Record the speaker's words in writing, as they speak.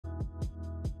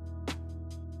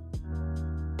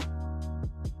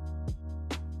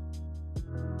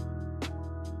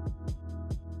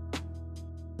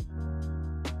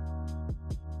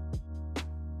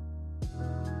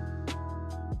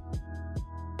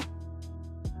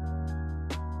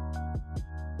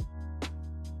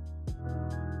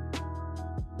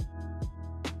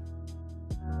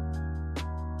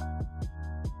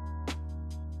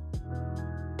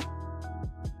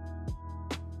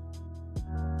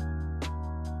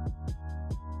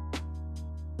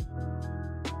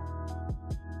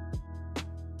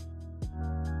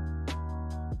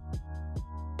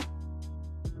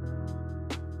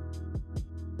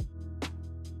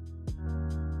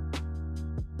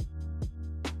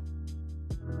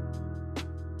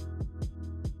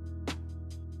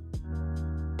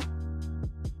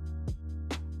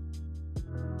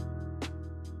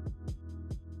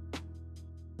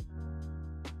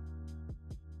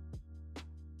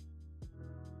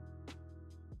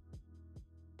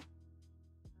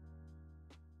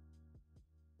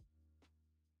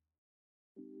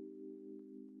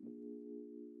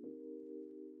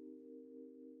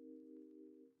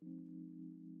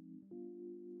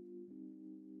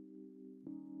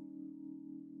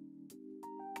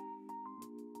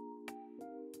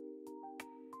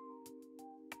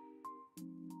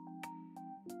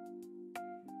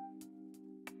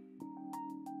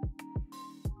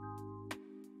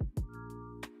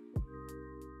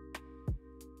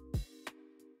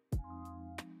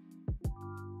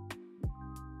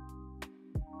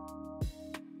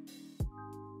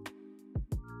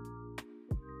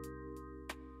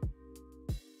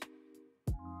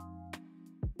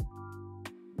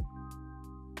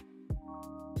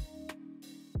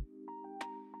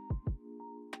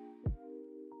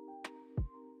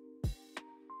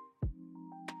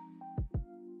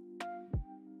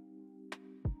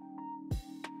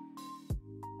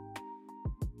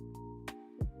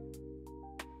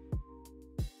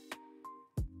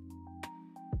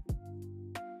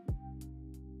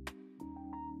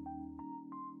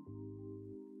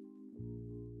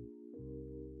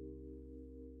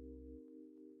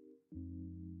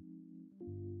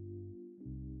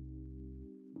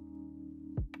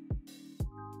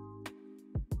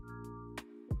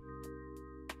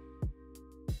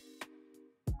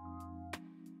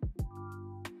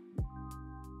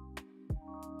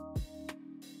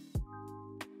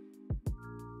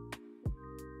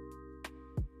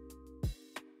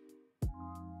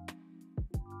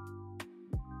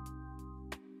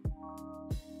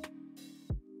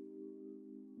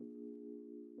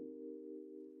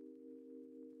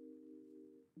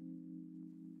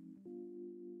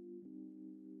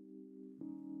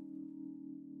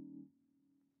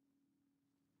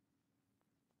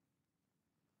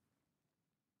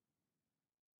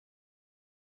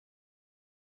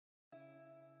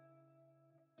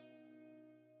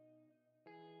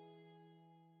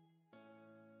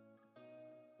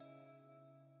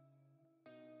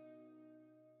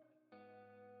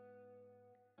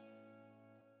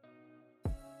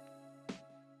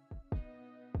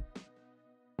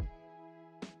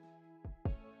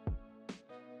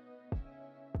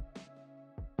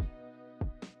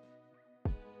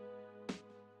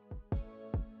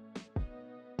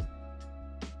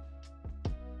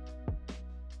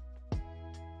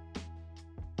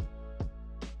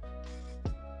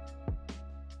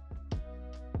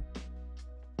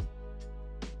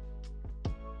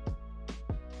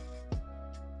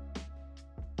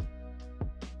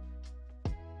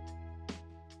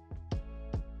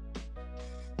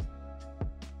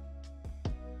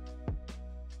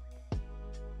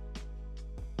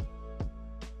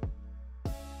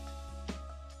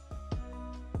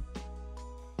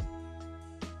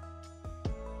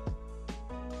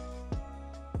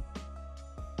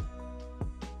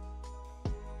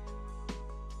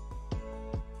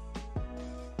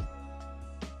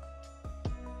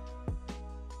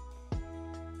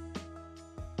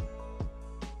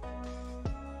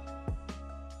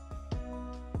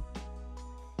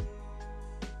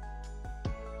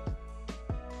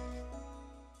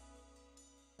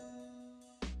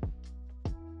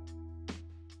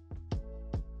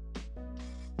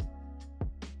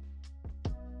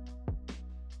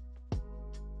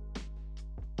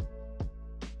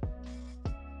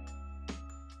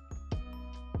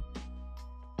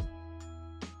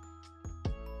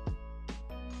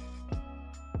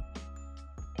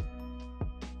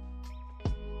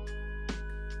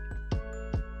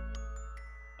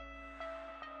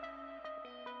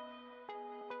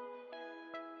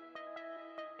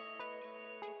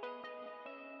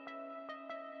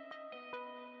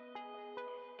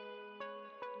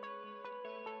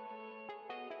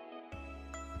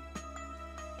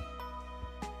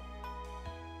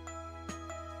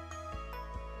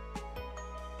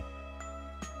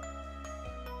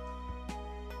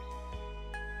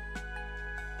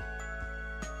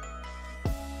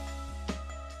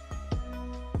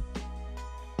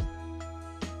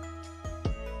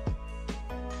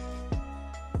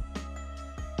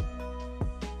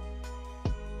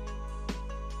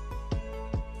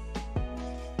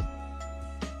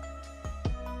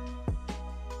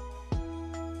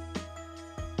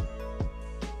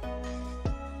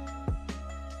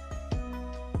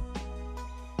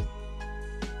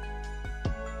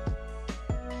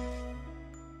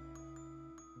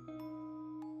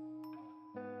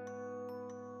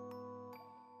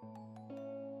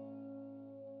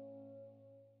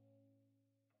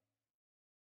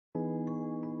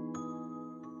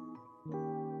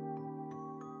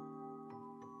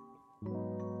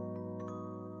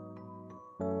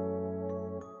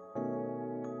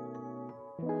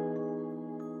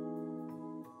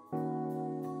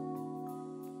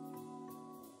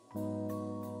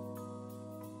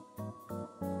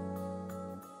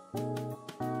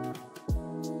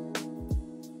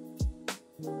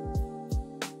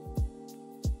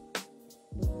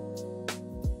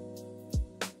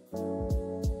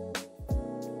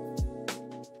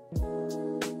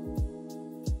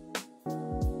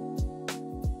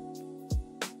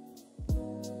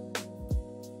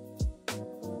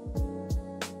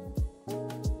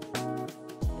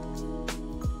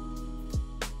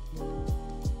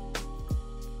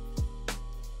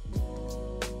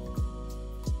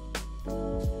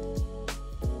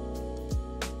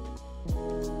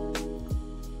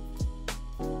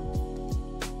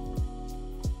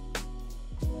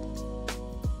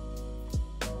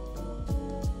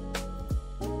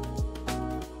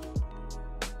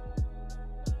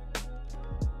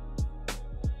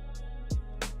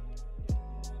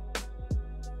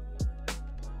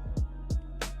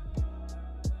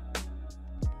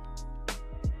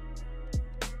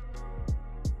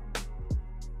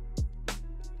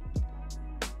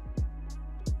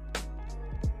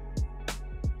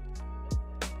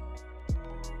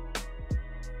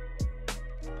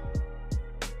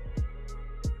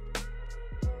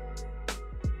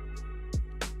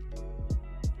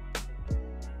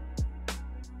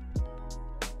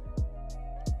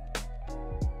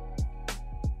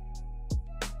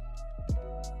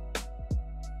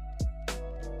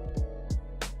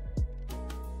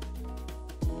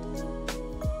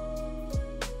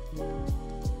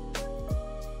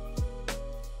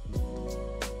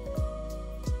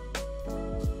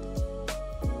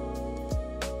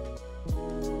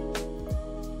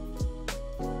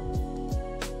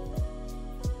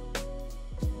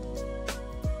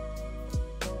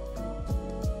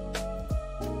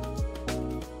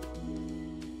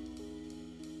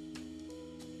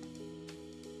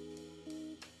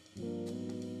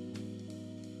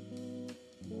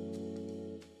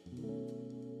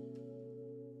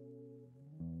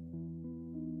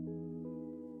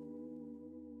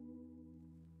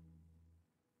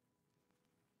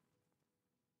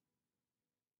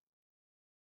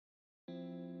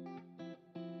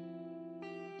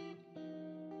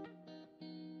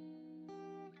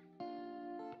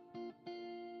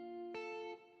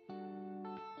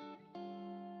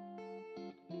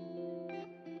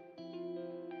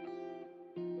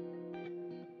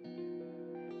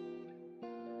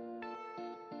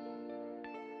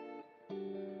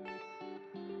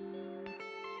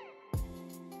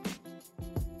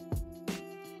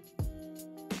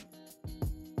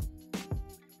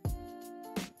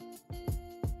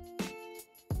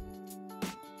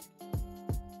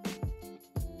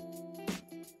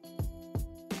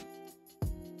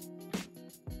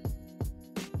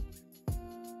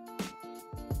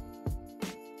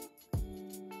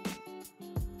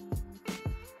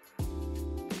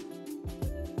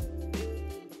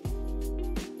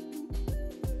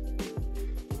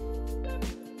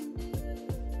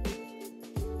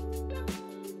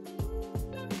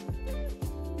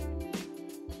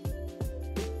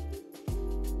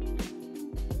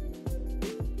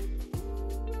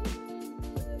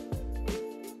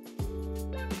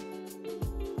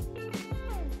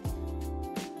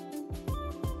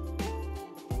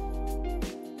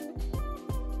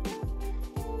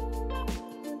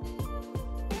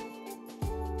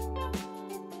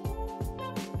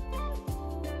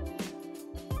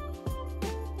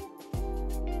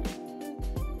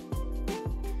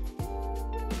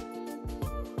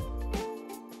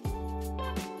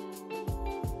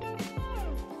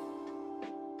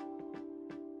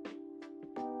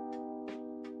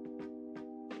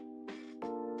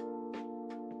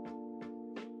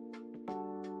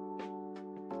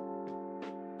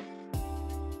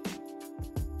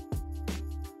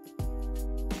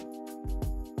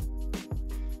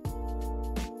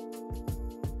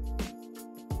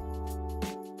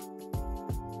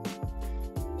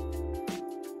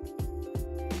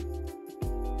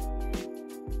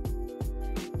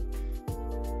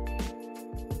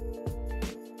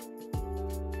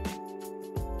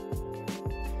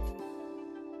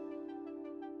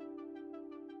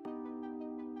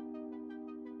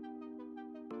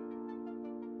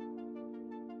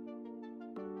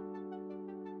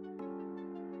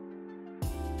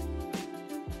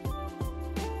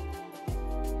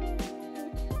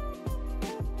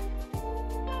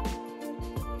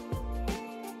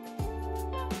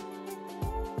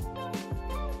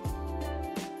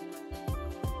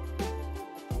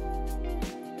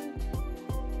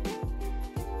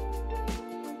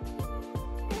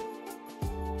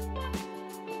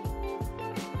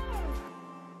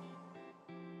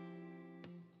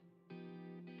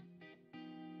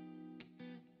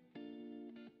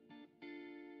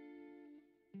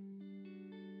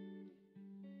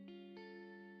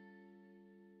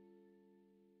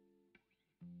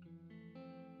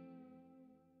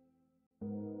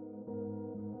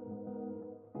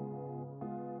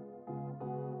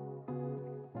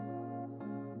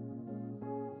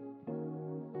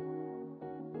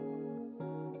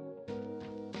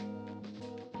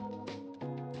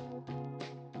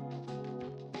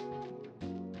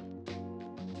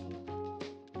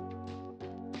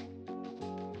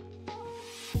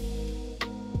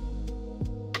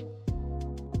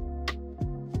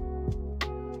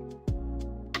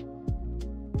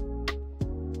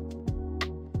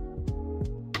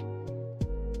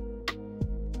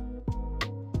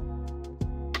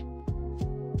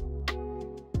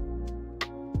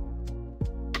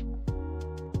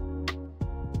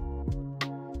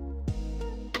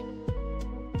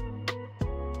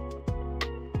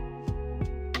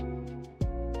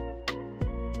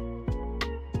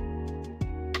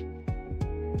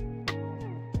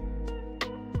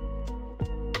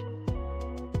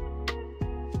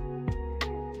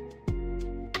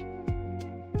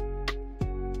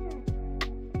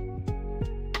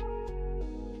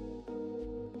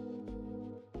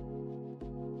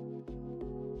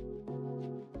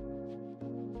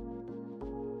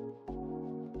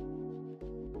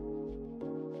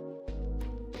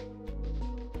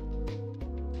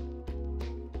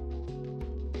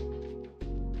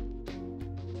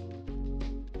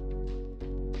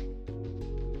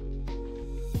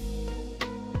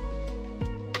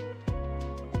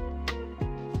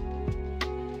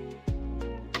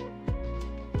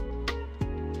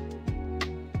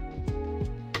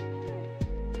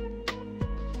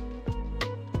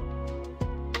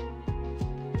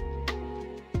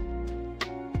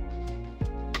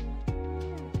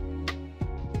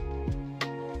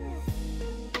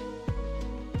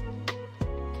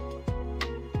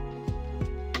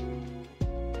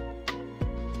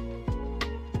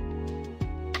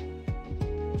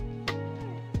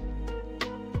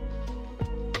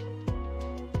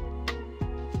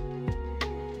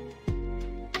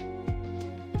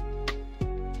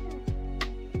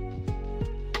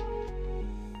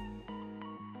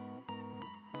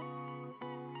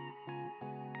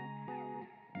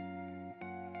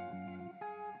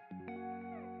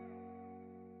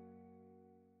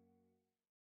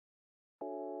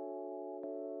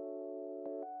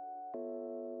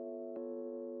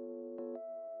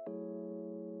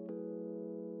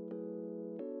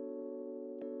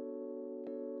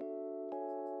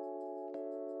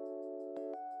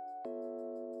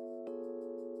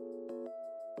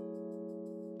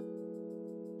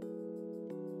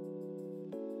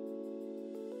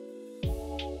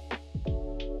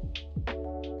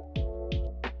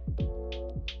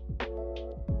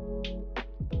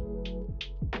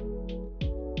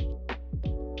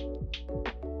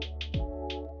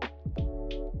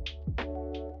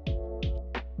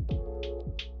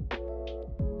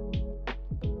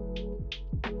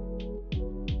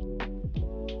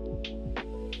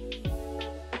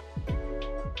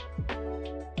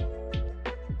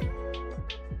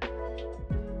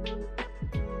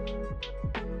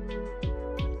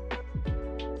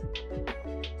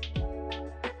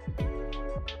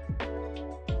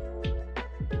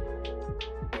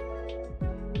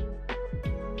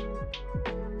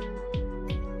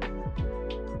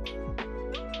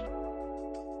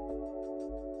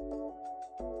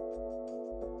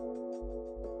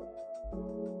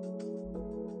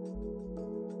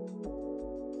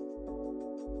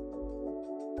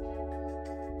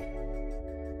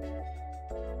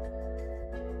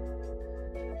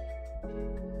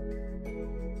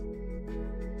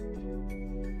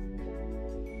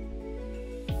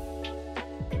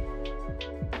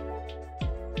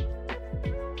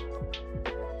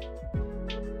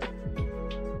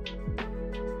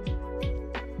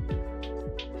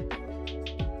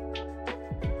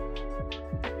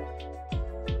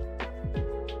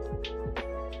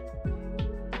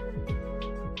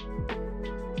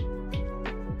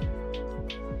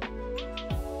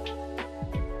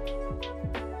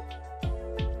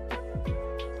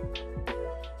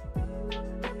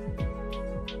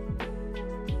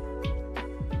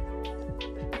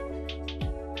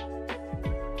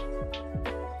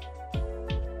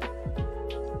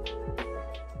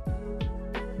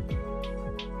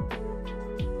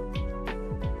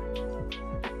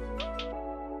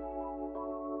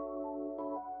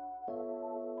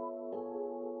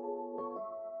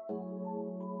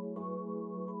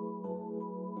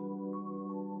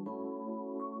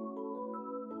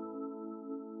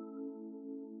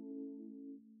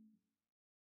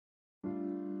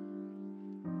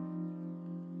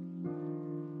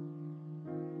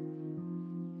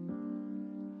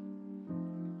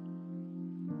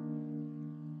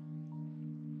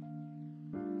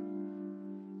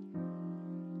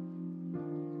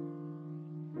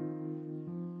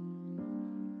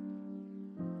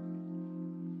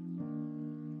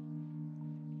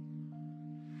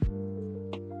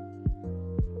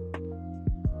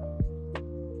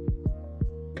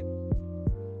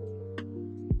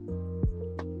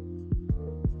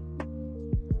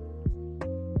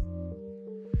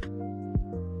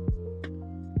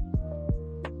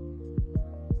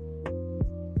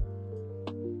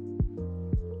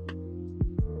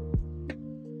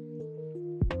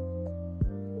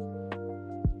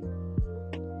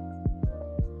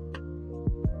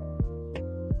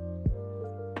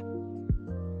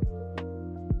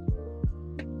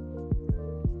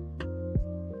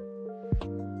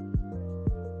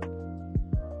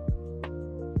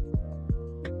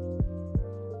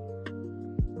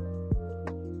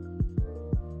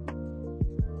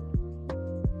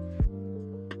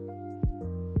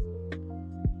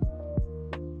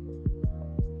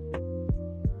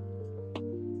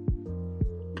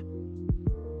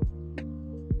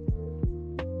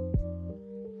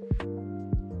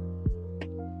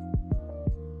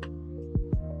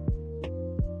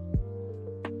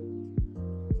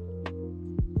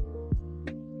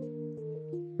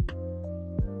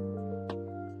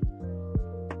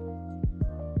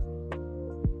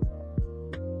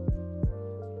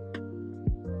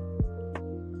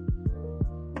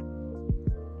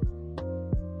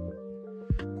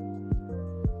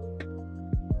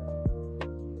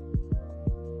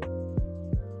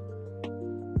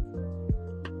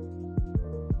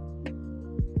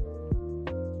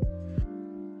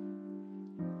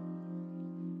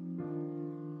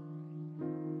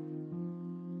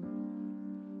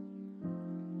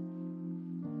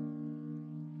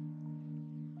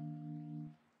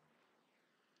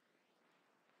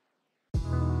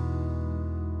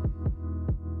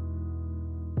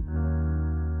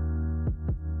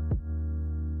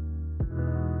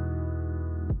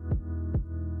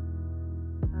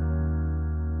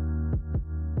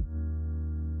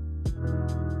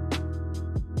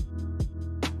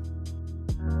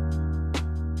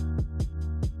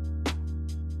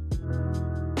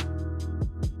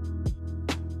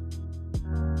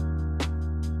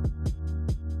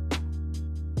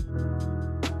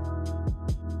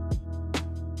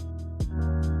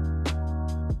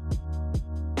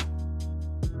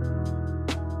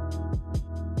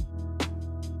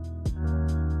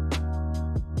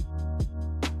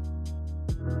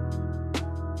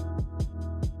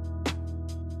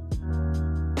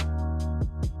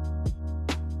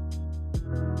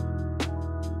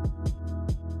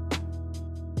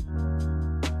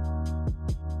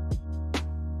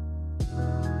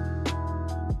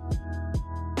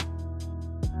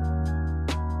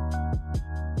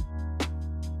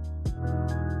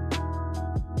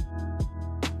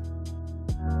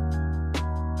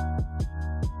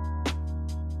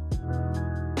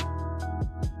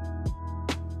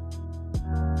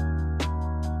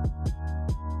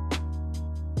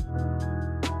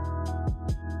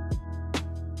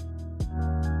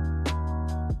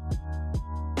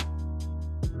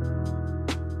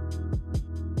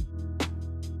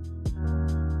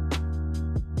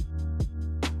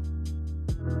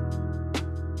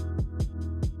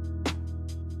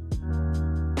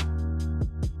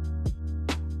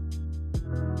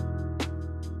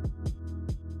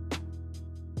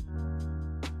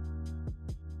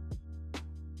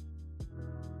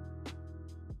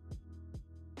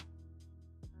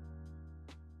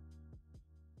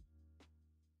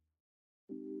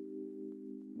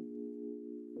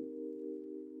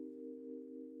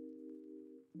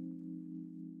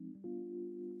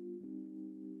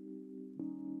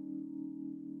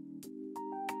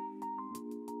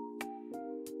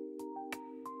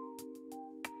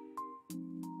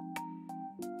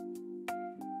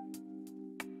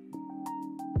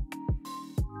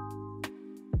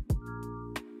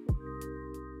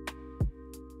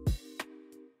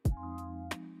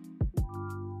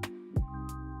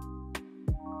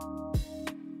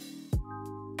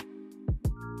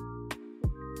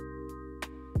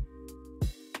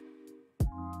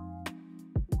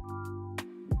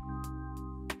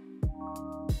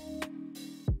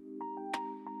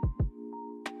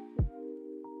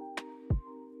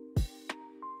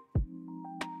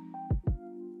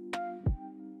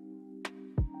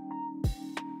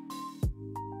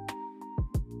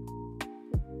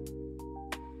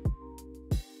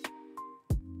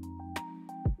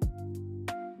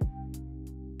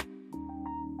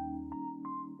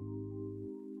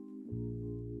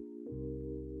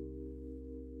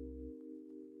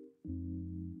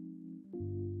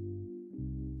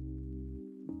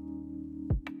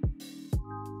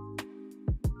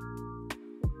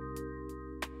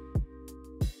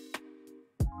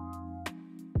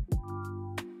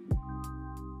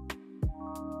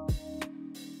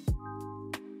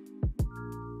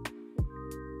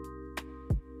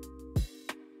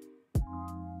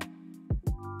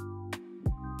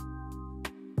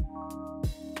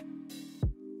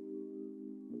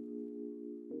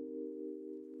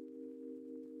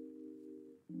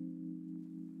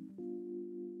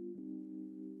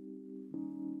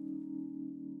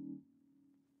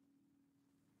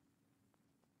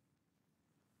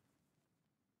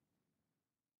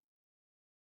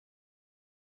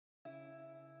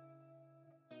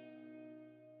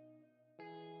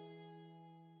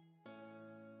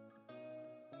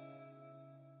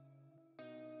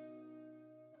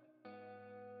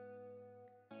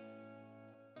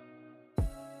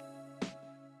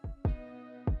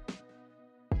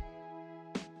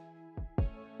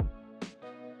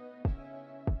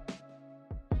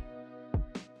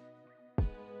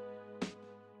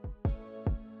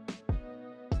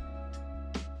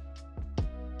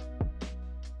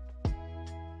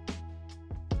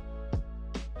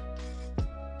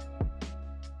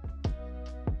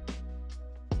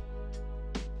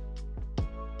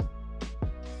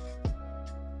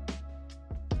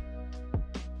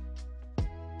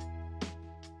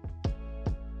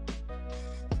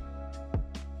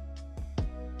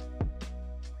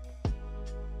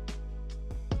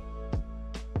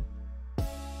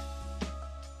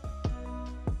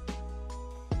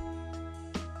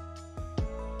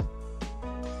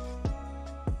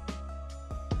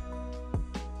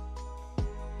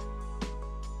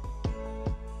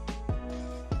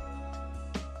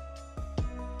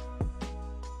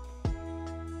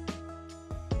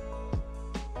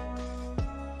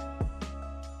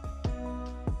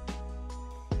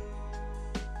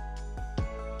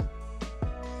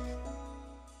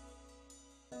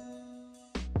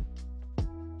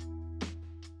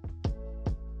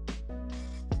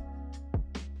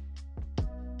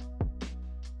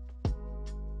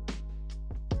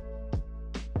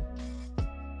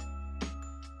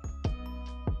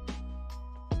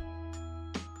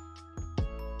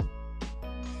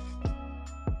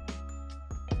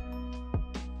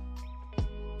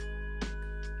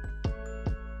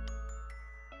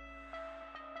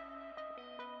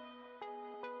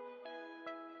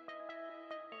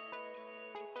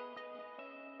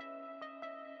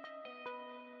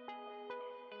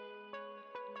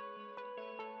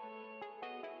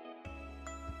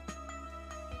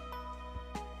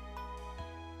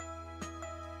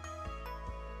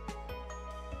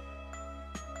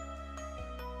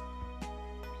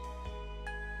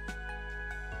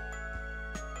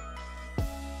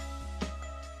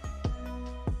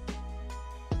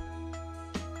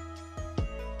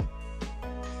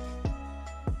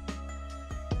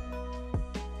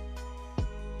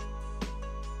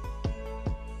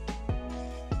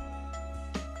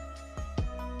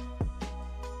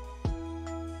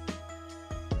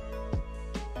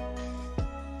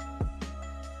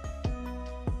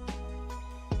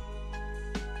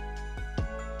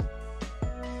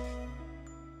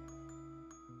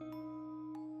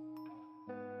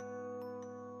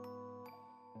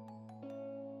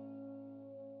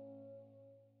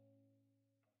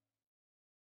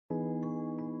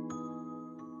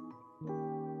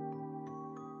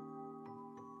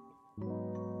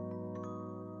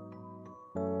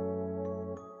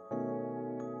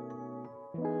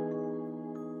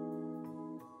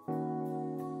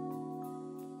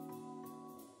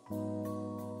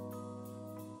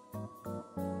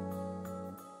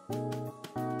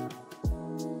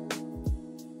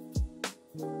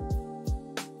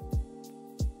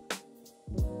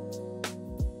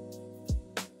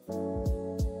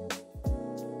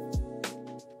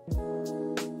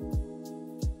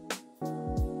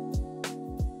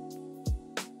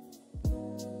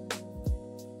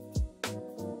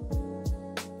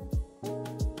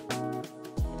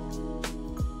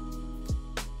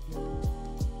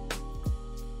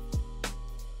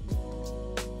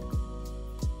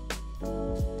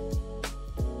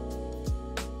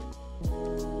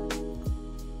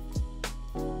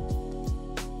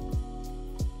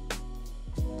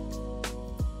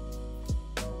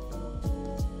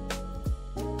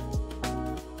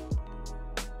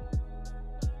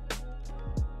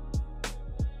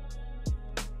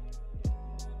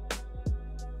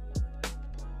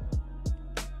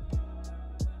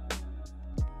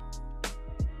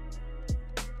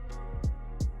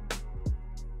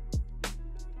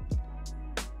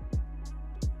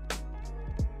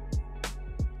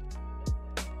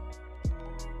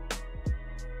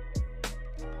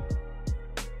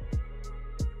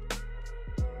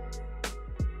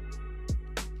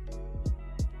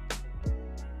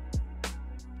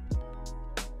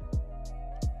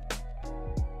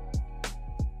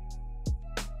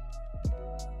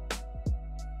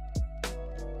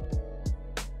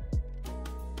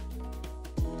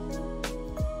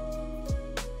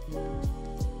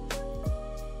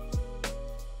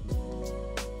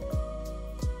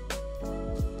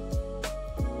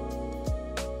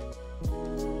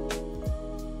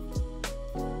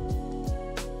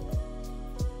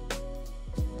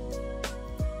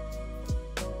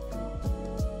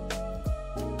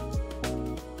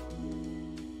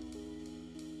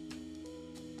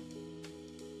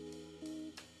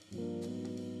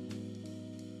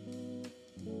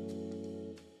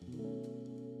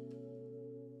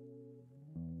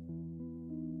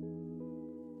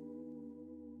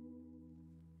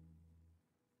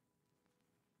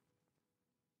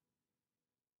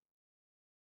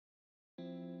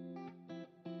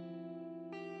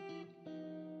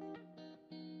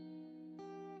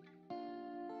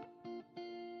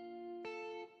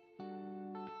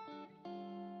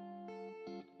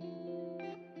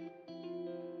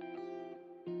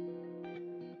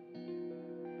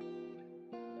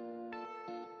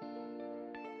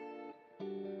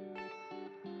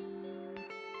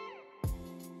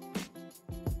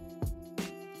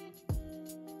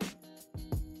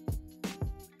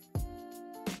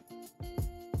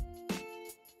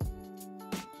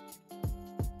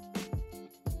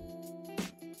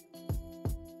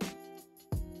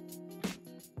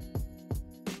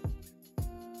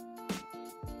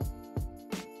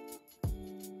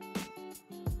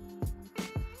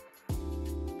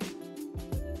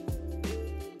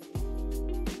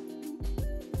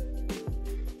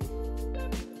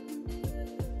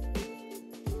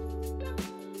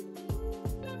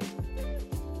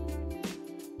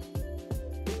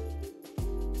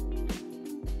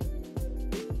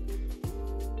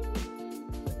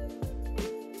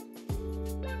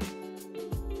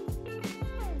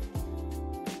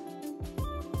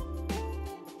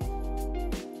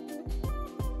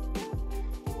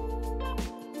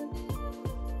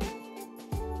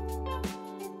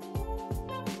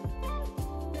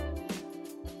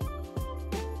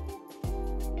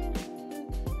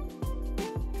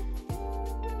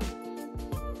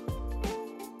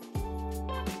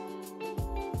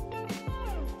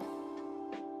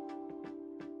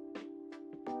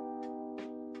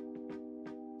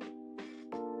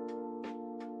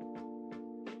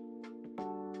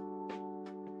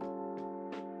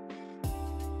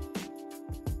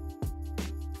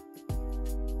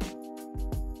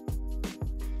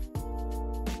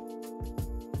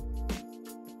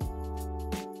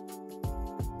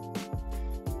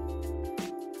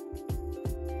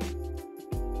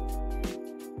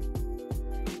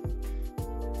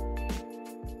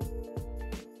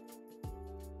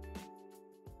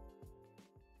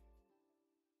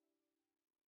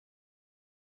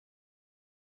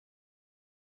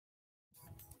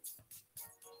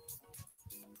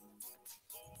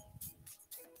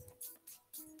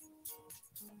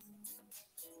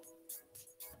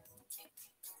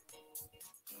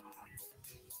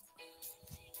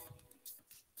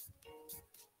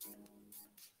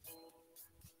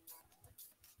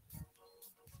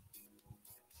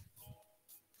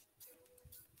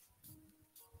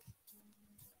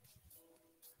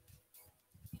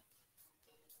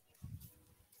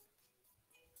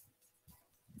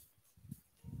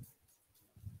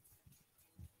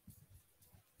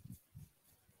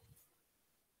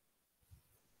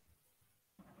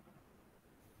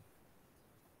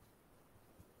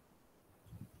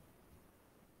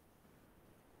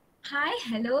Hi,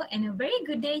 hello, and a very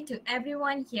good day to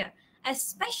everyone here,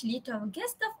 especially to our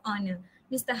guest of honor,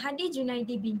 Mr. Hadi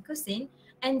Junaidi bin Kusin,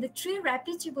 and the three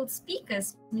reputable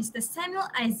speakers, Mr. Samuel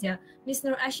Aizia,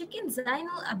 Mr. Ashikin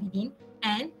Zainull Abidin,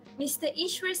 and Mr.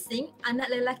 Ishwaar Singh, anak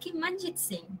lelaki Manjit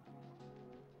Singh.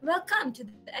 Welcome to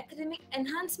the Academic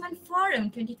Enhancement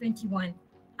Forum 2021.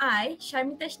 I,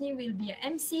 Sharmita Shni, will be your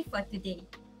MC for today.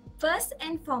 First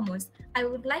and foremost, I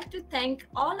would like to thank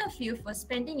all of you for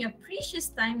spending your precious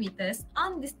time with us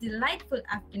on this delightful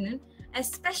afternoon,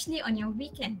 especially on your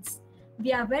weekends.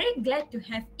 We are very glad to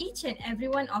have each and every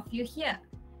one of you here.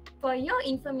 For your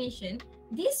information,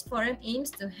 this forum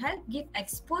aims to help give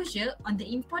exposure on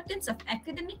the importance of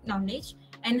academic knowledge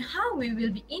and how we will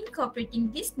be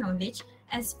incorporating this knowledge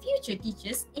as future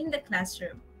teachers in the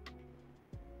classroom.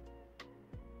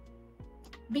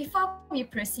 Before we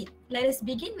proceed, let us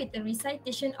begin with the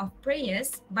recitation of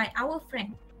prayers by our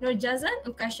friend Nurjazan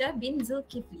Ukasha bin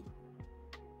Zulkifli.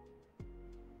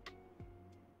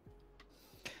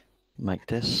 Mic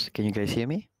test. Can you guys hear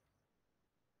me?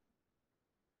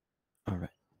 All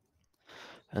right.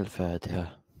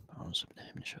 Al-Fatiha. أعوذ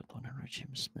بالله من الشيطان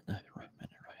الرجيم. بسم الله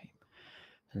الرحمن الرحيم.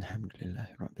 الحمد لله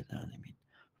رب العالمين.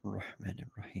 الرحمن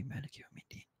الرحيم مالك يوم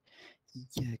الدين.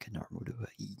 إياك نعبد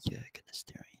وإياك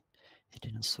نستعين.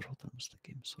 اهدنا الصراط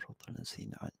المستقيم صراط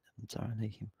الذين أنعمت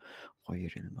عليهم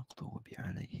غير المغضوب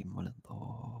عليهم ولا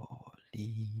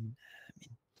الضالين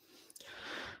آمين.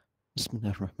 بسم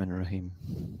الله الرحمن الرحيم.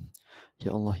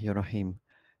 Ya Allah, Ya Rahim,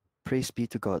 praise be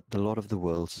to God, the Lord of the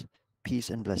worlds. Peace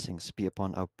and blessings be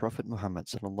upon our Prophet Muhammad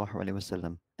sallallahu alaihi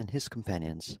wasallam and his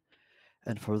companions,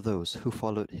 and for those who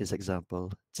followed his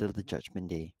example till the judgment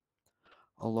day.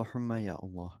 Allahumma ya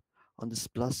Allah, on this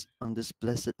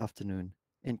blessed afternoon,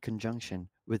 in conjunction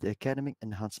with the Academic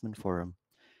Enhancement Forum,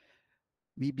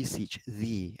 we beseech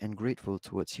Thee and grateful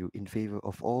towards You in favor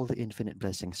of all the infinite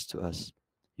blessings to us,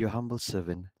 Your humble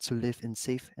servant, to live in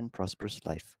safe and prosperous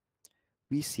life.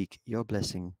 We seek Your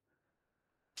blessing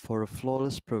for a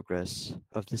flawless progress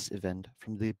of this event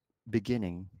from the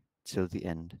beginning till the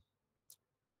end.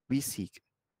 We seek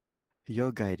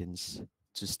Your guidance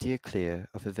to steer clear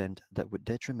of event that would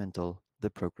detrimental the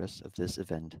progress of this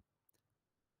event.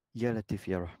 Ya Latif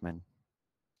Ya Rahman.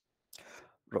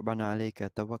 ربنا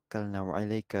عليك توكلنا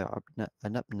وعليك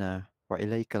أنبنا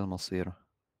وإليك المصير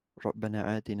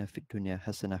ربنا آتنا في الدنيا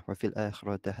حسنة وفي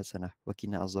الآخرة حسنة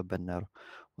وقنا عذاب النار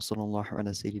وصلى الله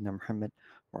على سيدنا محمد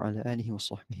وعلى آله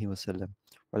وصحبه وسلم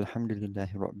والحمد لله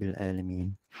رب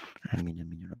العالمين آمين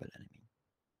آمين يا رب العالمين.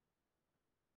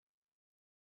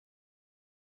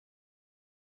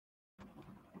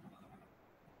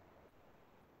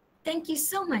 Thank you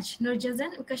so much,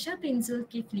 Nurjazan Ukasha bin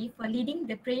Zulkifli, for leading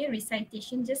the prayer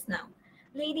recitation just now.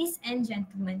 Ladies and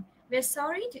gentlemen, we are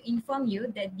sorry to inform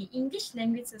you that the English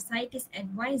Language Society's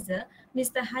advisor,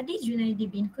 Mr. Hadi Junaidi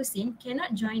bin Kusin,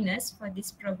 cannot join us for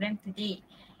this program today.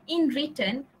 In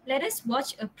return, let us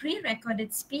watch a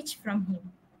pre-recorded speech from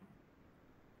him.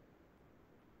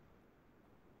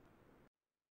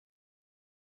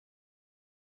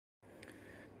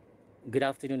 Good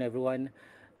afternoon, everyone.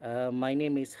 My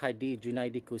name is Hadi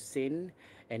Junaidi Kusin,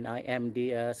 and I am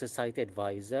the Society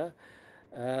Advisor.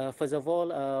 First of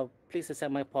all, please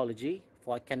accept my apology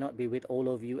for I cannot be with all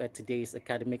of you at today's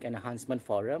Academic Enhancement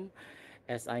Forum,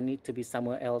 as I need to be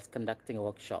somewhere else conducting a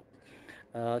workshop.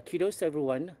 Kudos to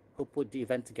everyone who put the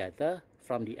event together,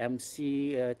 from the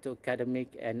MC to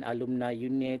academic and alumni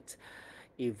unit,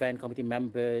 event committee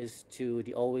members, to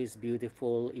the always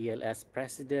beautiful ELS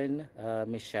president,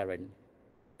 Ms. Sharon.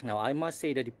 Now, I must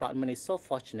say the department is so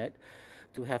fortunate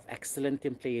to have excellent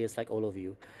team players like all of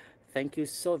you. Thank you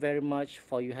so very much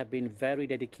for you have been very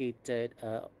dedicated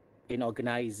in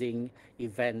organizing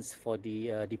events for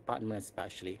the department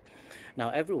especially. Now,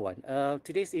 everyone,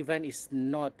 today's event is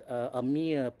not a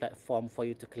mere platform for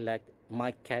you to collect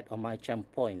my cat or my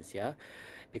champ points, yeah?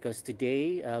 Because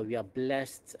today we are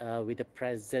blessed with the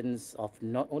presence of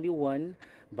not only one,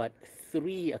 but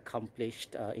three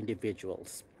accomplished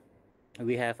individuals.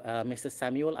 We have Mr.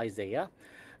 Samuel Aizia,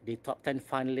 the top 10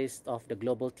 finalist of the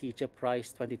Global Teacher Prize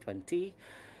 2020.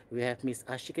 We have Ms.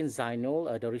 Ashikin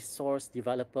Zainull, the resource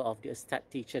developer of the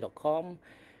estatteacher.com.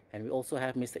 And we also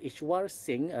have Mr. Ishwaar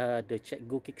Singh, the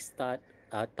Cikgu Kickstart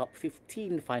top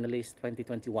 15 finalist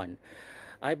 2021.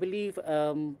 I believe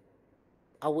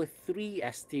our three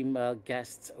esteemed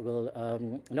guests will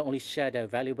not only share their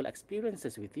valuable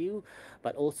experiences with you,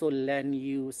 but also lend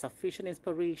you sufficient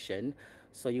inspiration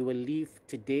so you will leave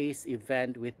today's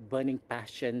event with burning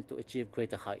passion to achieve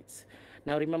greater heights.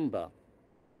 Now remember,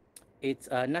 it's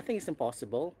nothing is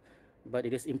impossible, but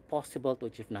it is impossible to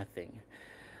achieve nothing.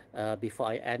 Before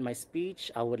I end my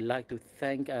speech, I would like to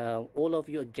thank all of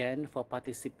you again for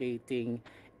participating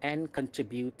and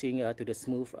contributing to the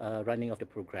smooth running of the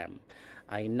program.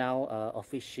 I now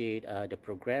officiate the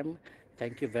program.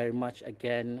 Thank you very much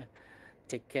again.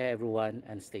 Take care, everyone,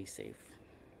 and stay safe.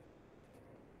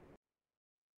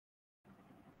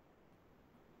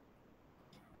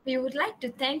 We would like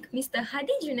to thank Mr.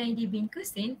 Hadi Junaidi bin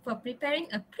Kusin for preparing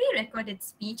a pre-recorded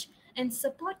speech and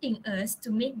supporting us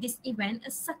to make this event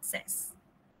a success.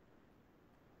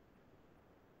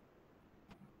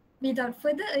 Without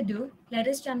further ado, let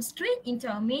us jump straight into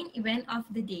our main event of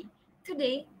the day.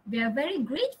 Today, we are very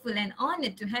grateful and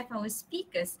honored to have our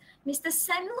speakers, Mr.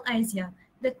 Samuel Aizia,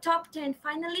 the top 10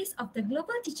 finalists of the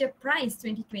Global Teacher Prize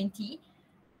 2020,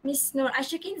 Ms. Nur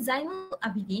Ashikin Zainull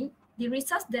Abidin, the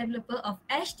resource developer of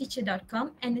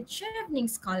AshTeacher.com and a Chevening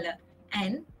Scholar,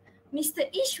 and Mr.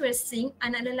 Ishwaar Singh,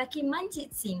 anak lelaki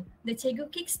Manjit Singh, the Cikgu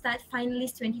Kickstart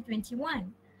Finalist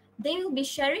 2021. They will be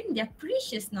sharing their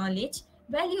precious knowledge,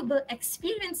 valuable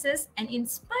experiences, and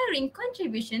inspiring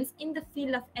contributions in the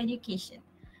field of education.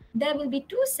 There will be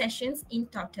 2 sessions in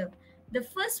total. The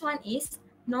first one is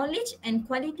Knowledge and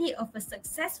Quality of a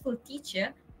Successful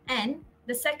Teacher, and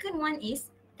the second one is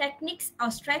Techniques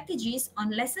or Strategies on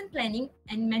Lesson Planning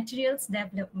and Materials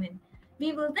Development.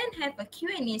 We will then have a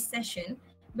Q&A session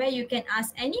where you can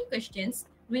ask any questions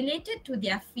related to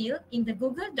their field in the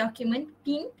Google document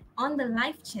pinned on the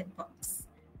live chat box.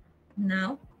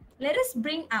 Now, let us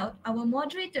bring out our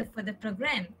moderator for the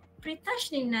program,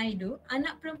 Pritashni Naidu,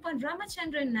 anak perempuan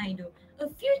Ramachandran Naidu, a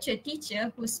future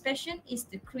teacher whose passion is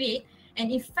to create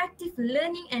an effective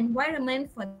learning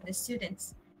environment for the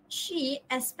students. She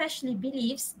especially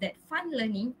believes that fun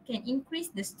learning can increase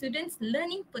the students'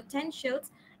 learning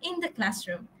potentials in the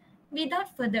classroom.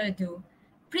 Without further ado,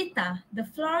 Prita, the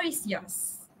floor is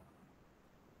yours.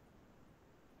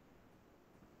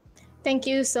 Thank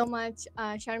you so much,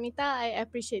 Sharmita. I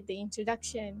appreciate the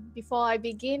introduction. Before I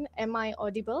begin, am I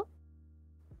audible?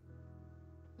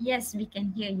 Yes, we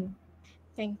can hear you.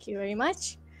 Thank you very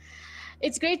much.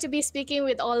 It's great to be speaking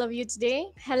with all of you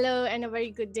today. Hello and a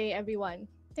very good day, everyone.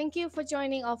 Thank you for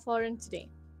joining our forum today.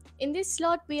 In this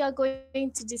slot, we are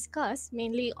going to discuss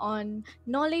mainly on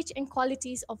knowledge and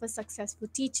qualities of a successful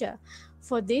teacher.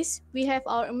 For this, we have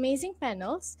our amazing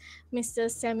panels, Mr.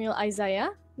 Samuel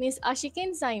Isaiah, Ms.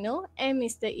 Ashikin Zainull, and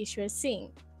Mr. Ishwaar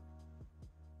Singh.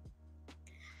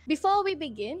 Before we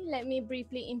begin, let me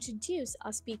briefly introduce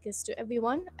our speakers to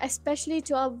everyone, especially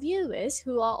to our viewers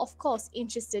who are, of course,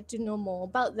 interested to know more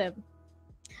about them.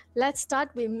 Let's start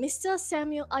with Mr.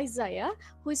 Samuel Isaiah,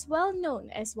 who is well known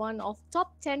as one of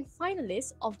top 10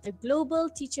 finalists of the Global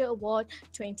Teacher Award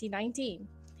 2019.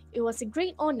 It was a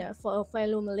great honor for a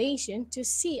fellow Malaysian to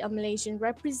see a Malaysian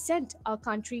represent our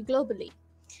country globally.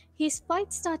 His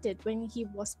fight started when he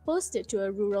was posted to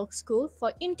a rural school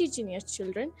for indigenous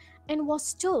children and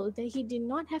was told that he did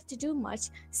not have to do much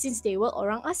since they were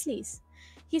orang aslis.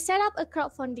 He set up a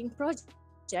crowdfunding project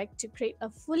to create a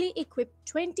fully equipped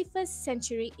 21st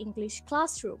century English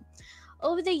classroom.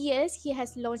 Over the years, he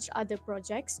has launched other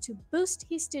projects to boost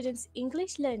his students'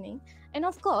 English learning and,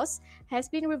 of course, has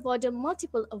been rewarded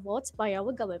multiple awards by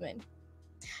our government.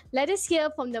 Let us hear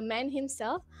from the man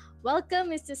himself. Welcome,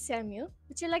 Mr. Samuel.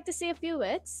 Would you like to say a few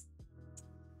words?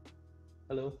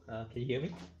 Hello, can you hear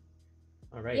me?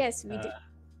 All right. Yes, we do.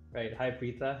 Right. Hi,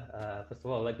 Preeta. First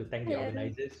of all, I'd like to thank the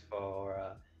organizers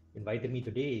for inviting me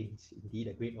today. It's indeed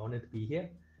a great honor to be here.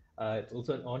 It's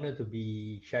also an honor to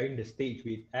be sharing the stage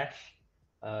with Ash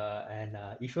and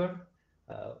Ishwaar.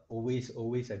 Always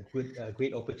a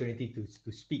great opportunity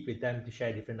to speak with them, to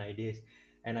share different ideas.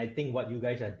 And I think what you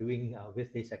guys are doing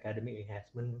with this academic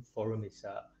enhancement forum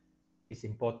is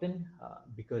important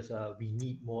because we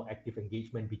need more active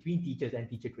engagement between teachers and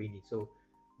teacher trainees. So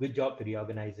good job to the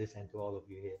organizers and to all of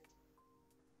you here.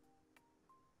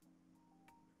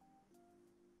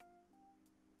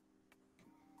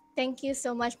 Thank you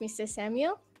so much, Mr.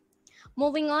 Samuel.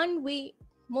 Moving on, we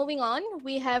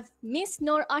have Miss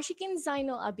Nur Ashikin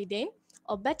Zainull Abidin,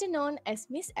 or better known as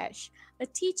Miss Ash, a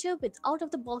teacher with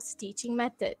out-of-the-box teaching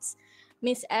methods.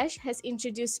 Miss Ash has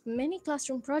introduced many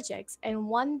classroom projects, and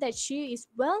one that she is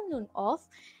well known of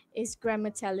is grammar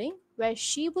telling, where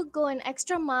she would go an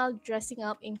extra mile dressing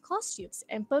up in costumes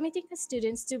and permitting her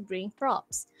students to bring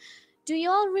props. Do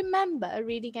you all remember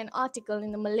reading an article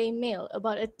in the Malay Mail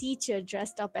about a teacher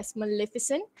dressed up as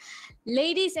Maleficent?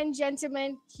 Ladies and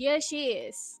gentlemen, here she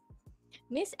is.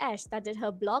 Miss Ash started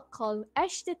her blog called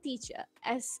Ash the Teacher,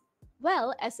 as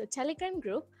well as a Telegram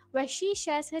group where she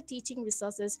shares her teaching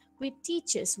resources with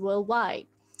teachers worldwide.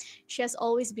 She has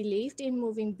always believed in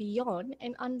moving beyond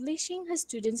and unleashing her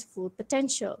students' full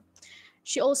potential.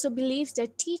 She also believes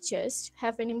that teachers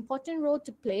have an important role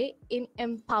to play in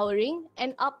empowering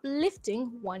and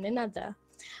uplifting one another.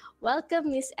 Welcome,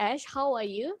 Miss Ash. How are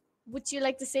you? Would you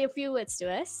like to say a few words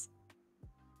to us?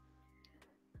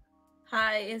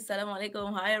 Hi,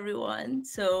 assalamualaikum. Hi, everyone.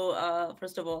 So,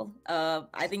 first of all,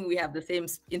 I think we have the same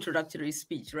introductory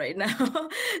speech right now.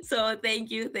 So, thank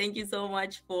you so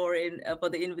much for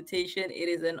the invitation. It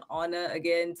is an honor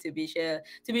again to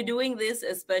be doing this,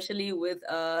 especially with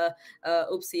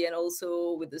UPSI and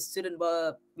also with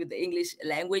the with the English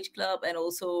Language Club, and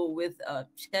also with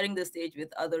sharing the stage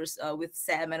with others, with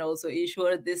Sam and also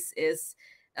Ishwar. This is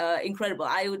incredible.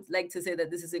 I would like to say that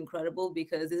this is incredible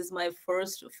because this is my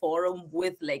first forum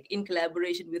with in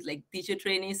collaboration with teacher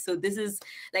trainees. So this is,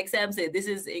 like Sam said, this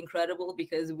is incredible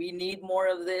because we need more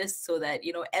of this so that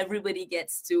everybody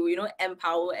gets to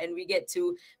empower, and we get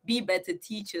to be better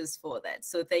teachers for that.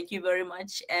 So thank you very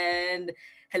much, and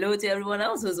hello to everyone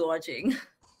else who's watching.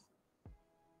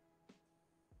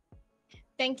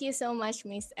 Thank you so much,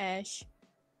 Miss Ash.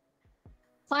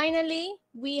 Finally,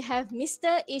 we have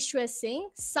Mr. Ishwaar Singh,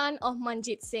 son of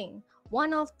Manjit Singh,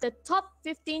 one of the top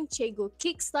 15 Cikgu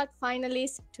Kickstart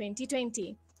Finalists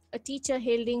 2020. A teacher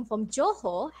hailing from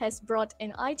Johor has brought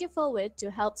an idea forward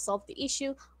to help solve the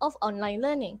issue of online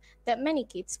learning that many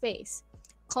kids face.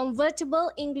 Convertible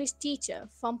English Teacher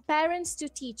from Parents to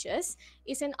Teachers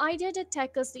is an idea that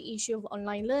tackles the issue of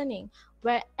online learning,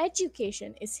 where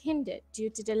education is hindered due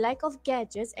to the lack of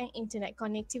gadgets and internet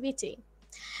connectivity.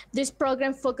 This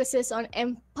program focuses on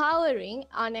empowering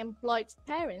unemployed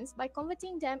parents by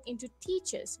converting them into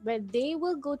teachers, where they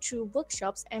will go through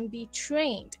workshops and be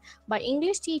trained by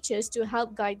English teachers to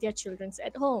help guide their children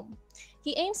at home.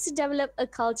 He aims to develop a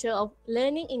culture of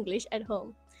learning English at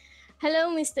home.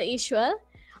 Hello, Mr. Ishwaar.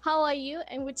 How are you,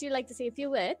 and would you like to say a few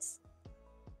words?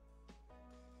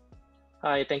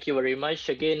 Hi, thank you very much.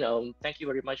 Again, thank you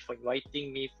very much for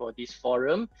inviting me for this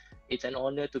forum. It's an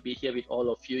honor to be here with all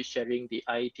of you sharing the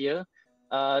idea.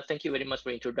 Thank you very much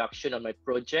for introduction on my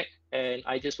project. And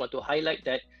I just want to highlight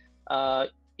that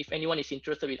if anyone is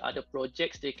interested with other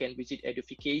projects, they can visit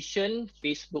Edification,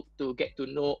 Facebook to get to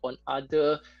know on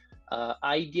other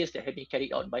ideas that have been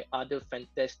carried out by other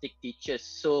fantastic teachers.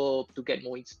 So to get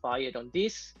more inspired on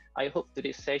this, I hope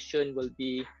today's session will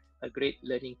be a great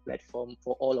learning platform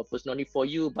for all of us, not only for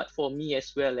you, but for me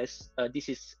as well, as this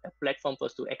is a platform for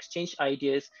us to exchange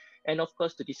ideas and of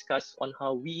course to discuss on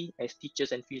how we as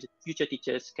teachers and future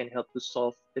teachers can help to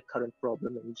solve the current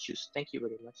problem and issues. Thank you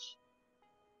very much.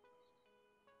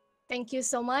 Thank you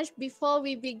so much. Before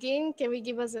we begin, can we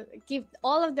give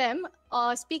all of them,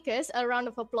 our speakers, a round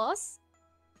of applause?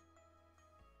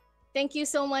 Thank you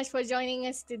so much for joining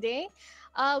us today.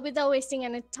 Without wasting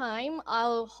any time,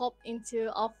 I'll hop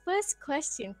into our first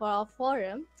question for our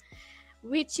forum,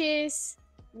 which is,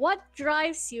 what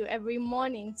drives you every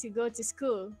morning to go to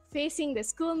school, facing the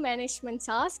school management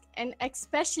task and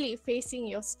especially facing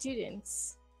your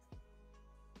students?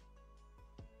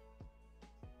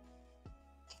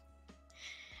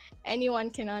 Anyone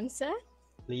can answer?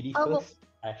 Ladies first,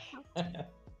 Ash.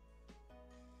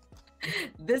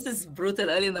 This is brutal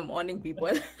early in the morning,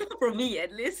 people. For me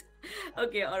at least.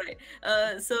 Okay, all right.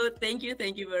 So thank you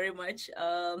very much.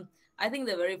 I think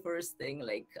the very first thing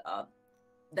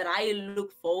that I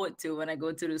look forward to when I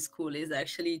go to the school is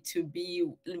actually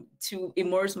to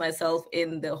immerse myself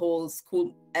in the whole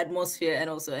school atmosphere and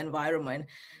also environment.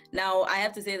 Now, I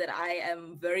have to say that I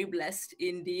am very blessed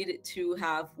indeed to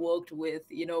have worked with,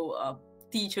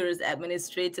 teachers,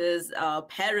 administrators,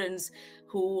 parents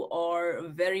who are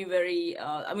very, very,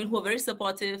 who are very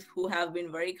supportive, who have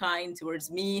been very kind towards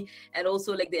me, and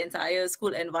also the entire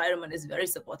school environment is very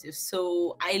supportive.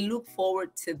 So I look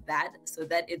forward to that. So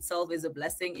that itself is a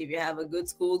blessing. If you have a good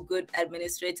school, good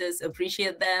administrators,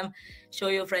 appreciate them, show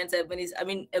your friends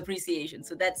appreciation.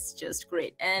 So that's just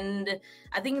great. And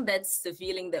I think that's the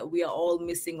feeling that we are all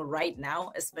missing right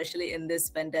now, especially in this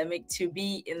pandemic, to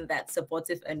be in that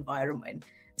supportive environment.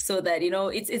 So that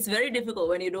it's very difficult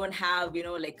when you don't have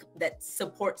that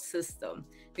support system,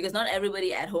 because not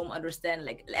everybody at home understand,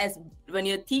 as when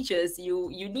you're teachers,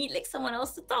 you need someone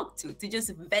else to talk to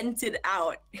just vent it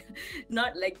out.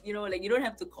 Not you don't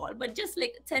have to call, but just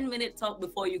 10-minute talk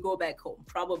before you go back home,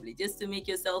 probably just to make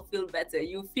yourself feel better.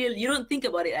 You don't think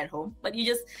about it at home, but you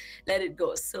just let it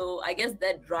go. So I guess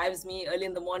that drives me early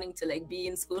in the morning to be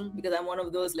in school, because I'm one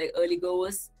of those early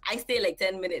goers. I stay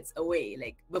 10 minutes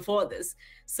away before this,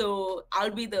 so I'll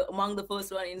be among the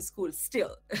first one in school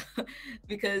still.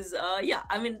 Because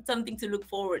something to look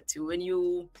forward to when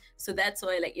you, so that's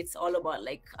why it's all about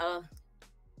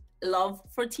love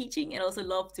for teaching and also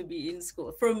love to be in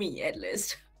school, for me at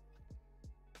least.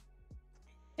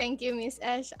 Thank you, Miss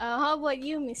Ash. How about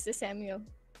you, Mr. Samuel?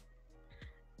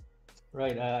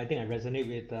 Right. I think I resonate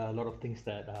with a lot of things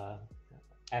that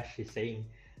Ash is saying,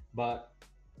 but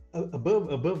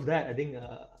above that, I think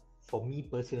for me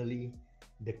personally,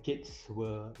 the kids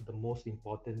were the most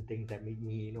important thing that made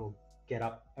me, get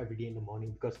up every day in the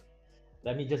morning. Because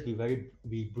let me just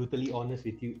be brutally honest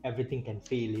with you. Everything can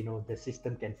fail. The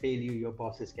system can fail you. Your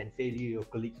bosses can fail you. Your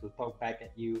colleagues will talk back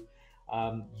at you.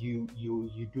 You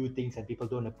do things and people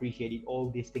don't appreciate it. All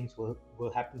these things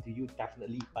will happen to you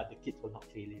definitely, but the kids will not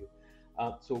fail you.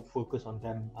 So focus on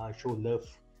them. Show love.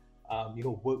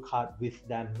 Work hard with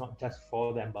them, not just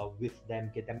for them, but with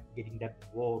them. Getting them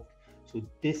involved. So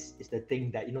this is the thing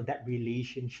that that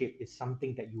relationship is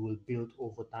something that you will build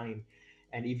over time.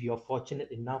 And if you're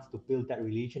fortunate enough to build that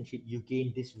relationship, you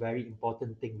gain this very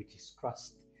important thing, which is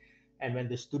trust. And when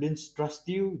the students trust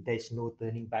you, there's no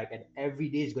turning back. And every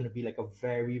day is going to be like a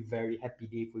very, very happy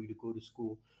day for you to go to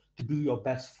school, to do your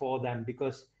best for them.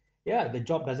 Because, yeah, the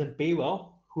job doesn't pay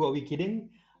well. Who are we kidding?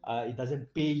 It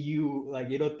doesn't pay you like,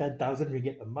 10,000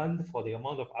 ringgit a month for the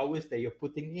amount of hours that you're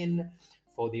putting in,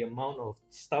 for the amount of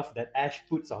stuff that Ash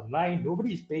puts online.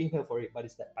 Nobody's paying her for it, but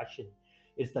it's that passion,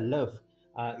 it's the love,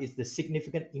 it's the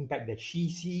significant impact that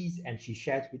she sees and she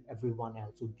shares with everyone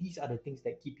else. So these are the things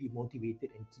that keep you motivated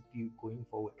and keep you going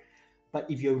forward. But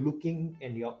if you're looking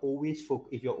and if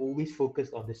you're always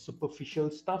focused on the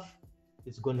superficial stuff,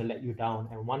 it's going to let you down.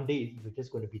 And one day you're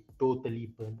just going to be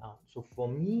totally burnt out. So for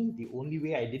me, the only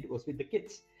way I did it was with the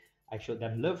kids. I showed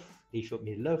them love. They showed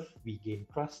me love. We gained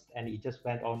trust, and it just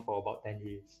went on for about 10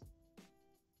 years.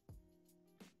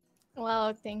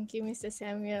 Wow, thank you, Mr.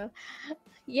 Samuel.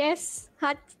 Yes,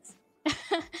 Mr.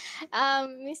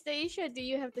 Ishwaar, do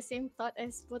you have the same thought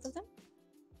as both of them?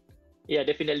 Yeah,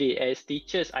 definitely. As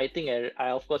teachers, I think I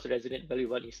of course resonate very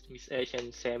well with Miss Ash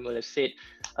and Samuel have said.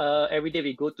 Every day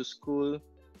we go to school,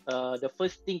 the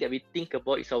first thing that we think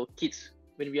about is our kids.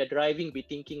 When we are driving, we're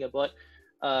thinking about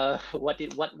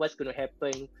what's going to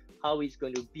happen, how it's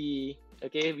going to be.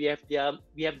 Okay, we have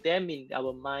them in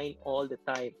our mind all the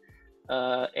time,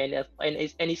 and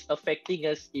it's affecting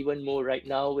us even more right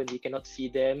now when we cannot see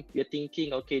them. We are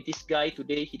thinking, okay, this guy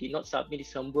today he did not submit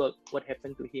his homework. What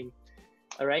happened to him?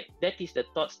 All right, that is the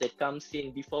thoughts that comes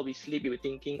in before we sleep. We were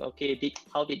thinking, okay,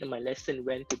 how did my lesson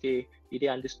went today? Did they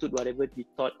understood whatever we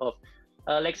thought of?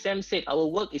 Like Sam said, our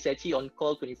work is actually on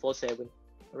call 24/7.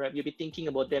 All right, we'll be thinking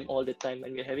about them all the time.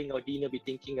 When we're having our dinner, we're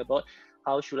thinking about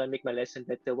how should I make my lesson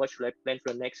better? What should I plan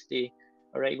for the next day?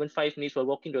 All right, even 5 minutes while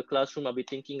walking to a classroom, I'll be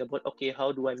thinking about, okay,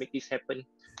 how do I make this happen?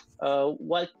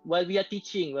 While we are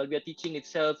teaching,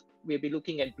 itself, we'll be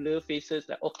looking at blur faces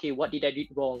like, okay, what did I do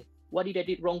wrong? What did I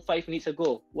did wrong 5 minutes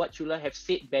ago? What should I have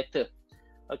said better?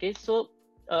 Okay, so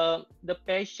the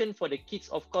passion for the kids,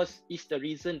 of course, is the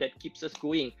reason that keeps us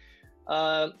going.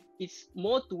 It's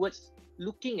more towards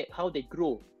looking at how they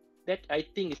grow. That I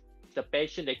think is the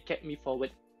passion that kept me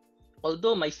forward.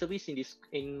 Although my service in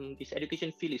this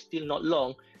education field is still not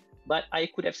long, but I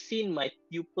could have seen my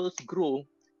pupils grow,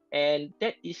 and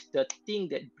that is the thing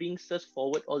that brings us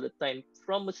forward all the time.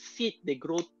 From a seed, they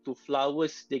grow to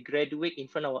flowers, they graduate in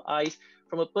front of our eyes.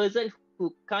 From a person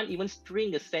who can't even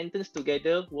string a sentence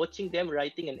together, watching them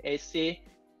writing an essay,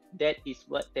 that is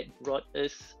what that brought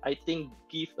us, I think,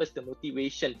 give us the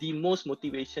motivation, the most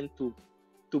motivation to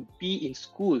be in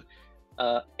school.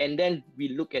 And then we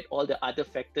look at all the other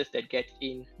factors that get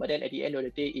in. But then at the end of the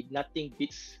day, nothing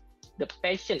beats the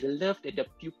passion, the love that the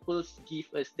pupils give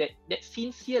us, that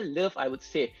sincere love, I would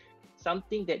say,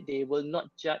 something that they will not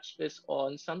judge us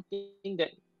on, something that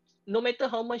no matter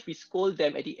how much we scold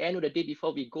them, at the end of the day,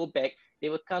 before we go back, they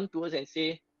will come to us and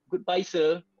say, goodbye,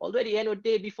 sir. Although at the end of the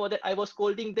day, before that, I was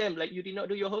scolding them, like, you did not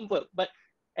do your homework. But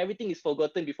everything is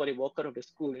forgotten before they walk out of the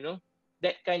school,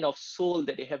 That kind of soul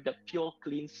that they have, the pure,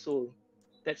 clean soul.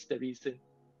 That's the reason.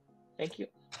 Thank you.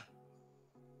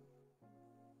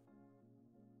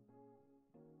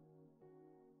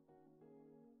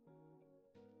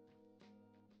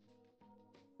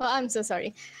 Well, I'm so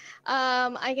sorry.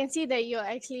 I can see that you're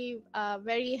actually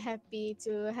very happy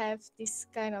to have this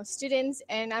kind of students,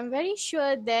 and I'm very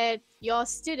sure that your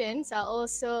students are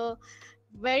also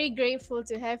very grateful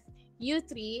to have you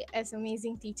three as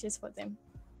amazing teachers for them.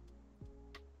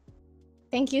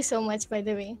 Thank you so much, by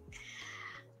the way.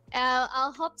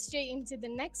 I'll hop straight into the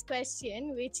next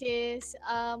question, which is,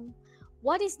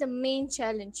 what is the main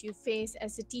challenge you face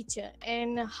as a teacher,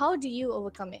 and how do you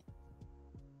overcome it?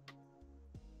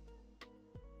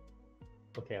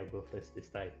 Okay, I'll go first this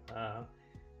time.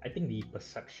 I think the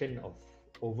perception of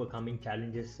overcoming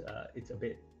challenges, it's a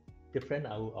bit different.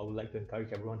 I would like to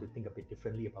encourage everyone to think a bit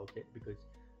differently about it, because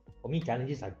for me,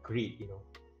 challenges are great.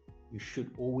 you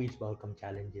should always welcome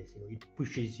challenges. It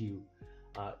pushes you,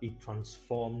 it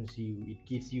transforms you, it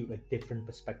gives you a different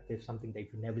perspective, something that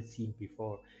you've never seen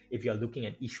before. If you're looking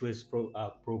at Ishwar's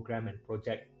program and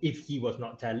project, if he was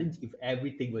not challenged, if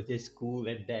everything was just school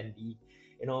and then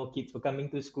kids were coming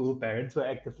to school, parents were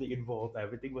actively involved,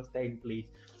 everything was there in place,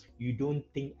 you don't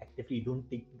think actively,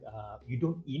 you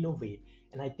don't innovate.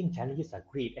 And I think challenges are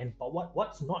great, but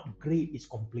what's not great is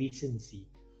complacency.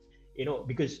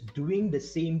 Because doing the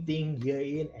same thing year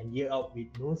in and year out with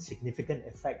no significant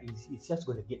effect, it's just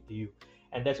going to get to you.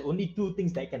 And there's only two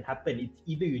things that can happen. It's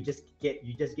either you just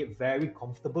get very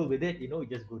comfortable with it. You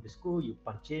just go to school, you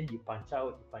punch in, you punch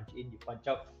out, you punch in, you punch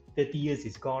out. 30 years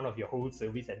is gone of your whole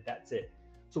service, and that's it.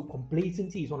 So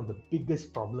complacency is one of the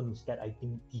biggest problems that I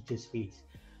think teachers face.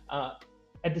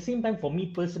 At the same time, for me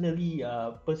personally,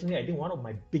 I think one of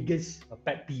my biggest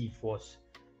pet peeve was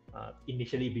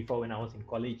initially, before when I was in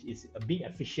college, is being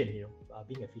efficient.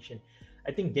 Being efficient.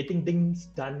 I think getting things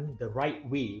done the right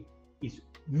way is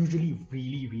usually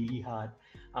really, really hard.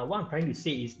 What I'm trying to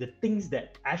say is the things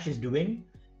that Ash is doing,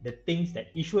 the things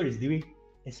that Ishwar is doing,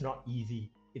 it's not easy.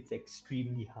 It's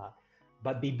extremely hard.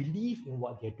 But they believe in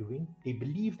what they're doing. They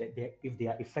believe that if they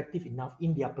are effective enough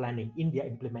in their planning, in their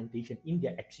implementation, in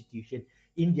their execution,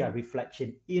 in their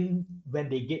reflection, in when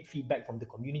they get feedback from the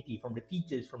community, from the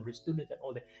teachers, from the students and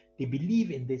all that, they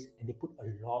believe in this and they put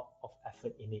a lot of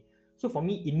effort in it. So for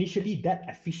me, initially, that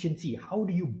efficiency, how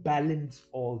do you balance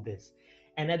all this?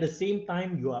 And at the same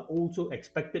time, you are also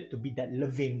expected to be that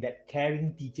loving, that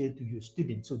caring teacher to your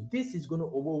students. So this is going to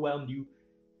overwhelm you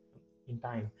in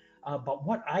time. But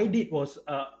what I did was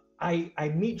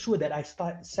I made sure that I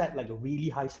set like a really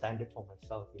high standard for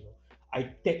myself. I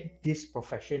take this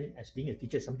profession as being a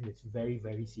teacher something that's very,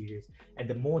 very serious. And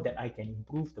the more that I can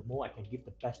improve, the more I can give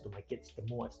the best to my kids, the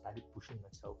more I started pushing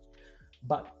myself.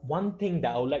 But one thing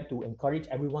that I would like to encourage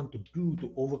everyone to do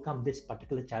to overcome this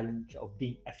particular challenge of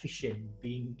being efficient,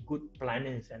 being good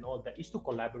planners and all that, is to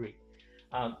collaborate.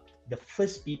 The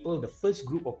first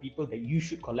group of people that you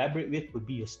should collaborate with would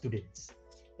be your students.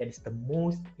 That is the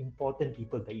most important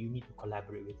people that you need to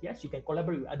collaborate with. Yes, you can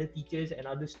collaborate with other teachers and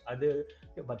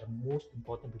but the most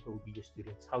important people will be your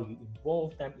students. How you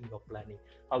involve them in your planning,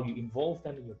 how you involve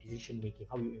them in your decision making,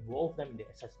 how you involve them in the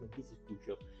assessment. This is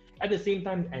crucial. At the same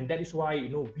time, and that is why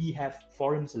we have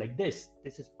forums like this.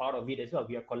 This is part of it as well.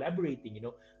 We are collaborating.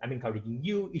 I'm encouraging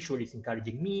you. Ishwar is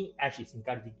encouraging me. Ash is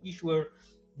encouraging Ishwar.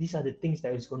 These are the things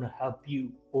that is going to help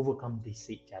you overcome these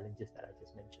challenges that I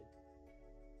just mentioned.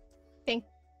 Thank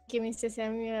you, Mr.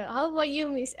 Samuel. How about you,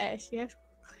 Miss Ash? You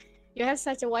have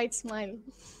such a wide smile.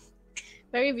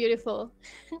 Very beautiful.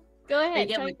 Go ahead. I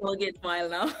get my Colgate smile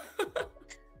now.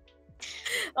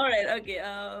 All right. Okay.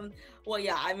 Well,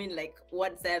 yeah. I mean, like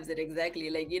what Sam said exactly.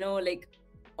 Like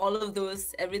all of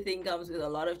those, everything comes with a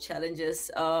lot of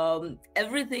challenges.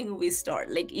 Everything we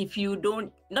start, like if you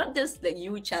don't, not just like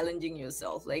you challenging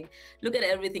yourself, like look at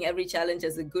every challenge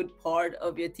as a good part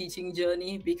of your teaching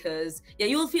journey, because yeah,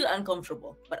 you will feel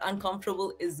uncomfortable, but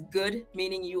uncomfortable is good,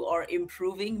 meaning you are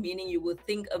improving, meaning you will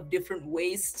think of different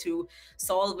ways to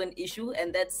solve an issue.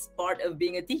 And that's part of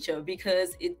being a teacher,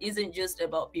 because it isn't just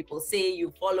about people say,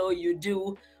 you follow, you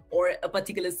do, or a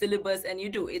particular syllabus and you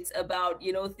do. It's about,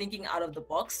 thinking out of the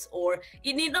box, or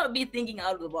it need not be thinking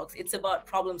out of the box. It's about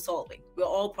problem solving. We're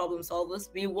all problem solvers.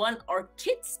 We want our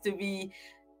kids to be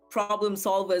problem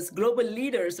solvers, global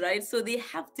leaders, right? So they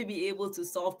have to be able to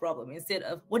solve problem instead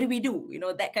of what do we do?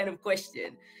 That kind of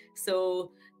question.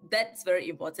 So that's very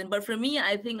important. But for me,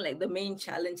 I think like the main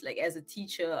challenge, like as a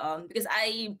teacher, because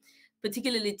I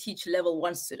particularly teach level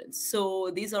 1 students.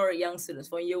 So these are young students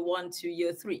from year 1 to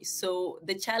year 3. So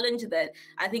the challenge that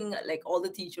I think like all the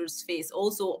teachers face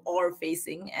also are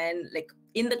facing, and like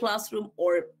in the classroom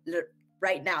or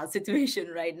right now, situation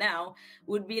right now,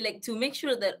 would be like to make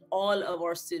sure that all of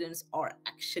our students are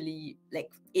actually like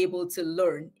able to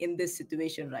learn in this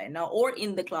situation right now or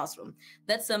in the classroom.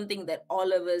 That's something that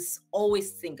all of us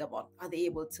always think about. Are they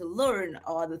able to learn?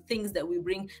 Are the things that we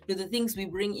bring, do the things we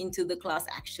bring into the class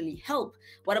actually help?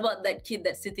 What about that kid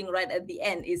that's sitting right at the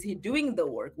end? Is he doing the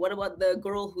work? What about the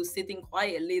girl who's sitting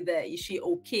quietly there? Is she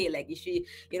okay? Like, is she,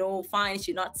 fine? Is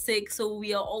she not sick? So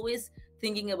we are always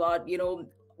thinking about,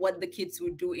 what the kids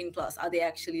would do in class. Are they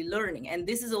actually learning? And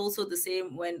this is also the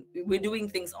same when we're doing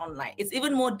things online. It's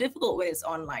even more difficult when it's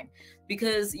online,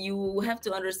 because you have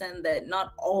to understand that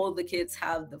not all the kids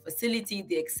have the facility,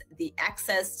 the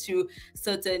access to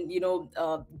certain,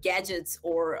 gadgets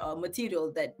or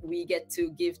material that we get to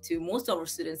give to most of our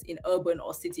students in urban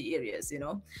or city areas,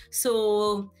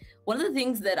 So one of the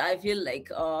things that I feel like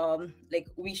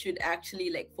we should actually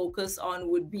like focus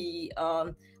on would be,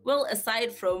 well,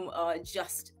 aside from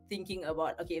just thinking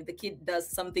about, okay, if the kid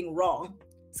does something wrong,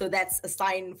 so that's a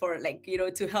sign for, like,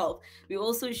 to help. We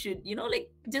also should, like,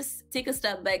 just take a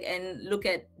step back and look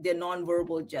at their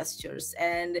non-verbal gestures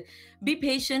and be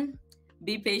patient.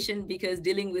 Be patient, because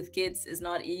dealing with kids is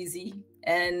not easy,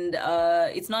 and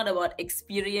it's not about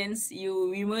experience.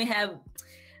 You may have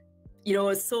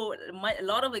a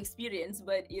lot of experience,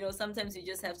 but sometimes you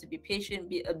just have to be patient,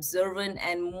 be observant,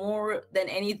 and more than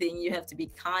anything, you have to be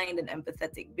kind and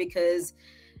empathetic, because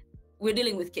we're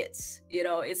dealing with kids.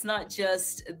 It's not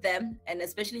just them, and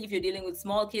especially if you're dealing with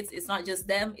small kids, it's not just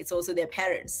them, it's also their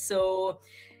parents. So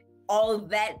all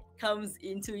that comes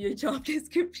into your job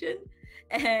description.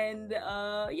 And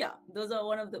those are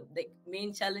one of the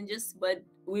main challenges, but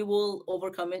we will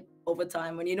overcome it over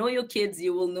time. When you know your kids,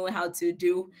 you will know how to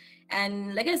do.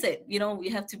 And like I said, we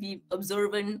have to be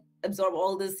observant, absorb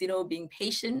all this, being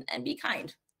patient and be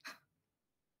kind.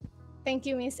 Thank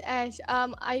you, Miss Ash.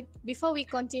 Before we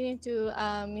continue to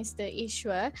Mr.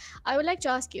 Ishwaar, I would like to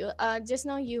ask you. Just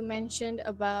now you mentioned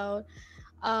about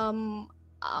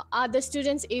are the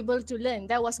students able to learn?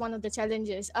 That was one of the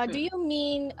challenges. Do you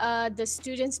mean the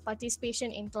students'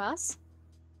 participation in class?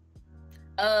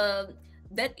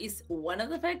 That is one of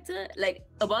the factor, like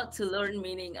about to learn,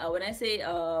 meaning when I say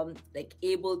like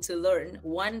able to learn,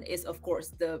 one is of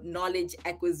course the knowledge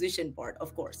acquisition part,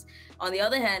 of course. On the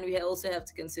other hand, we also have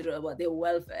to consider about their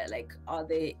welfare, like are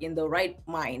they in the right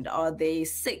mind, are they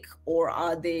sick, or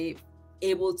are they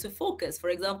able to focus? For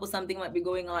example, something might be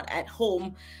going on at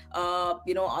home, are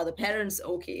the parents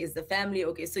okay, is the family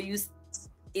okay? So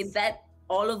is that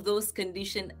all of those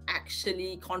conditions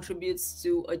actually contributes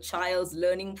to a child's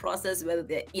learning process, whether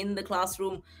they're in the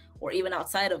classroom or even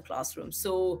outside of classroom.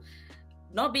 So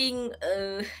not being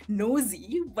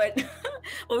nosy, but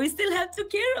we still have to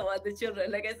care about the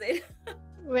children, like I said.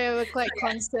 We're quite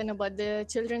concerned about the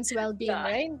children's well-being,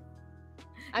 right?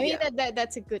 I mean,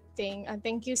 that's a good thing.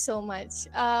 Thank you so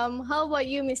much. How about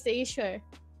you, Mr. Ishwaar?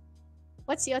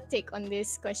 What's your take on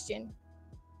this question?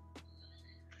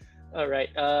 All right.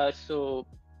 So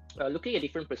looking at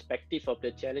different perspective of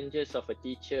the challenges of a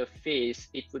teacher face,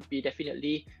 it would be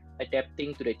definitely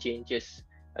adapting to the changes.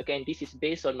 Again, this is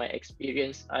based on my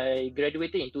experience. I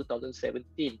graduated in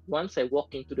 2017. Once I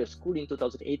walked into the school in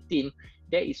 2018,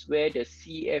 that is where the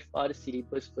CFR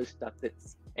syllabus first started.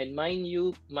 And mind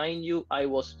you, I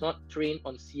was not trained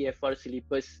on CFR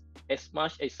syllabus as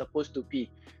much as supposed to be.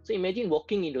 So imagine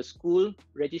walking into school,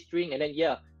 registering, and then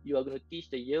you are going to teach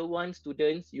the year 1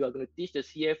 students, you are going to teach the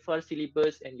CFR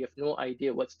syllabus, and you have no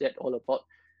idea what's that all about.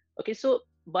 Okay, so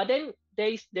but then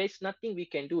there's nothing we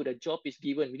can do. The job is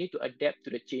given. We need to adapt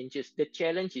to the changes. The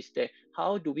challenge is there.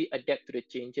 How do we adapt to the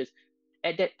changes?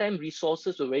 At that time,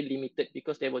 resources were very limited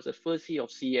because there was a first year of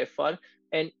CFR,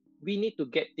 and we need to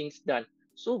get things done.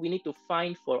 So we need to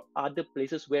find for other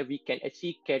places where we can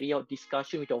actually carry out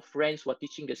discussion with our friends who are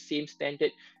teaching the same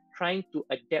standard, trying to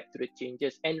adapt to the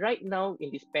changes. And right now in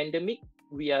this pandemic,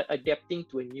 we are adapting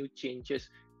to a new changes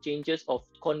of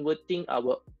converting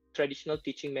our traditional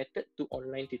teaching method to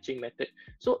online teaching method.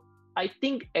 So I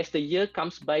think as the year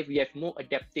comes by, we have more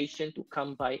adaptation to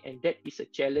come by, and that is a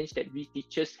challenge that we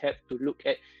teachers have to look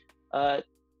at.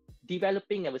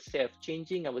 Developing ourselves,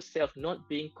 changing ourselves, not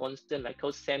being constant, like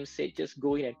how Sam said, just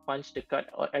go in and punch the card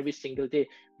every single day.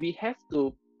 We have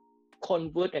to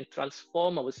convert and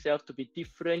transform ourselves to be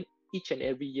different each and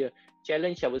every year,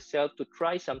 challenge ourselves to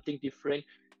try something different,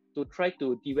 to try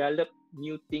to develop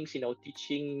new things in our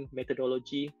teaching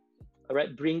methodology, all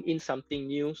right, bring in something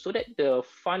new so that the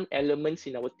fun elements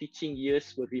in our teaching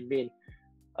years will remain.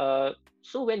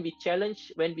 So when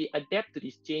we adapt to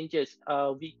these changes,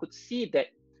 we could see that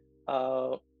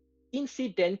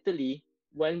incidentally,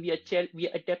 when we are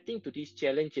adapting to these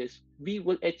challenges, we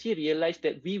will actually realize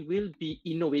that we will be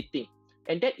innovating.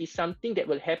 And that is something that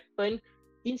will happen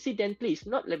incidentally. It's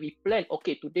not like we plan,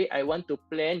 okay, today I want to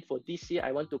plan for this year,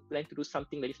 I want to plan to do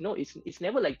something like this. No, it's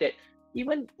never like that.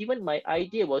 Even my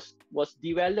idea was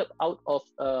developed out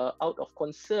of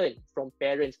concern from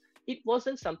parents. It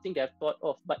wasn't something that I thought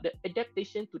of, but the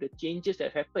adaptation to the changes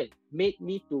that happened made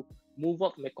me to move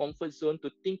out of my comfort zone to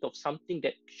think of something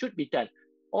that should be done.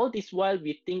 All this while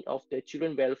we think of the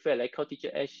children welfare, like how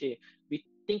Teacher Ash said, we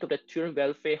think of the children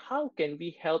welfare. How can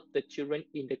we help the children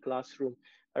in the classroom?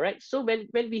 All right. So when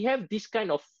we have this kind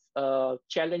of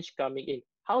challenge coming in,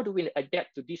 how do we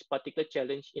adapt to this particular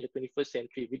challenge in the 21st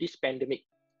century with this pandemic?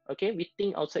 Okay, we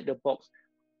think outside the box.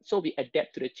 So we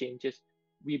adapt to the changes.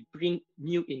 We bring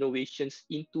new innovations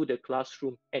into the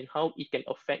classroom and how it can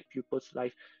affect pupils'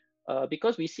 life.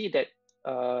 Because we see that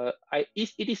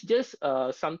it is just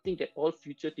something that all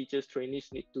future teachers, trainees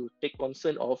need to take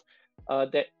concern of,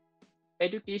 that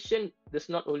education does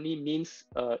not only means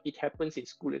it happens in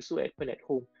school, it also happen at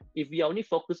home. If we are only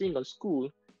focusing on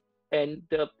school and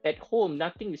at home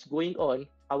nothing is going on,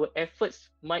 our efforts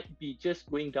might be just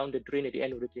going down the drain at the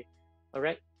end of the day. All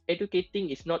right, educating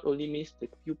is not only means the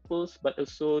pupils but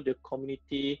also the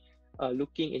community,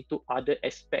 looking into other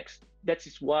aspects. That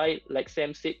is why, like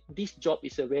Sam said, this job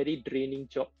is a very draining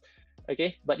job.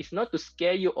 Okay, but it's not to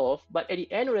scare you off, but at the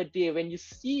end of the day, when you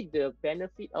see the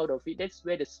benefit out of it, that's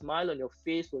where the smile on your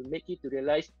face will make you to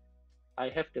realize, I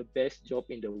have the best job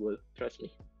in the world, trust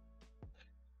me.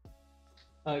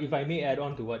 If I may add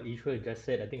on to what Ishwar just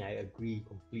said, I think I agree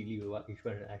completely with what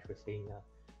Ishwar and Ash were saying.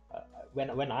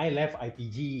 When I left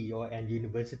IPG and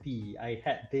university, I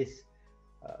had this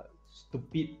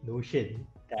stupid notion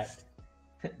that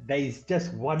there is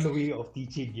just one way of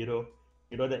teaching.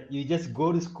 That you just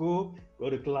go to school, go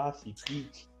to class, you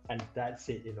teach, and that's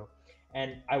it.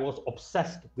 And I was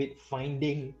obsessed with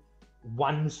finding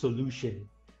one solution.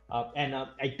 And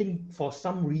I think for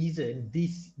some reason,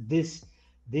 this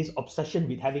obsession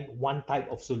with having one type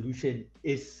of solution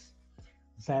is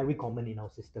very common in our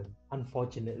system.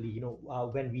 Unfortunately,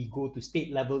 when we go to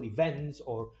state level events,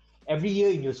 or every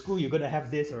year in your school, you're going to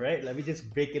have this, all right? Let me just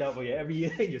break it up for you. Every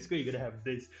year in your school, you're going to have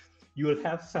this. You will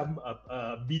have some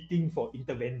meeting for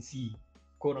intervency,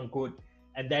 quote unquote,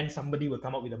 and then somebody will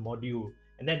come up with a module,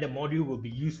 and then the module will be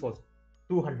used for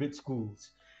 200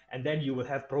 schools. And then you will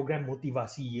have program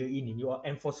motivasi year in your,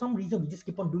 and for some reason we just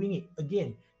keep on doing it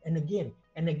again and again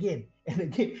and again and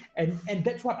again, and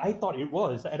that's what I thought it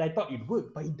was, and I thought it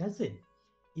would, but it doesn't.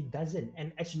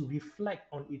 And as you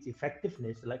reflect on its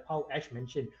effectiveness, like how Ash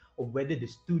mentioned, of whether the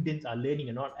students are learning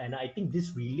or not, and I think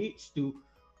this relates to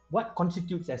what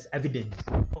constitutes as evidence.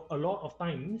 A lot of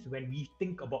times when we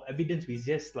think about evidence, we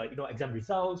just exam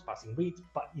results, passing rates,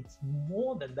 but it's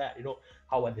more than that.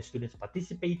 How are the students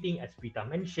participating, as Prita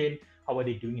mentioned? How are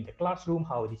they doing in the classroom?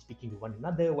 How are they speaking to one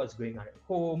another? What's going on at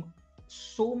home?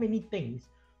 So many things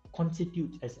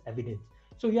constitute as evidence.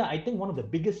 So yeah, I think one of the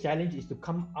biggest challenge is to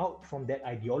come out from that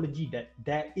ideology that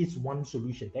there is one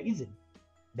solution. There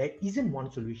isn't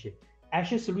one solution.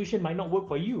 Ash's solution might not work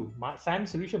for you.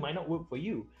 Sam's solution might not work for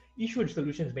you. Ishwar's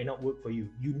solutions may not work for you.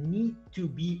 You need to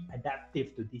be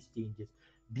adaptive to these changes.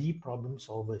 Be problem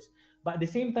solvers. But at the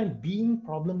same time, being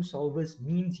problem solvers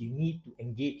means you need to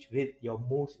engage with your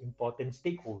most important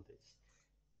stakeholders.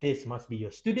 This must be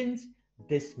your students.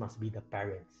 This must be the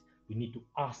parents. You need to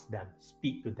ask them,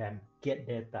 speak to them, get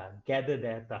data, gather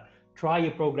data, try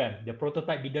a program. The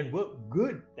prototype didn't work.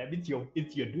 Good. That means you're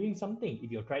doing something.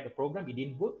 If you tried the program, it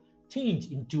didn't work. Change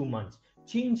in 2 months.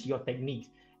 Change your techniques.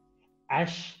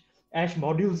 Ash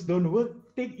modules don't work.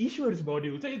 Take Ishwar's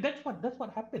modules. That's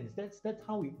what happens. That's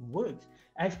how it works.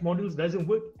 Ash modules doesn't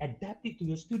work. Adapt it to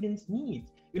your students'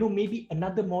 needs. Maybe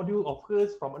another module of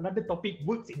hers from another topic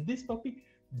works in this topic.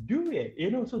 Do it.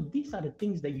 So these are the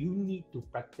things that you need to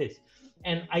practice.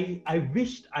 And I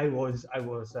wished I was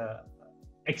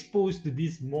exposed to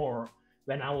this more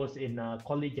when I was in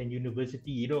college and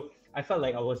university. I felt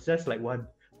like I was just like one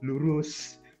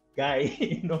lurus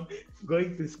guy,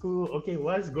 going to school. Okay,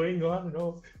 what's going on?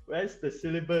 Where's the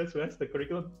syllabus? Where's the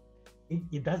curriculum?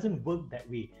 It doesn't work that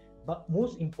way. But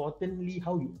most importantly,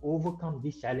 how you overcome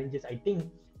these challenges, I think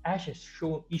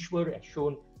Ishwar has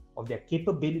shown of their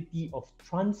capability of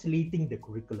translating the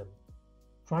curriculum,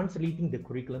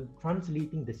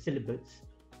 translating the syllabus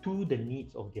to the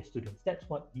needs of their students. That's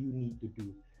what you need to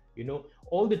do.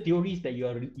 All the theories that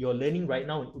you're learning right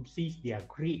now in UPSIS, they are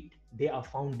great. They are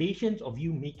foundations of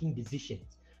you making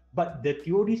decisions. But the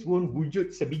theories won't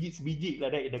wujud sebiji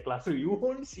like that in the classroom. You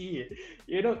won't see it.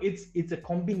 It's a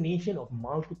combination of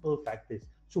multiple factors.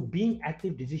 So being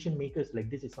active decision makers like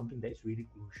this is something that is really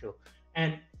crucial.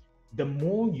 And the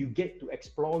more you get to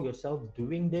explore yourself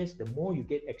doing this, the more you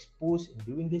get exposed in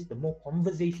doing this, the more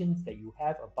conversations that you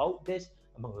have about this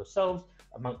among yourselves,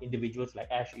 among individuals like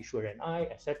Ash, Ishwar, and I,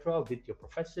 etc., with your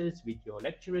professors, with your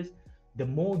lecturers, the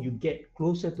more you get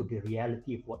closer to the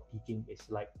reality of what teaching is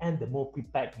like, and the more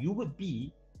prepared you would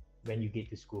be when you get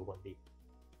to school one day.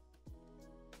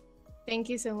 Thank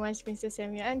you so much, Mr.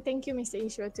 Samuel, and thank you, Mr.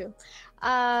 Ishwar, too.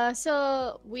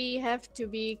 So we have to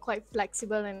be quite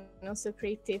flexible and also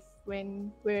creative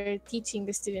when we're teaching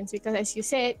the students, because as you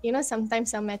said,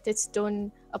 sometimes some methods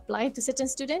don't apply to certain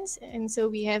students, and so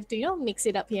we have to, mix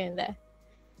it up here and there.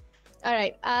 All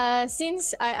right.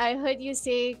 Since I heard you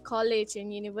say college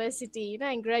and university,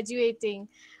 and graduating,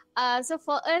 so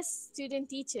for us student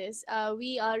teachers,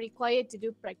 we are required to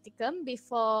do practicum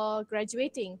before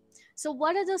graduating. So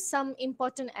what are some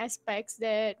important aspects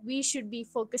that we should be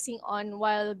focusing on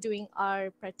while doing our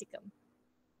practicum?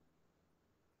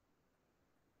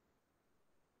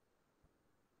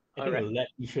 I think we'll let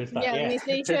Ishwaar start. Yeah, Yeah.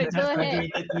 Mr. Ishwaar, Just go ahead.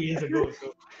 graduated 2 years ago, so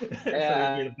so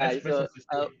he'll be the best person to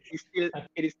say.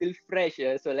 it is still fresh.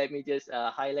 So let me just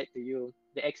highlight to you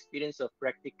the experience of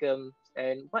practicum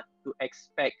and what to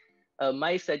expect.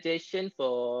 My suggestion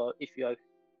for if you are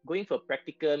going for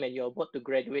practicum and you're about to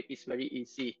graduate is very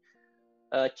easy.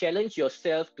 Challenge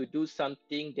yourself to do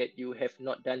something that you have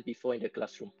not done before in the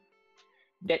classroom.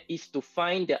 That is to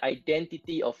find the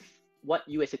identity of what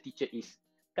you as a teacher is.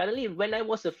 Currently, when I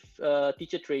was a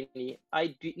teacher trainee,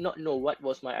 I did not know what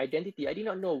was my identity. I did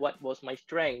not know what was my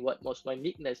strength, what was my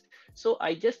weakness. So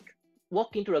I just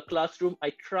walked into a classroom.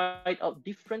 I tried out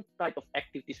different type of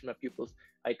activities with my pupils.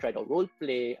 I tried out role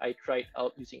play. I tried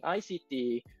out using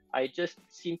ICT. I just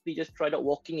simply just tried out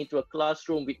walking into a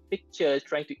classroom with pictures,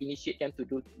 trying to initiate them to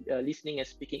do listening and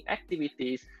speaking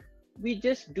activities. We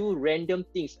just do random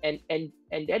things, and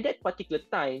at that particular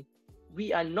time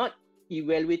we are not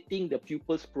evaluating the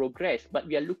pupils progress, but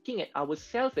we are looking at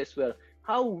ourselves as well.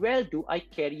 How well do I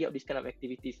carry out this kind of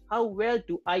activities? How well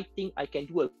do I think I can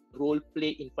do a role play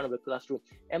in front of a classroom?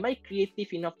 Am I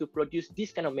creative enough to produce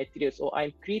this kind of materials, or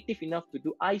I'm creative enough to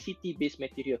do ICT based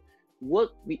material?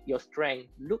 Work with your strength,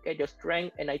 look at your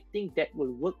strength, and I think that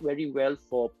will work very well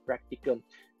for practicum.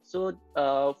 So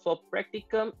for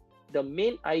practicum, the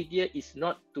main idea is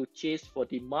not to chase for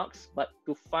the marks, but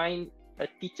to find a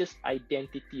teacher's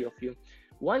identity of you.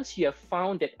 Once you have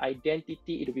found that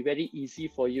identity, it will be very easy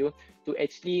for you to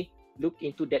actually look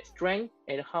into that strength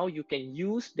and how you can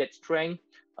use that strength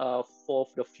for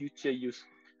the future use.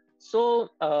 So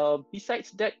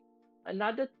besides that,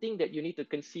 another thing that you need to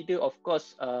consider, of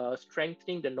course,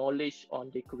 strengthening the knowledge on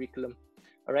the curriculum.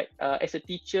 All right. As a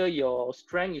teacher, your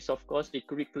strength is, of course, the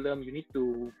curriculum. You need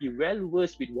to be well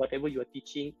versed with whatever you are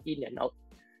teaching in and out.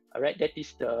 All right. That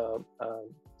is the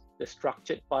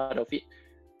structured part of it.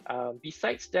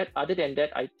 Besides that, other than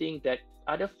that, I think that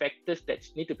other factors that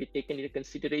need to be taken into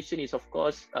consideration is, of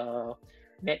course,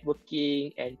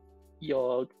 networking and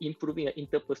your improving your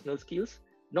interpersonal skills,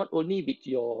 not only with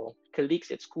your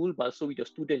colleagues at school, but also with your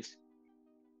students.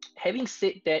 Having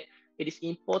said that, it is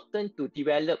important to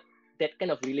develop that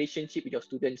kind of relationship with your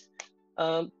students.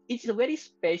 It's a very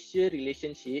special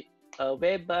relationship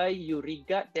whereby you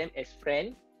regard them as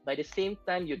friends. By the same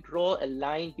time, you draw a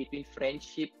line between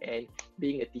friendship and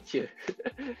being a teacher.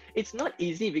 It's not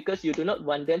easy because you do not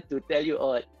want them to tell you,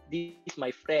 oh, this is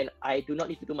my friend, I do not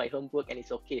need to do my homework and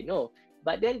it's okay. No,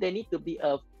 but then there need to be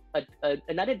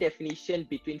another definition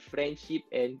between friendship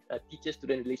and a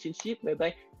teacher-student relationship,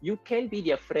 whereby you can be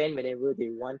their friend whenever they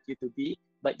want you to be,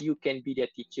 but you can be their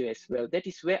teacher as well. That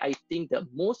is where I think the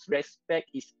most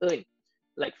respect is earned.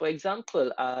 Like, for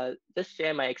example, just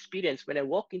share my experience. When I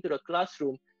walk into the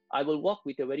classroom, I will walk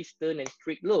with a very stern and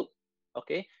strict look.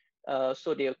 Okay.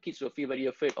 So their kids will feel very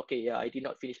afraid. Okay, yeah, I did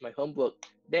not finish my homework.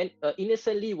 Then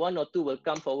innocently, one or two will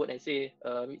come forward and say,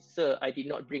 sir, I did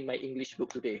not bring my English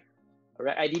book today. All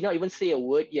right, I did not even say a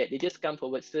word yet. They just come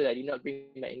forward, sir, I did not bring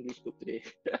my English book today.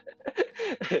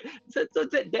 so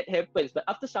that happens. But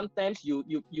after sometimes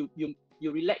you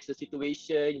relax the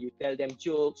situation, you tell them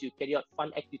jokes, you carry out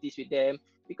fun activities with them,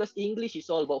 because English is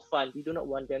all about fun. We do not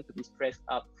want them to be stressed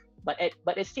up. But at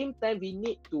the same time, we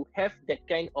need to have that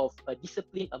kind of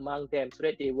discipline among them so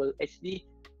that they will actually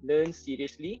learn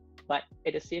seriously, but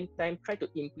at the same time, try to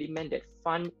implement that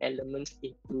fun elements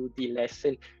into the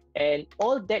lesson. And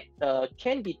all that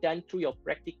can be done through your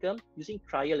practicum using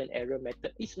trial and error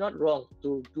method. It's not wrong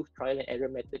to do trial and error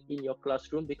method in your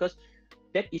classroom, because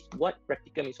that is what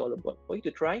practicum is all about. For you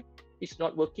to try, it's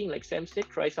not working, like Sam said,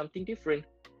 try something different.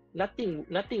 Nothing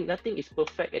is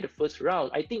perfect at the first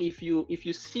round. I think if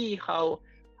you see how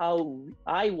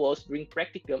I was during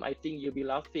practicum, I think you'll be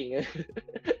laughing.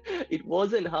 It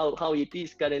wasn't how it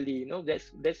is currently. You know,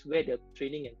 that's where the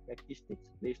training and practice takes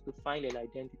place, to find an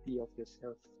identity of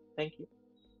yourself. Thank you.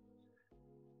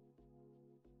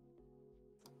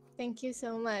 Thank you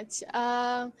so much.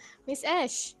 Miss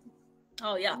Ash.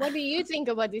 Oh yeah. What do you think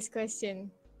about this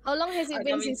question? How long has it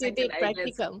been since you did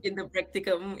practicum? In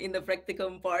the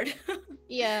practicum part.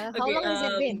 Yeah. How long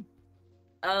has it been?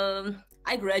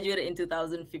 I graduated in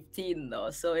 2015 though,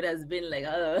 so it has been like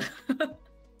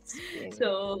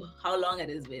so how long it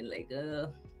has been, like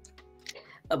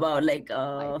about like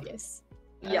 5 years.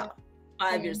 Yeah.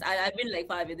 5 years. I've been like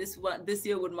 5 years. This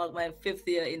year would mark my 5th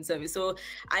year in service. So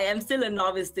I am still a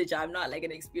novice teacher. I'm not like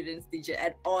an experienced teacher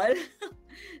at all.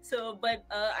 So, but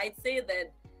I'd say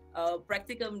that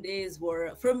practicum days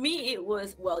were, for me, it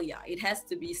was, well, yeah, it has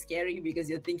to be scary because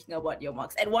you're thinking about your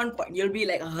marks. At one point, you'll be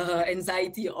like,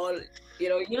 anxiety, all,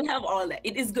 you'll have all that.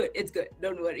 It is good. It's good.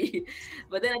 Don't worry.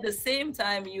 But then at the same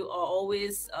time, you are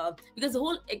always, because the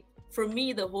whole for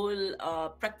me, the whole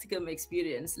practicum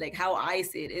experience, like how I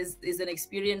see it, is an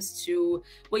experience to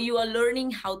where you are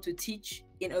learning how to teach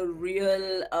in a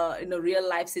real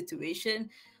life situation.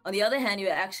 On the other hand, you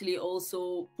actually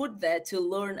also put there to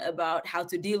learn about how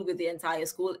to deal with the entire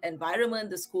school environment,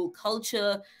 the school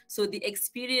culture. So the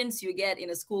experience you get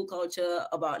in a school culture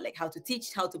about like how to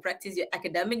teach, how to practice your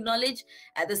academic knowledge,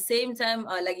 at the same time,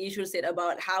 like Ishwaar said,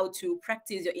 about how to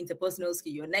practice your interpersonal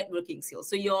skill, your networking skills.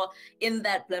 So you're in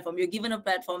that platform, you're given a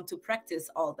platform to practice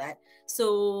all that.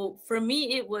 So for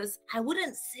me, it was, I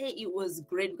wouldn't say it was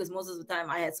great because most of the time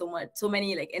I had so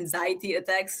many like anxiety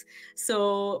attacks.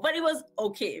 So, but it was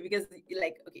okay because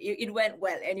like, okay, it went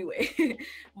well anyway.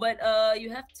 But you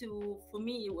have to, for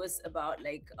me, it was about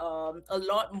like a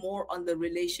lot more on the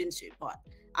relationship part.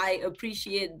 I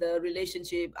appreciate the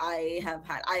relationship I have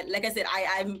had. Like I said,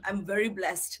 I'm very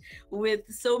blessed with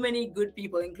so many good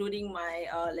people, including my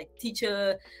like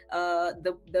teacher,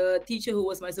 the teacher who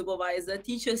was my supervisor,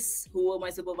 teachers who were my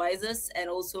supervisors, and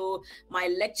also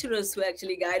my lecturers who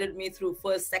actually guided me through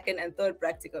first, second, and third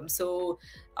practicum. So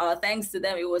thanks to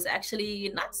them, it was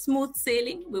actually not smooth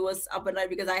sailing. We was up and down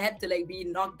because I had to like be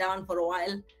knocked down for a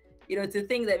while, you know, to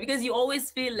think that, because you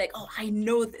always feel like, oh, I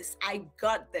know this, I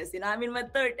got this, you know, I'm in my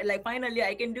third, like finally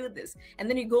I can do this. And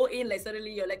then you go in, like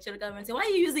suddenly your lecturer comes and say, why are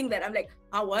you using that? I'm like,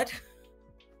 what?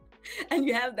 And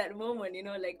you have that moment, you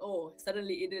know, like, oh,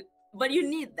 suddenly it, but you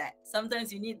need that.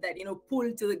 Sometimes you need that, you know,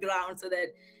 pull to the ground so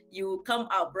that you come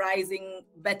up rising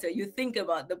better. You think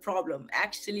about the problem.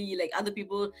 Actually, like other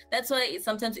people, that's why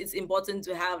sometimes it's important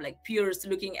to have like peers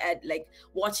looking at, like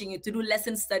watching you, to do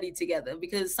lesson study together,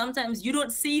 because sometimes you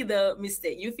don't see the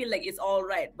mistake. You feel like it's all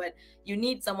right, but you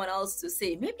need someone else to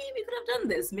say, maybe we could have done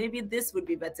this, maybe this would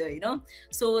be better, you know?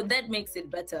 So that makes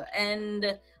it better.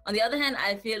 And on the other hand,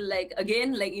 I feel like,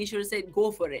 again, like Ishwaar said,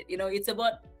 go for it. You know, it's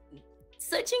about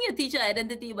searching your teacher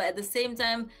identity, but at the same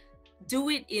time, do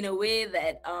it in a way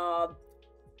that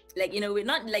like, you know, we're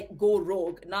not like go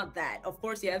rogue, not that. Of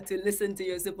course, you have to listen to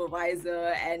your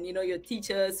supervisor and, you know, your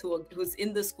teachers who's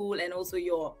in the school, and also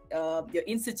your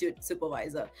institute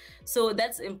supervisor. So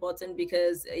that's important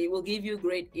because it will give you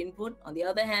great input. On the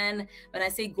other hand, when I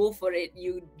say go for it,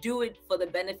 you do it for the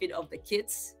benefit of the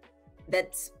kids.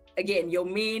 That's, again, your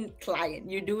main client.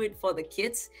 You do it for the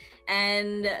kids.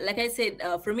 And like I said,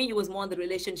 for me, it was more the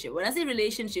relationship. When I say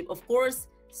relationship, of course,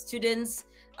 students,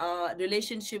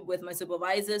 relationship with my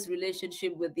supervisors,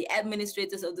 relationship with the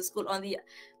administrators of the school.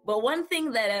 But one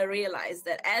thing that I realized,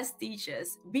 that as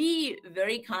teachers, be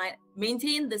very kind,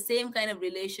 maintain the same kind of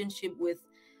relationship with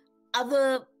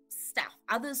other staff,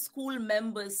 other school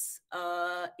members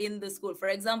in the school. For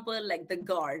example, like the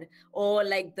guard, or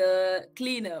like the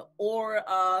cleaner, or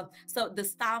so the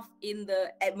staff in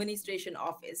the administration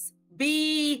office.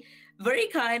 Be very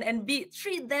kind and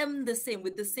treat them the same,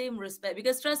 with the same respect,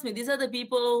 because trust me, these are the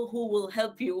people who will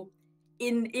help you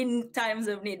in times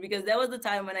of need. Because there was the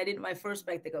time when I did my first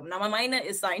practicum. Now my minor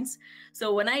is science,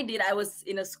 so when I did, I was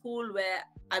in a school where,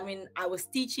 I mean, I was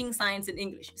teaching science and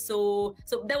English, so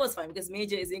that was fine because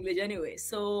major is English anyway.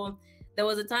 So there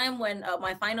was a time when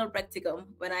my final practicum,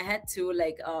 when I had to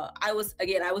like I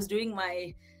was doing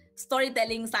my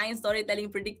science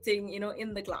storytelling, predicting, you know,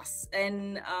 in the class,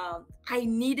 and I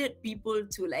needed people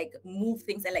to like move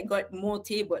things and like got more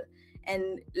table,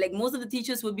 and like most of the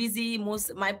teachers were busy,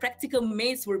 my practical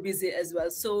mates were busy as well.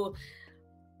 So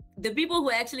the people who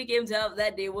actually came to help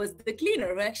that day was the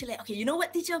cleaner, who actually like, okay, you know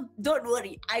what, teacher, don't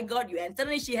worry, I got you. And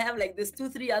suddenly she have like this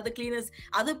 2-3 other cleaners,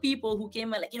 other people who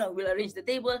came and like, you know, we'll arrange the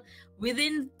table.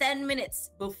 Within 10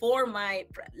 minutes before my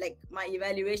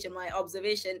evaluation, my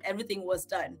observation, everything was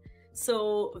done.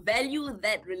 So value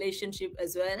that relationship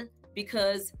as well,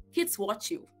 because kids watch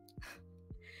you.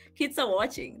 Kids are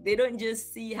watching. They don't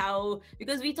just see how,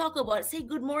 because we talk about say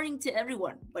good morning to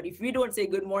everyone, but if we don't say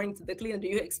good morning to the cleaner, do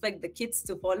you expect the kids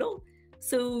to follow?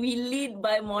 So we lead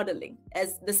by modeling,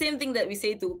 as the same thing that we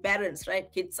say to parents,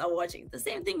 right? Kids are watching. The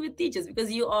same thing with teachers,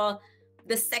 because you are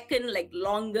the second like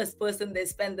longest person they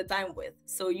spend the time with,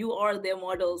 so you are their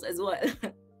models as well.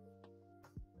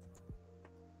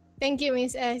 Thank you,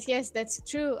 Miss S. Yes, that's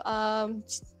true.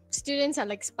 Students are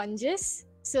like sponges.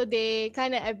 So they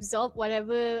kind of absorb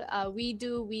whatever we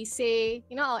do, we say,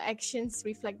 you know, our actions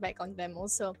reflect back on them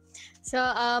also. So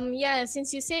yeah,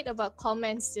 since you said about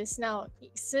comments just now,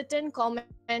 certain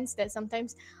comments that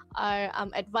sometimes our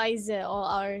advisor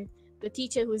or the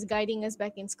teacher who's guiding us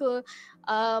back in school,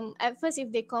 at first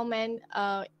if they comment,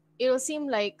 it'll seem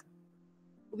like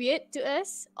weird to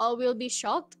us, or we'll be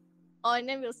shocked, or and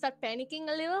then we'll start panicking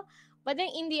a little. But then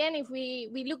in the end, if we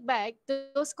look back,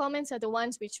 those comments are the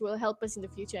ones which will help us in the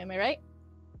future. Am I right?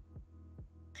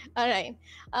 All right.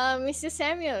 Mr.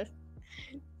 Samuel,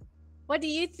 What do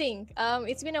you think?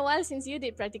 It's been a while since you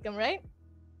did practicum, right?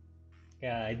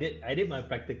 Yeah, I did my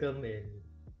practicum in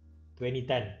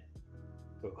 2010.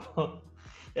 So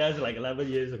yeah, it's like 11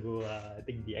 years ago. I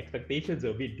think the expectations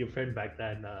were a bit different back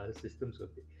then. Systems were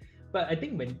bit. But I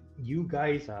think when you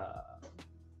guys are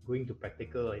going to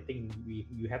practical, I think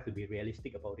you have to be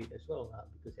realistic about it as well.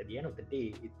 Because at the end of the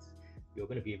day, you're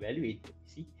going to be evaluated. You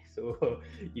see, so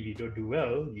if you don't do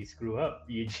well, you screw up.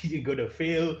 You're going to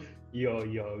fail.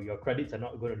 Your credits are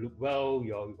not going to look well.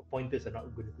 Your pointers are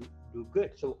not going to do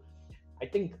good. So I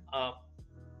think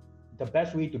the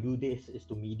best way to do this is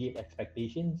to mediate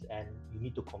expectations, and you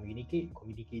need to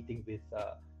communicating with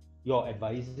your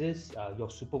advisors, your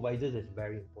supervisors is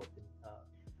very important.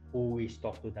 Always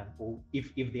talk to them.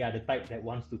 If they are the type that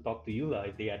wants to talk to you,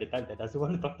 if they are the type that doesn't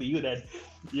want to talk to you, then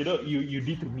you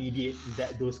need to mediate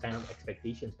those kind of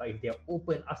expectations. But if they are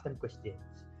open, ask them questions.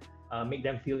 Make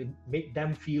them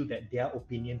feel that their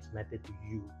opinions matter to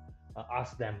you.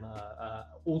 Ask them.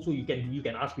 Also, you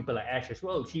can ask people like Ash as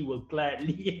well. She will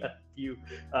gladly help you.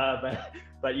 But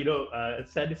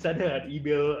send her an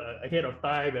email ahead of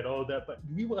time and all that. But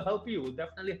we will help you. We'll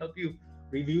definitely help you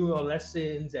review your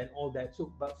lessons and all that.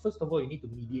 So, but first of all, you need to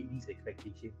mediate these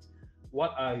expectations.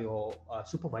 What are your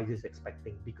supervisors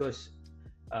expecting? Because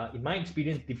in my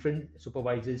experience, different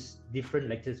supervisors, different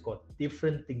lecturers got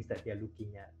different things that they're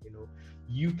looking at.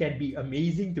 You can be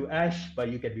amazing to Ash, but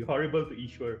you can be horrible to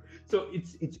Ishwaar. So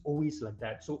it's always like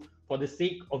that. So for the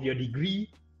sake of your degree,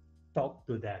 talk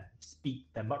to them, speak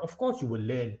to them. But of course, you will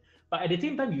learn. But at the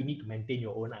same time, you need to maintain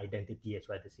your own identity as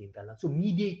well at the same time. So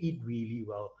mediate it really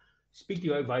well. Speak to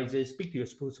your advisors, speak to your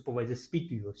school supervisors, speak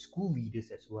to your school leaders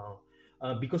as well.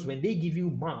 Because when they give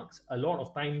you marks, a lot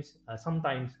of times,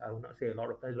 sometimes, I will not say a lot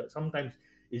of times, but sometimes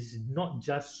it's not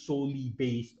just solely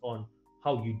based on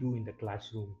how you do in the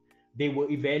classroom. They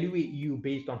will evaluate you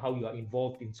based on how you are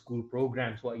involved in school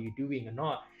programs, what you're doing or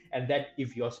not. And that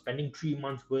if you're spending 3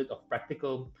 months worth of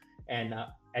practical, and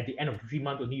at the end of the 3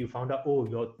 months only you found out, oh,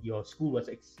 your school was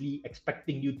actually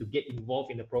expecting you to get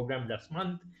involved in the program last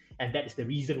month, and that is the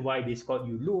reason why they scored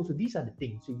you low. So these are the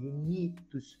things. So you need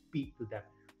to speak to them,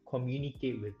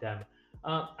 communicate with them.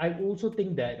 I also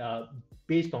think that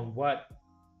based on what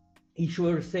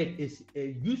Ishwaar said, is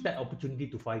use that opportunity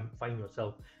to find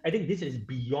yourself. I think this is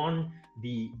beyond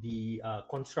the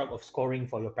construct of scoring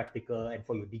for your practical and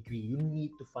for your degree. You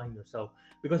need to find yourself,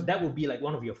 because that will be like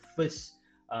one of your first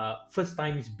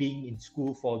times being in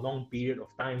school for a long period of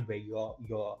time, where you're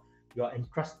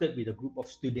entrusted with a group of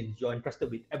students. You're entrusted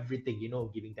with everything,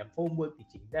 giving them homework,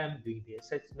 teaching them, doing the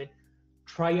assessment,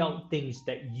 try out things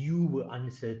that you were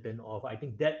uncertain of. I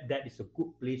think that is a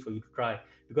good place for you to try,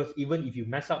 because even if you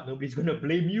mess up, nobody's going to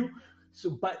blame you. So,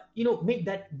 but make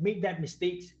that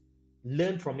mistakes,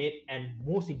 learn from it, and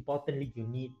most importantly, you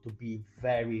need to be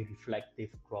very reflective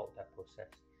throughout that process.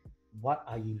 What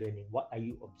are you learning? What are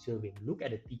you observing? Look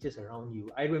at the teachers around you.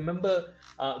 I remember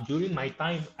during my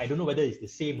time, I don't know whether it's the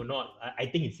same or not. I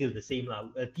think it's still the same.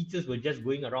 Teachers were just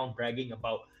going around bragging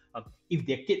about if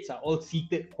their kids are all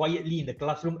seated quietly in the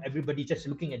classroom, everybody just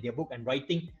looking at their book and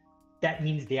writing, that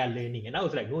means they are learning. And I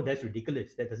was like, no, that's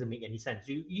ridiculous. That doesn't make any sense.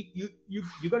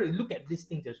 You got to look at these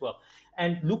things as well.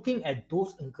 And looking at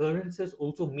those occurrences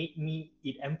also made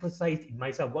it emphasized in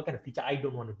myself what kind of teacher I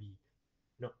don't want to be.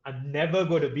 I'm never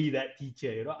going to be that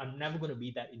teacher. I'm never going to be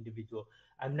that individual.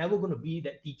 I'm never going to be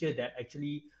that teacher that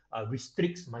actually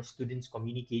restricts my students'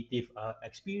 communicative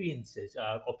experiences,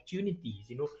 opportunities.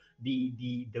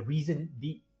 The reason,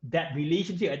 that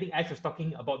relationship. I think Ash was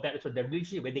talking about that. So the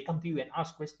relationship where they come to you and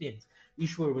ask questions.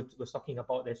 Ishwaar was talking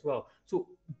about as well. So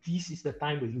this is the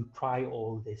time where you try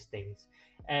all these things.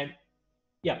 And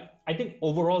yeah, I think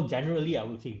overall, generally, I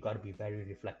would say you got to be very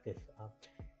reflective.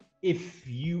 If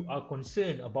you are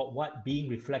concerned about what being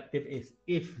reflective is,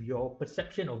 if your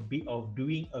perception of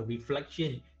doing a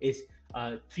reflection is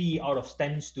 3 out of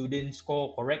 10 students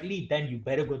score correctly, then you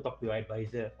better go talk to your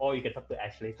advisor, or you can talk to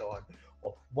Ash later on,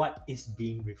 of what is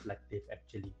being reflective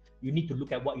actually. You need to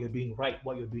look at what you're doing right,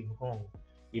 what you're doing wrong,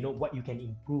 what you can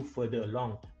improve further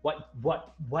along, what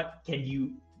can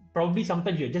you, probably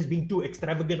sometimes you're just being too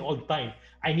extravagant all the time.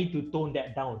 I need to tone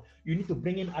that down. You need to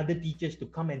bring in other teachers to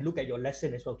come and look at your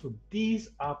lesson as well. So these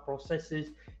are processes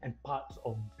and parts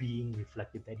of being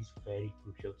reflective that is very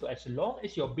crucial. So as long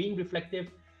as you're being reflective,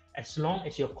 as long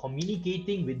as you're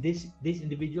communicating with these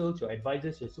individuals, your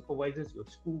advisors, your supervisors, your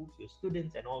schools, your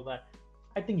students, and all that,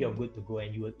 I think you're good to go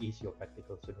and you will ace your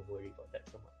practical. So don't worry about that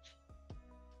so much.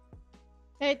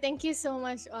 Hey, thank you so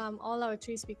much. All our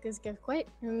three speakers gave quite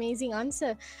an amazing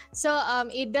answer. So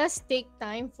it does take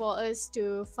time for us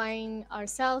to find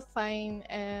ourselves, find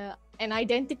an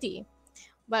identity.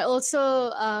 but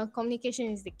also communication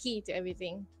is the key to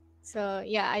everything. So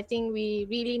yeah, I think we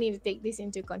really need to take this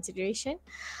into consideration.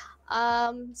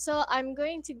 So I'm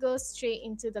going to go straight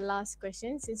into the last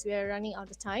question since we are running out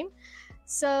of time.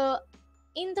 So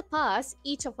in the past,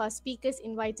 each of our speakers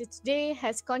invited today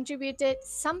has contributed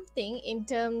something in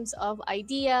terms of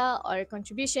idea or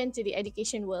contribution to the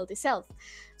education world itself.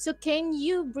 So can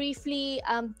you briefly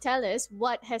tell us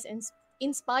what has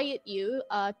inspired you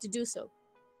to do so?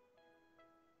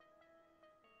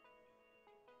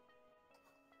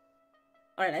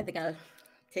 All right, I think I'll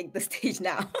take the stage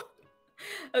now.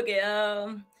 Okay.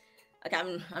 Okay,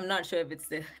 I'm not sure if it's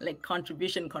the like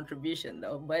contribution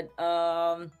though, but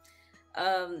I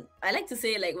like to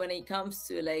say, like, when it comes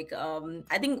to like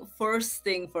I think first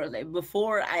thing for like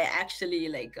before I actually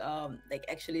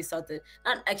actually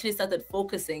started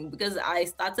focusing, because I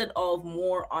started off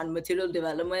more on material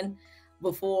development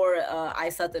before I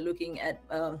started looking at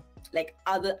like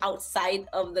other outside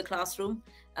of the classroom.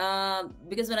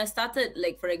 Because when I started,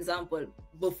 like, for example,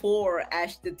 before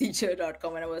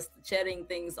ashtheteacher.com, when I was sharing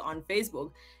things on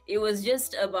Facebook, it was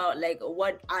just about like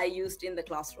what I used in the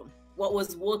classroom, what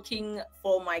was working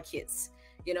for my kids,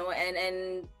 you know,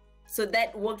 and so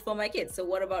that worked for my kids. So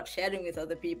what about sharing with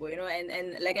other people, you know?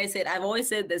 And like I said, I've always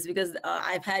said this because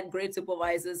I've had great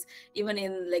supervisors, even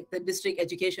in like the district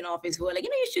education office, who are like, you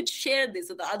know, you should share this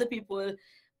so the other people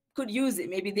could use it.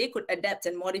 Maybe they could adapt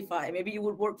and modify. Maybe it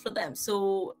would work for them.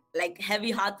 So like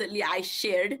heavy-heartedly, I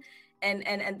shared,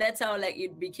 and that's how like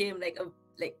it became like a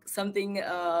like something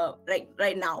like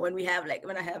right now when I have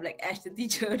like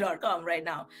ashtheteacher.com right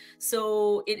now.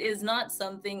 So it is not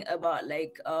something about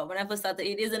like when I first started,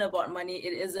 it isn't about money.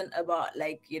 It isn't about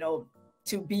like, you know,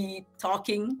 to be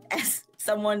talking as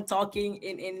someone talking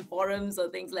in forums or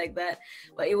things like that.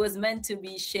 But it was meant to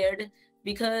be shared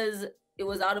because it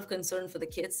was out of concern for the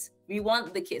kids. We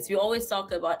want the kids. We always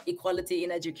talk about equality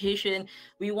in education.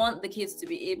 We want the kids to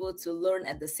be able to learn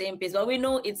at the same pace. But we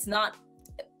know it's not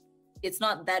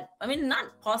that, I mean,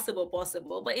 not possible,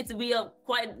 but we are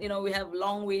quite, you know, we have a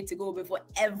long way to go before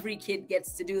every kid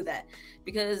gets to do that,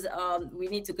 because we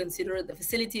need to consider the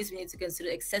facilities, we need to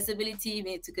consider accessibility,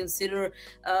 we need to consider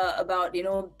about, you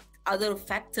know, other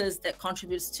factors that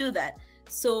contributes to that.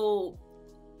 So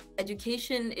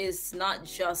education is not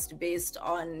just based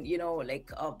on, you know,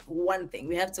 like one thing.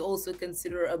 We have to also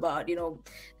consider about, you know,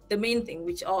 the main thing,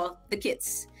 which are the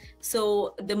kids.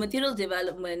 So the material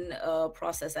development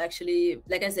process actually,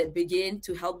 like I said, began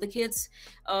to help the kids.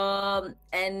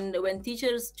 And when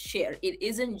teachers share, it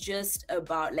isn't just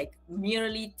about like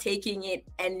merely taking it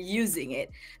and using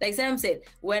it. Like Sam said,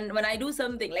 when I do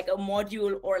something like a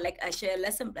module or like I share a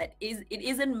lesson plan, it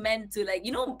isn't meant to like,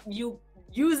 you know, you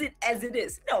use it as it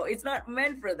is. No, it's not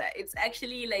meant for that. It's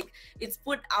actually like it's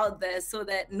put out there so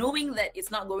that knowing that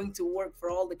it's not going to work for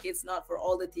all the kids, not for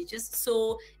all the teachers.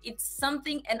 So it's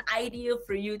something, an idea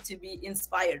for you to be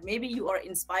inspired. Maybe you are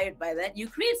inspired by that. You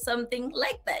create something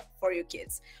like that for your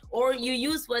kids, or you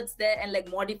use what's there and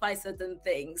like modify certain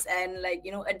things and like,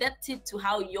 you know, adapt it to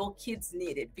how your kids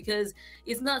need it. Because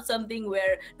it's not something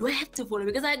where do I have to follow,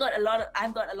 because I've got a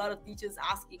lot of teachers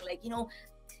asking like, you know,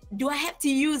 do I have to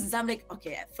use this? I'm like,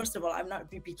 okay, first of all, I'm not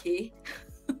BPK.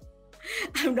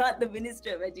 I'm not the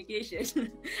Minister of Education.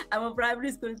 I'm a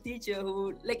primary school teacher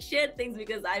who like shared things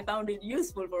because I found it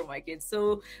useful for my kids.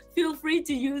 So feel free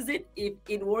to use it if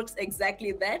it works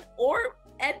exactly that, or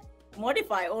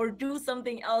modify or do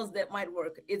something else that might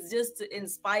work. It's just to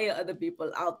inspire other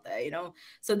people out there, you know.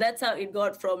 So that's how it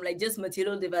got from like just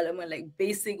material development, like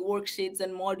basic worksheets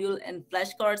and module and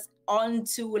flashcards,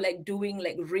 onto like doing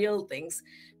like real things.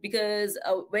 Because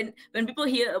when people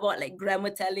hear about like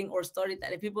grammar telling or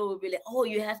storytelling, people will be like, oh,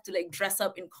 you have to like dress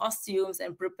up in costumes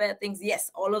and prepare things. Yes,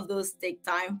 all of those take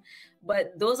time,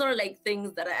 but those are like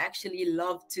things that I actually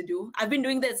love to do. I've been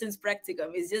doing that since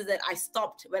practicum. It's just that I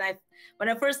stopped when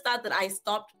I first started. I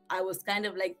stopped. I was kind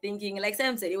of like thinking, like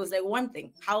Sam said, it was like one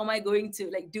thing. How am I going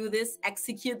to like do this,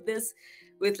 execute this,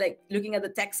 with like looking at the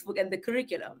textbook and the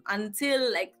curriculum,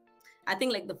 until like I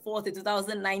think like the 4th of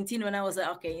 2019, when I was like,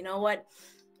 okay, you know what?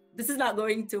 This is not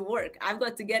going to work. I've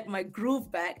got to get my groove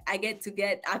back. I've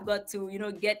got to, you know,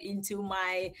 get into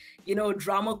my, you know,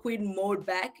 drama queen mode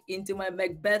back, into my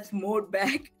Macbeth mode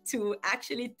back, to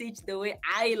actually teach the way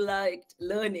I liked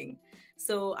learning.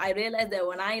 So I realized that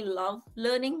when I love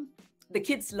learning, the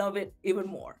kids love it even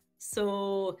more.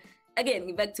 So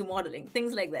again, back to modeling,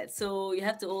 things like that. So you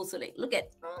have to also like look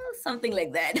at something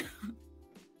like that.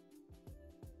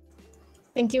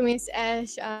 Thank you, Miss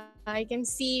Ash. I can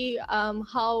see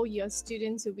how your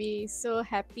students will be so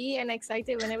happy and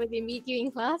excited whenever they meet you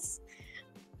in class.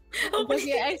 Because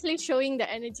you're actually showing the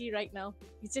energy right now.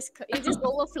 It's just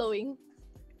overflowing.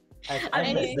 I've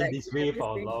Anyway. been this way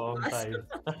for a long time.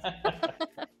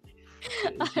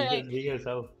 She's Alright. just being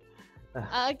herself.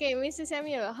 Okay, Mr.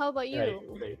 Samuel, how about you?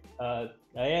 Right.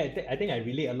 I think I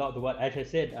relate a lot to what Ash has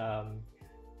said.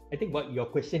 I think what your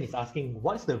question is asking,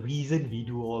 what's the reason we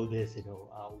do all this?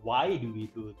 Why do we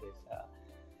do this?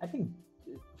 I think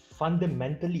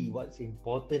fundamentally, what's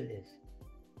important is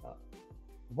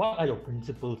what are your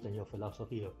principles and your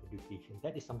philosophy of education?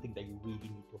 That is something that you really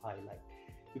need to highlight.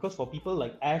 Because for people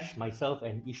like Ash, myself,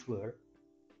 and Ishwaar,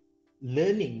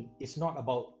 learning is not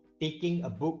about taking a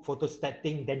book,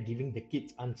 photostating, then giving the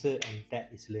kids answer, and that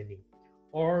is learning.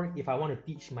 Or if I want to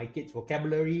teach my kids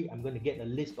vocabulary, I'm going to get a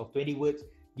list of 20 words,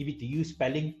 give it to you,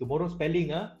 spelling. Tomorrow spelling,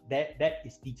 that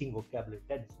is teaching vocabulary.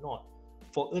 That is not.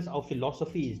 For us, our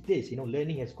philosophy is this,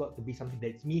 learning has got to be something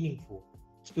that's meaningful.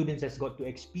 Students has got to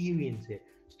experience it.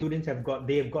 Students have got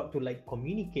to like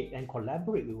communicate and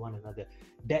collaborate with one another.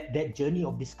 That journey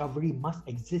of discovery must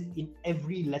exist in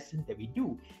every lesson that we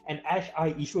do. And Ash,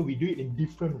 Ishwaar, we do it in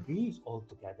different ways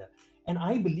altogether. And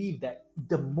I believe that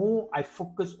the more I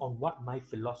focus on what my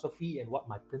philosophy and what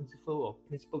my principles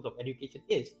of education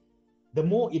is, the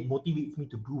more it motivates me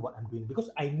to do what I'm doing, because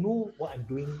I know what I'm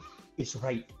doing is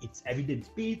right. It's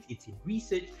evidence-based, it's in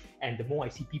research, and the more I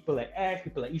see people like Ash,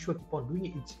 people like Ishwaar keep on doing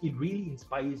it, it really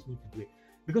inspires me to do it.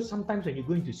 Because sometimes when you're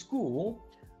going to school,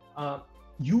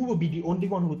 you will be the only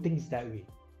one who thinks that way.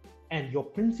 And your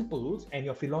principles and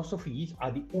your philosophies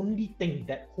are the only thing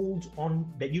that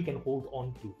you can hold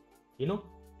on to.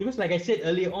 Because like I said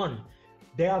earlier on,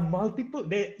 there are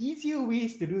easier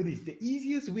ways to do this. The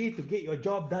easiest way to get your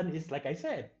job done is, like I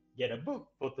said, get a book,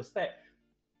 photostat.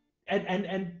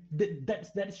 And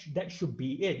that should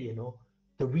be it,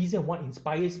 The reason what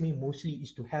inspires me mostly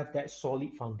is to have that solid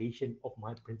foundation of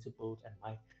my principles and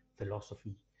my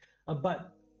philosophy.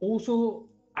 But also,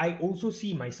 I also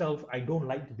see myself, I don't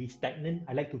like to be stagnant.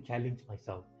 I like to challenge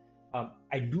myself.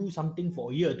 I do something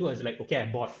for a year or two, I was like, okay,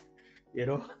 I'm bored.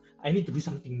 I need to do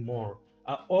something more.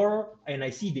 And I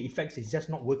see the effects is just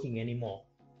not working anymore.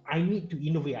 I need to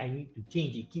innovate. I need to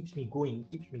change. It keeps me going.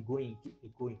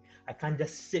 I can't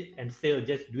just sit and fail.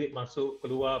 Just do it, masuk,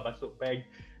 keluar, masuk bag,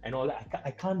 and all that.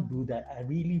 I can't do that. I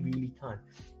really, really can't.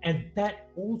 And that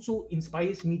also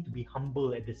inspires me to be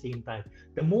humble at the same time.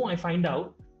 The more I find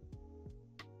out,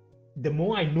 the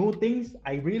more I know things,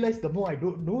 I realize the more I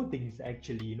don't know things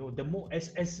actually. The more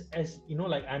as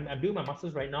like I'm doing my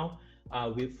masters right now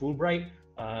with Fulbright.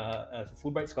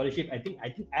 Fulbright scholarship. I think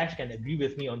Ash can agree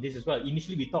with me on this as well.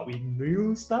 Initially, we thought we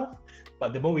knew stuff,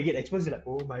 but the more we get exposed, like,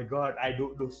 oh my god, I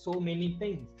don't know so many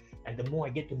things. And the more I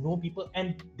get to know people,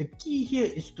 and the key here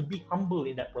is to be humble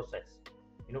in that process.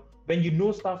 When you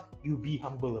know stuff, you be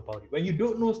humble about it. When you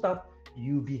don't know stuff,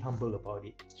 you be humble about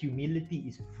it. Humility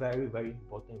is very, very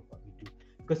important in what we do.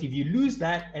 Because if you lose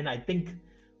that, and I think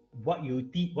what you're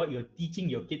teaching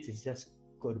your kids is just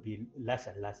going to be less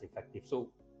and less effective. So,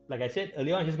 like I said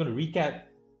earlier on, I'm just going to recap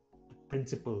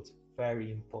principles.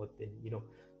 Very important.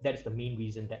 That's the main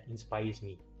reason that inspires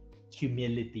me.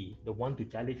 Humility, the one to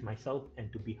challenge myself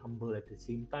and to be humble at the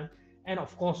same time. And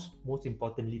of course, most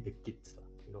importantly, the kids.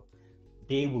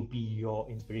 They will be your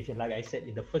inspiration. Like I said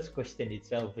in the first question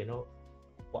itself,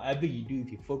 whatever you do,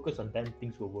 if you focus on them,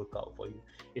 things will work out for you.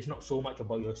 It's not so much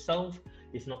about yourself.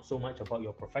 It's not so much about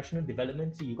your professional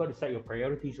development. So you got to set your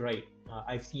priorities right.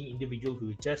 I've seen individuals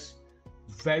who just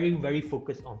very, very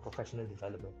focused on professional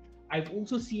development. I've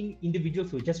also seen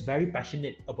individuals who are just very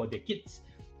passionate about their kids,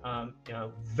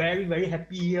 very, very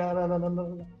happy,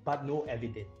 but no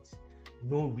evidence,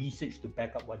 no research to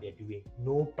back up what they're doing,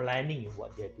 no planning in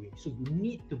what they're doing. So you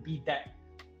need to be that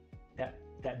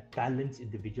balanced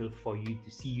individual for you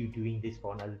to see you doing this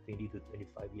for another 20 to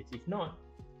 25 years. If not,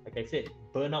 like I said,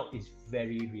 burnout is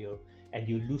very real, and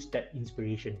you lose that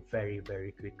inspiration very,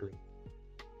 very quickly.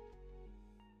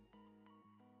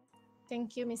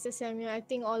 Thank you, Mr. Samuel. I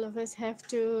think all of us have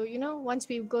to, once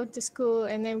we go to school,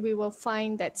 and then we will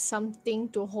find that something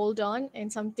to hold on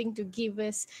and something to give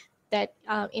us that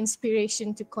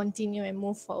inspiration to continue and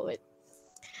move forward.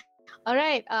 All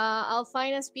right, our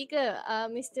final speaker,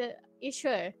 Mr.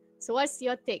 Ishwaar. So what's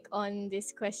your take on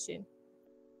this question?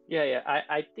 Yeah.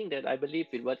 I think that I believe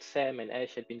in what Sam and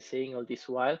Ash have been saying all this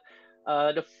while.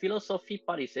 The philosophy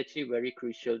part is actually very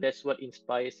crucial. That's what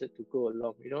inspires us to go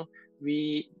along.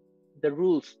 The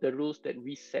rules that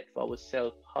we set for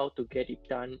ourselves, how to get it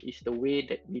done, is the way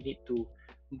that we need to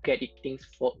get it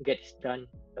done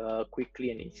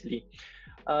quickly and easily.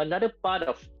 Another part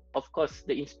of course,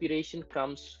 the inspiration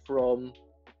comes from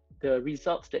the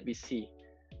results that we see.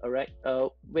 All right.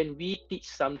 When we teach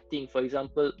something, for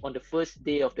example, on the first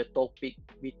day of the topic,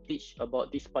 we teach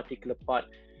about this particular part,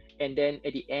 and then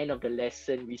at the end of the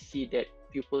lesson, we see that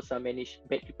bad pupils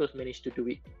manage to do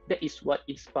it. That is what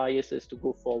inspires us to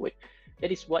go forward.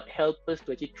 That is what helps us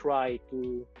to actually try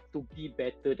to be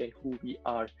better than who we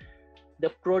are. The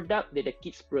product that the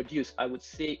kids produce, I would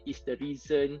say, is the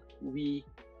reason we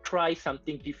try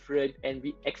something different and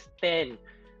we expand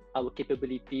our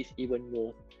capabilities even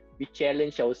more. We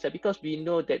challenge ourselves because we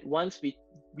know that once we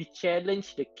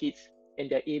challenge the kids and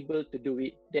they're able to do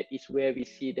it, that is where we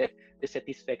see that the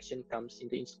satisfaction comes in,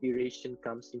 the inspiration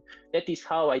comes in. That is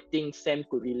how I think Sam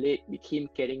could relate with him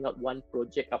carrying out one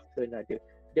project after another.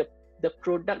 The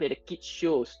product that the kids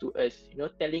shows to us,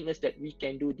 telling us that we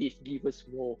can do this, give us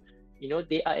more.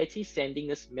 They are actually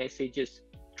sending us messages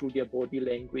through their body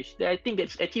language. I think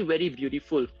that's actually very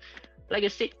beautiful. Like I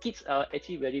said, kids are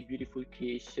actually very beautiful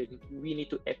creation. We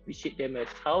need to appreciate them as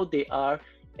how they are,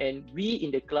 and we in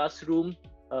the classroom,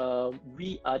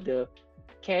 we are the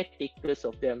caretakers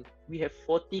of them. We have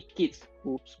 40 kids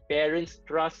whose parents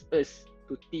trust us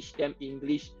to teach them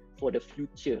English for the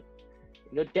future.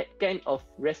 That kind of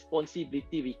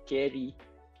responsibility we carry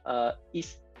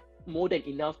is more than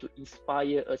enough to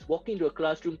inspire us. Walking to a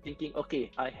classroom thinking,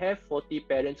 okay, I have 40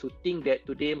 parents who think that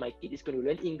today my kid is going to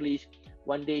learn English,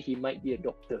 one day he might be a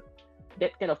doctor.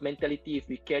 That kind of mentality, if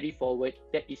we carry forward,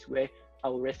 that is where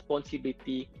our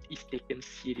responsibility is taken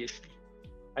seriously.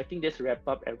 I think that's wrap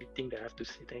up everything that I have to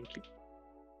say. Thank you.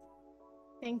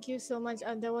 Thank you so much.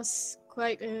 That was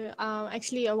quite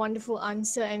actually a wonderful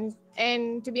answer,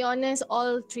 and to be honest,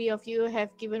 all three of you have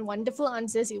given wonderful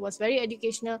answers. It was very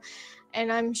educational,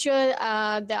 and I'm sure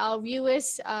that our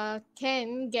viewers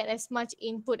can get as much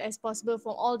input as possible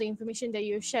from all the information that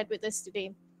you shared with us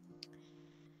today.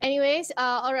 Anyways,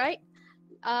 all right,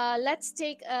 let's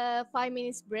take a 5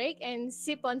 minutes break and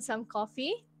sip on some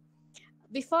coffee.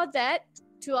 Before that,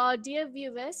 to our dear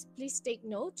viewers, please take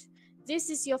note. This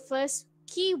is your first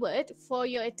keyword for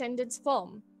your attendance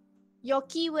form. Your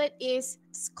keyword is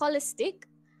scholastic.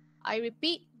 I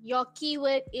repeat, your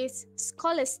keyword is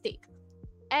scholastic.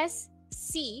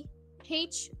 SCHOLASTIC.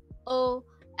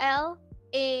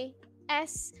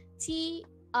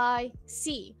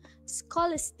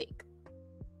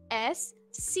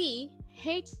 Scholastic.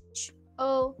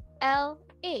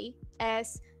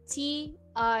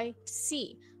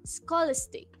 SCHOLASTIC.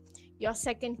 Scholastic. Your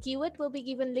second keyword will be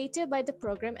given later by the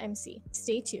program MC.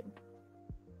 Stay tuned.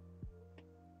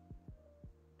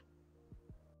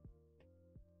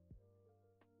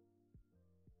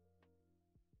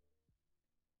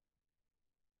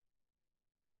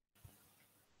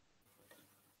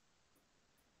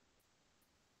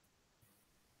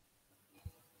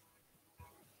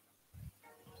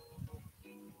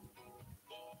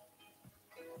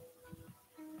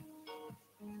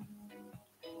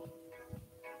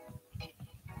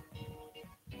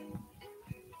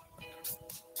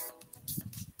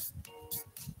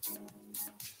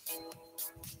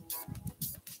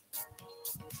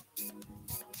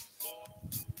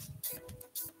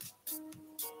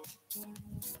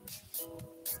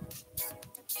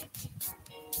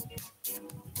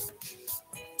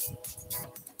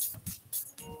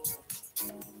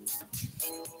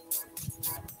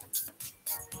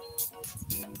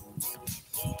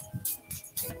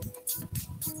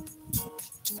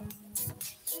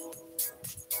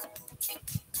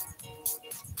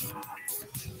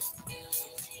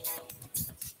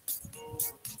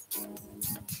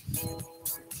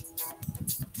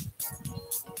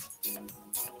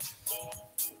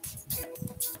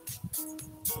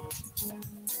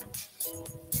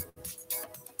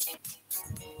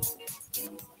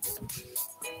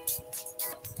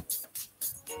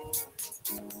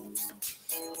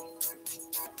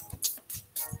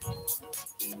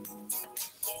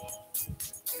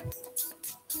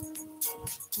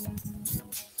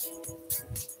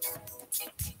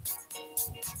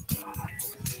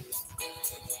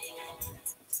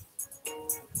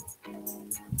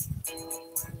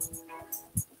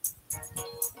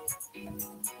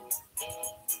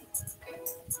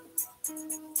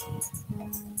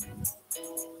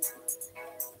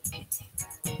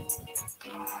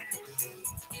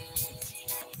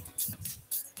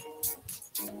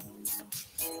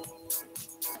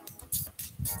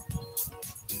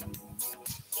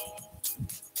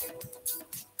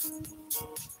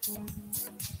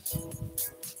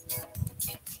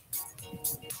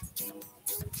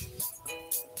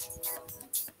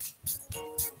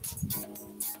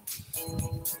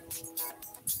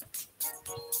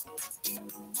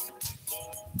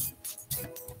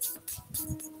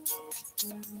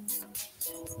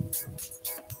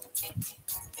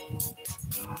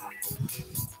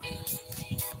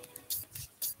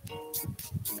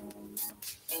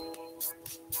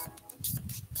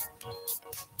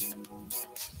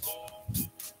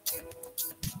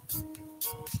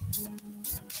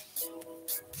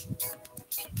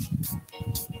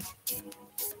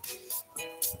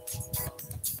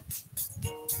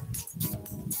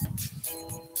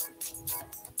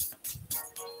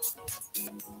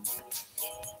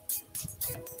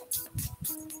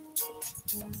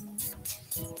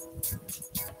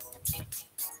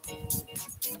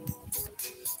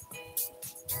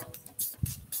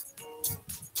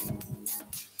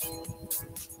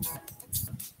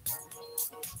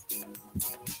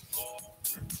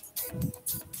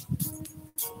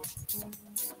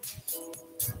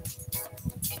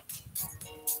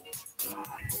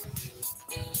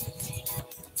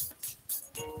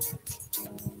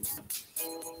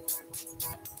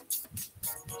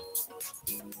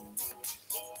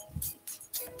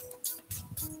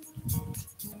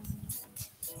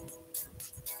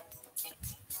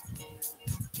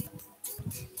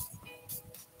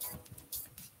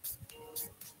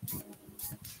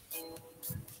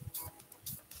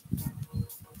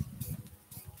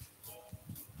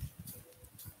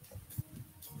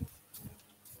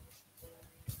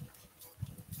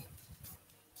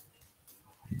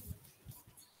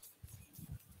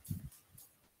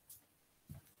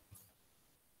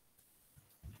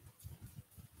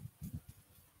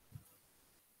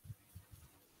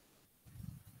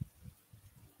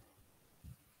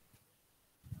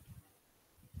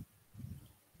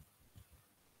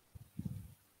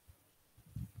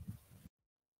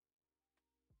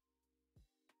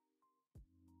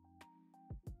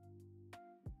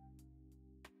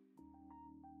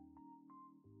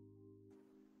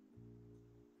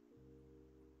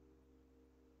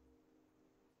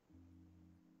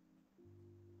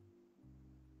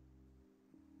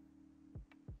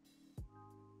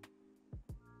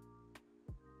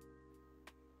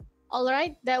 All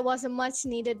right, that was a much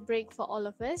needed break for all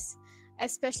of us,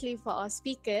 especially for our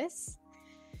speakers.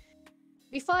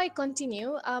 Before I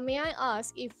continue, may I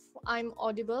ask if I'm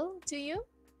audible to you?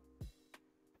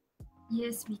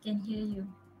 Yes, we can hear you.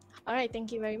 All right,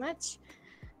 thank you very much.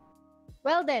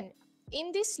 Well then,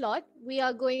 in this slot, we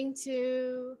are going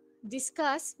to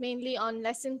discuss mainly on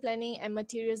lesson planning and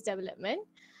materials development.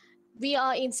 We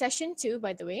are in session 2,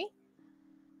 by the way.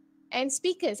 And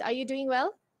speakers, are you doing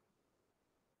well?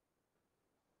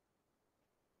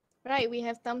 Right, we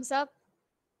have thumbs up.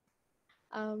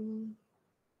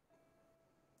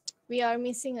 We are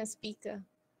missing a speaker.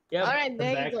 Yep, All right, I'm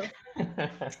there back. you go.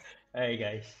 All right,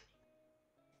 guys.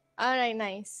 All right,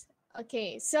 nice.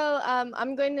 Okay, so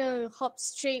I'm going to hop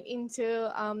straight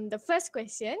into the first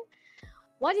question.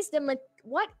 What is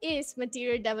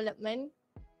material development?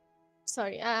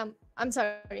 Sorry, I'm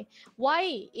sorry.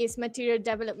 Why is material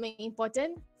development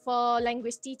important for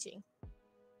language teaching?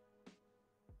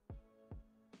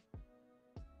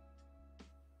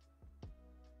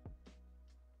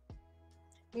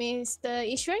 Mr.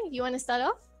 Ishwaar, you want to start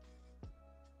off?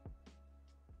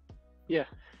 Yeah.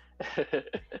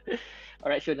 All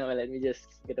right, sure. Now let me just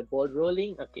get the ball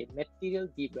rolling. Okay, material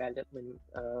development.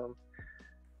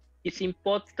 It's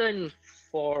important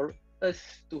for us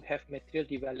to have material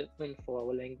development for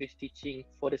our language teaching,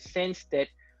 for the sense that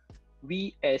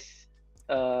we as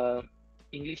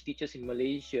English teachers in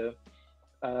Malaysia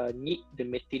need the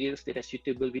materials that are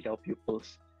suitable with our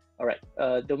pupils. All right.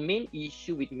 The main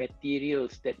issue with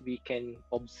materials that we can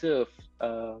observe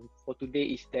for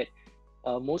today is that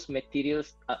most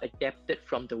materials are adapted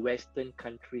from the Western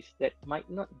countries that might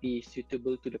not be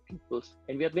suitable to the pupils.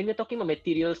 And when we're talking about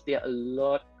materials, there are a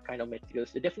lot kind of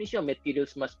materials. The definition of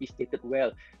materials must be stated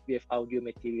well. We have audio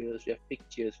materials, we have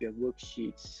pictures, we have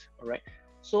worksheets. All right.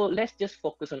 So let's just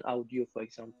focus on audio, for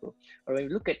example. Or when we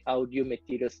look at audio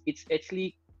materials, it's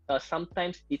actually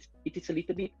sometimes it is a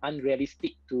little bit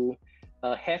unrealistic to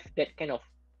have that kind of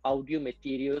audio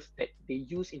materials that they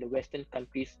use in the Western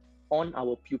countries on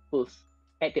our pupils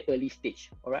at the early stage.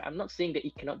 All right, I'm not saying that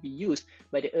it cannot be used,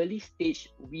 but at the early stage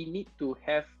we need to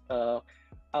have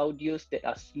audios that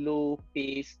are slow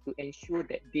paced to ensure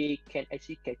that they can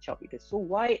actually catch up with us. So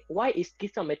why is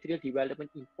this material development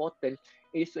important?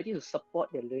 It is actually to support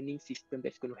the learning system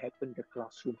that's going to happen in the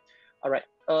classroom. All right.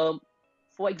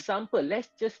 For example, let's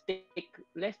just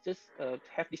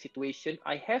have this situation.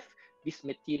 I have this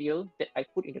material that I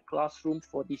put in the classroom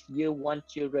for these year 1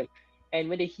 children, and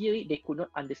when they hear it, they could not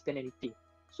understand anything.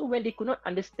 So when they could not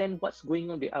understand what's going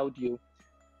on in the audio,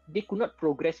 they could not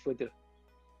progress further.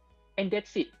 And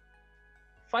that's it.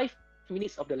 5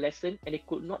 minutes of the lesson, and they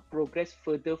could not progress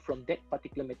further from that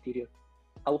particular material.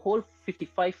 Our whole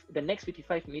the next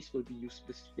 55 minutes will be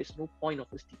useless. There's no point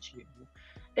of us teaching anymore.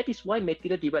 That is why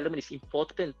material development is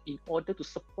important in order to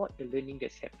support the learning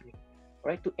that's happening,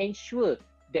 right? To ensure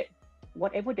that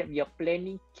whatever that we are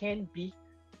planning can be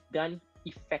done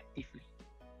effectively.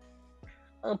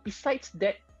 Besides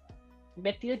that,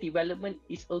 material development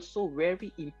is also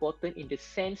very important in the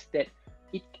sense that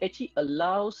it actually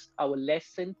allows our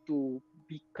lesson to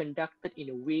be conducted in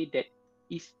a way that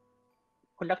we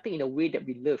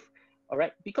love. All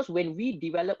right, because when we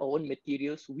develop our own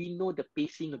materials, we know the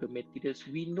pacing of the materials,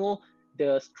 we know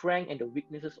the strength and the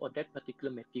weaknesses of that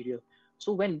particular material.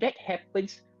 So when that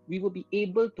happens, we will be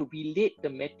able to relate the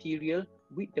material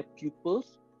with the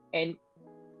pupils, and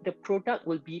the product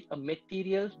will be a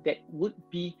material that would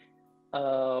fit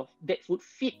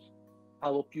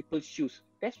our pupils' shoes.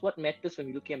 That's what matters when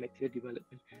we look at material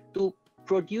development. To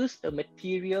produce a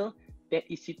material that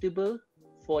is suitable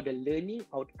for the learning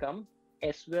outcome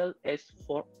as well as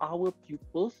for our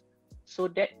pupils, so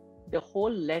that the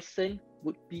whole lesson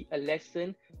would be a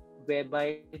lesson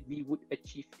whereby we would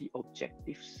achieve the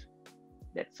objectives.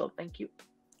 That's all. Thank you.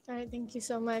 All right, thank you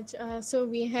so much. So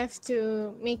we have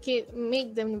to make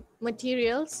the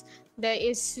materials that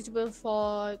is suitable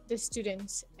for the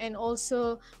students, and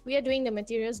also we are doing the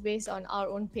materials based on our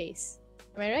own pace.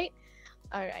 Am I right?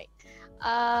 All right.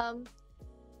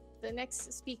 The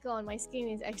next speaker on my screen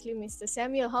is actually Mr.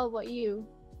 Samuel. How about you?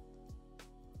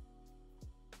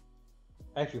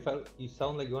 Ash, you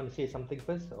sound like you want to say something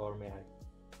first, or may I?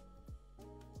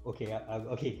 Okay,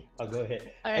 I'll go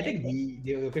ahead. All right, I think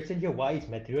the question here, why is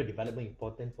material development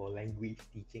important for language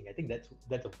teaching? I think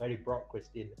that's a very broad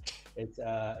question. It's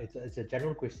a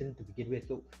general question to begin with.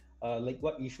 So, like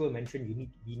what Ishwaar mentioned,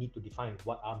 we need to define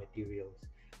what are materials,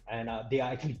 and they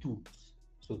are actually tools.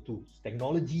 So tools.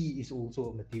 Technology is also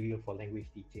a material for language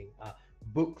teaching.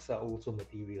 Books are also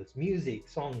materials. Music,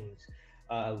 songs,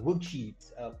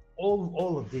 worksheets,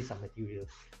 all of these are materials.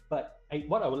 But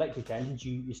what I would like to challenge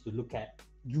you is to look at,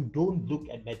 you don't look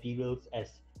at materials as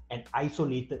an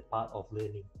isolated part of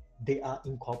learning. They are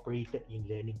incorporated in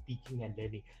learning, teaching and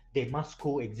learning. They must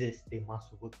coexist, they must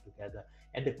work together.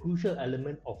 And the crucial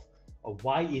element of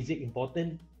why is it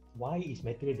important? Why is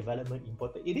material development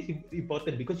important? It is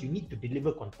important because you need to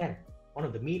deliver content. One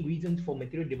of the main reasons for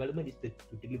material development is to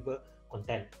deliver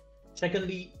content.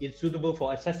 Secondly, it's suitable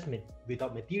for assessment.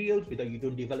 Without materials, without you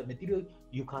don't develop materials,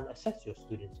 you can't assess your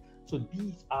students. So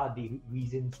these are the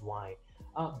reasons why.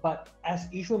 But as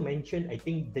Ishwaar mentioned, I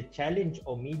think the challenge,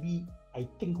 or maybe I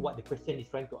think what the question is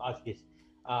trying to ask is,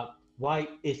 why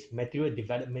is material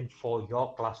development for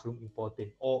your classroom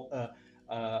important, or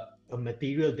a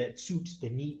material that suits the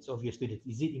needs of your students?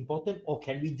 Is it important, or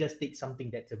can we just take something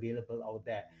that's available out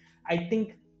there? I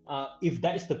think if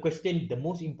that is the question, the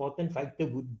most important factor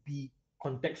would be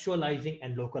contextualizing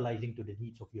and localizing to the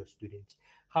needs of your students.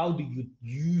 How do you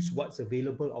use what's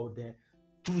available out there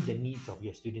to the needs of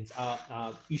your students?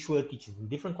 Ishwaar teaches in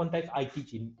different contexts. I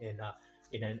teach in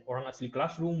an Orang Asli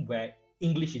classroom where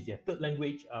English is their third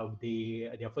language.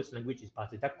 Their first language is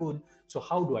Bahasa Jakun. So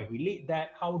how do I relate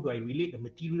that? How do I relate the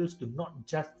materials to not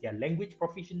just their language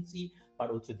proficiency, but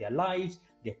also their lives,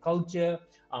 their culture?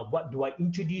 What do I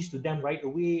introduce to them right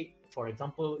away? For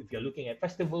example, if you're looking at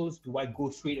festivals, do I go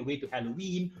straight away to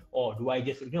Halloween, or do I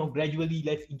just, gradually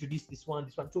let's introduce this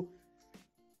one? So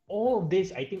all of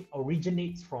this, I think,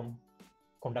 originates from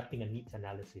conducting a needs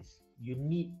analysis. You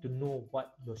need to know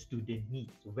what your student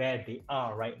needs, where they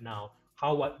are right now.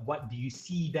 What do you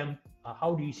see them?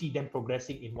 How do you see them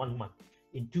progressing in 1 month,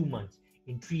 in 2 months,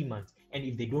 in 3 months? And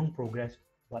if they don't progress,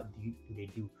 what do they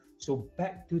do? So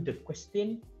back to the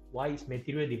question, why is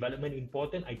material development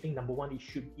important? I think number one,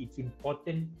 it's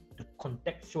important to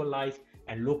contextualize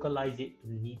and localize it to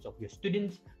the needs of your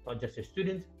students, not just your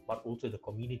students, but also the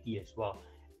community as well.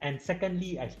 And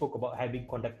secondly, I spoke about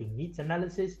conducting needs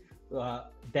analysis.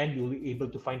 Then you'll be able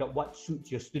to find out what suits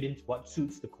your students, what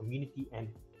suits the community, and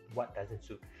what doesn't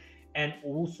suit. And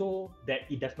also that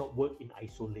it does not work in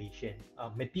isolation.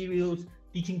 Materials,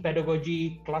 teaching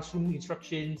pedagogy, classroom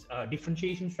instructions,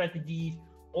 differentiation strategies,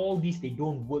 all these, they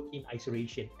don't work in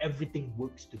isolation. Everything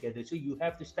works together. So you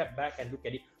have to step back and look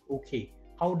at it. Okay,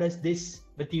 how does this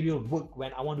material work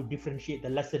when I want to differentiate the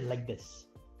lesson like this?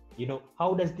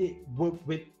 How does it work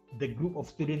with the group of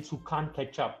students who can't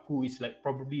catch up, who is like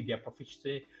probably their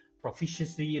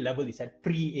proficiency level is at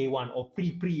pre-A1 or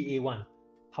pre-A1?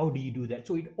 How do you do that?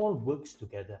 So it all works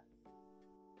together.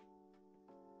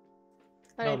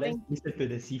 Now let's listen to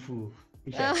the Sifu.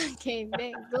 Okay,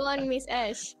 go on, Miss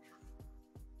Ash.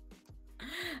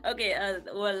 Okay,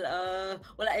 well,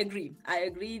 I agree. I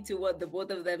agree to what the both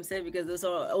of them said, because those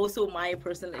are also my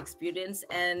personal experience.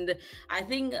 And I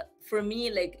think for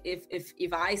me, like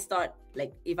if I start,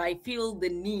 like if I feel the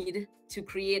need to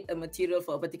create a material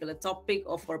for a particular topic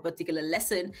or for a particular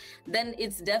lesson, then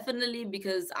it's definitely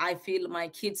because I feel my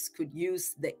kids could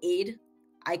use the aid.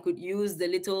 I could use the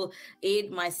little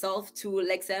aid myself to,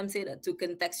 like Sam said, to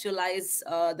contextualize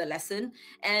the lesson.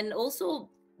 And also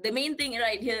the main thing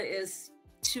right here is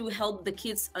to help the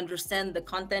kids understand the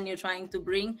content you're trying to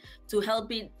bring, to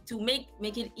help it, to make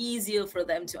it easier for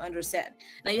them to understand.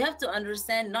 Now you have to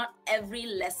understand, not every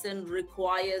lesson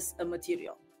requires a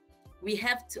material. We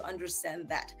have to understand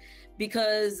that,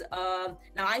 because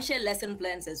now I share lesson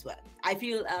plans as well. I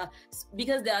feel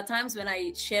because there are times when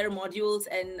I share modules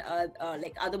and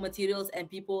like other materials, and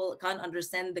people can't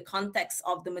understand the context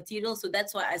of the material. So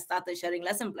that's why I started sharing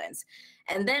lesson plans.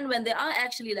 And then when there are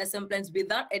actually lesson plans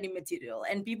without any material,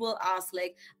 and people ask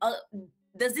like,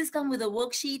 does this come with a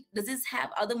worksheet? Does this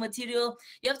have other material?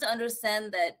 You have to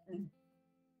understand that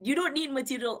you don't need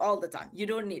material all the time. You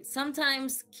don't need.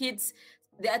 Sometimes kids,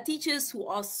 there are teachers who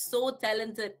are so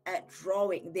talented at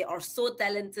drawing. They are so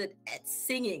talented at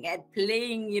singing, at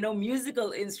playing,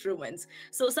 musical instruments.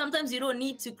 So sometimes you don't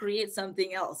need to create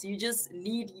something else. You just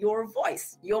need your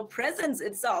voice. Your presence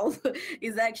itself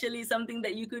is actually something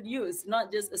that you could use,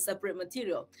 not just a separate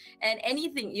material. And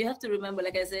anything, you have to remember,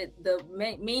 like I said, the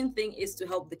main thing is to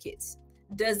help the kids.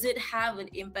 Does it have an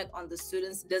impact on the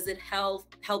students? Does it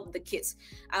help the kids?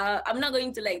 I'm not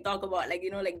going to talk about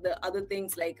the other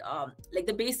things, like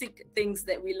the basic things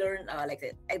that we learn, like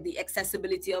the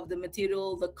accessibility of the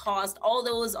material, the cost. All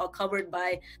those are covered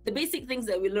by the basic things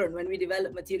that we learn when we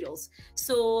develop materials.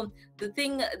 So the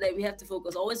thing that we have to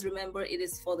focus, always remember, it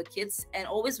is for the kids, and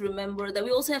always remember that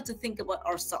we also have to think about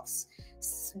ourselves.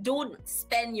 Don't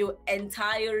spend your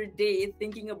entire day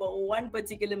thinking about one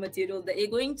particular material that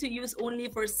you're going to use only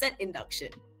for set induction.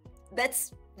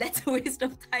 That's That's a waste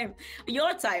of time.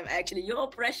 Your time, actually, your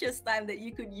precious time that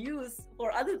you could use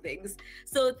for other things.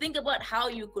 So think about how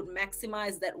you could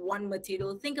maximize that one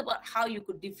material. Think about how you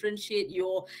could differentiate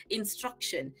your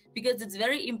instruction, because it's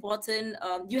very important.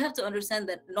 You have to understand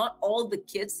that not all the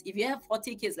kids, if you have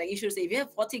 40 kids, like you should say, if you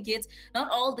have 40 kids,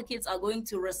 not all the kids are going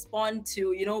to respond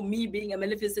to, me being a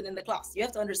Maleficent in the class. You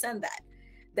have to understand that.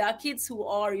 There are kids who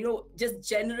are, just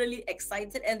generally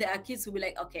excited, and there are kids who be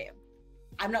like, okay,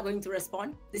 I'm not going to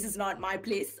respond. This is not my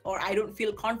place, or I don't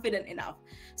feel confident enough.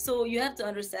 So you have to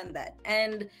understand that.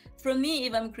 And for me,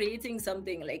 if I'm creating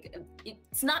something, like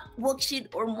it's not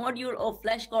worksheet or module or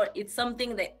flashcard, it's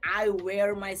something that I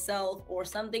wear myself, or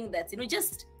something that's,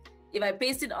 just if I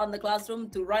paste it on the classroom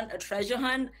to run a treasure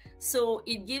hunt. So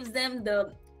it gives them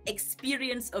the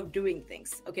experience of doing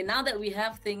things. Okay, now that we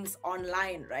have things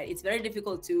online, right, it's very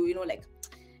difficult to,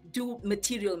 do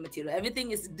material.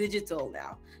 Everything is digital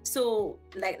now. So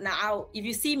like now, if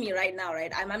you see me right now,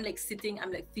 right, I'm like sitting, I'm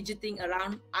like fidgeting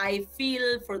around. I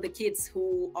feel for the kids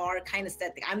who are kind of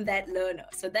static. I'm that learner.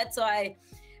 So that's why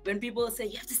when people say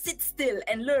you have to sit still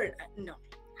and learn, no,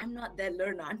 I'm not that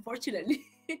learner, unfortunately.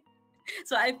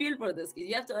 So I feel for this kids.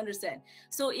 You have to understand.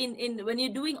 So in when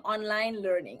you're doing online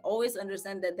learning, always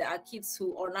understand that there are kids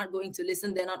who are not going to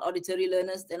listen. They're not auditory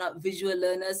learners. They're not visual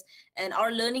learners. And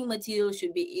our learning material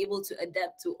should be able to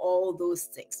adapt to all those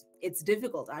things. It's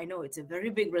difficult. I know it's a very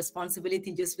big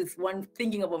responsibility just with one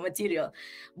thinking about material.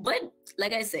 But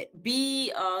like I said,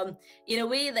 be in a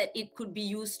way that it could be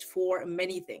used for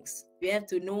many things. You have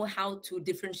to know how to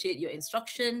differentiate your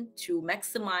instruction to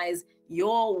maximize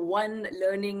your one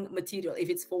learning material if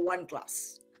it's for one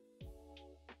class.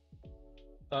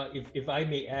 If I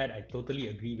may add, I totally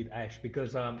agree with Ash,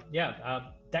 because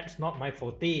that's not my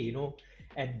forte,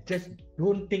 and just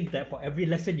don't think that for every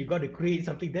lesson you got to create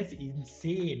something. That's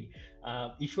insane.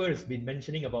 Ishwaar has been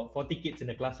mentioning about 40 kids in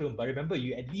a classroom, but remember,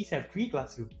 you at least have 3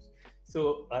 classrooms.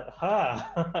 So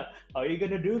how are you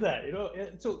going to do that?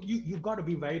 So you got to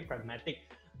be very pragmatic.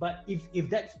 But if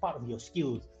that's part of your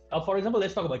skills, for example,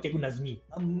 let's talk about Cikgu Nazmi.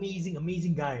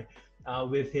 Amazing guy,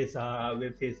 with his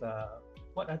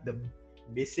what are the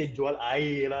mesin jual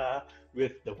air lah,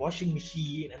 with the washing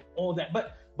machine and all that.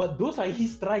 But those are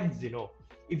his strengths,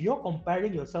 If you're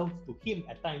comparing yourself to him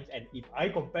at times, and if I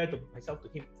compare myself to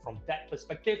him from that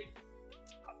perspective,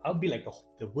 I'll be like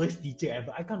the worst teacher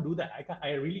ever. I can't do that.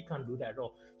 I really can't do that at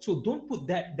all. So don't put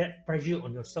that pressure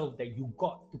on yourself that you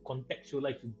got to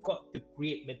contextualize, you got to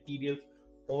create materials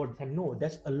all the time. No,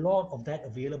 there's a lot of that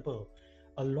available.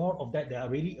 A lot of that are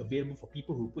really available for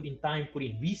people who put in time, put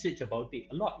in research about it.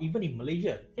 A lot, even in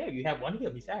Malaysia. Yeah, you have one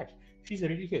here, Miss Ash. She's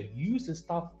already here. Use the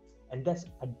stuff and that's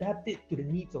adapted to the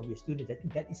needs of your students. I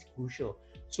think that is crucial.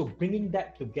 So bringing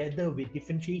that together with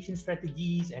differentiation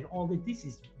strategies and all this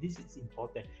is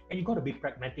important. And you got to be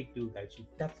pragmatic too, guys. You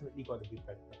definitely got to be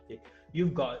pragmatic.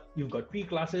 You've got 3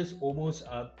 classes, almost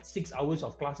 6 hours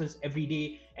of classes every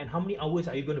day. And how many hours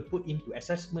are you going to put into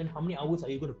assessment? How many hours are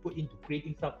you going to put into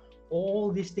creating stuff?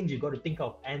 All these things you got to think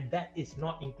of, and that is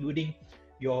not including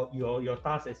your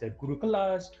task as a guru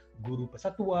kelas, guru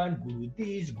persatuan, guru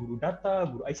this, guru data,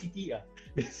 guru ICT.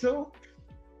 So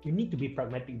you need to be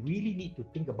pragmatic, really need to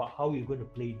think about how you're going to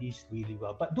play this really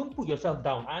well. But don't put yourself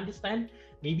down. I understand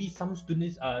maybe some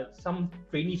students, some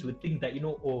trainees would think that,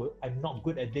 oh, I'm not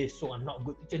good at this, so I'm not a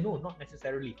good teacher. No, not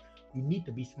necessarily. You need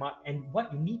to be smart. And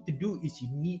what you need to do is you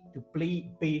need to play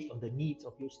based on the needs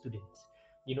of your students.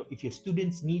 If your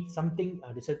students need something,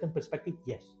 a certain perspective,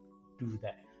 yes, do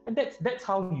that. And that's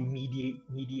how you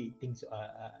mediate things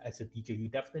as a teacher. You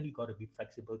definitely got to be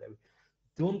flexible that way.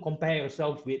 Don't compare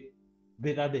yourself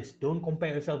with others. Don't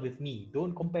compare yourself with me.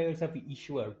 Don't compare yourself with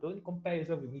Ishwaar. Don't compare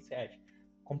yourself with Miss Ash.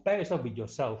 Compare yourself with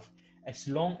yourself. As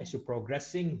long as you're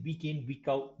progressing week in, week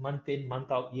out, month in,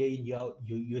 month out, year in, year out,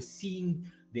 you're seeing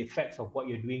the effects of what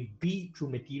you're doing, be it through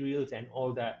materials and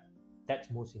all that. That's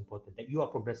most important, that you are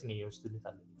progressing and your students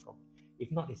are learning from.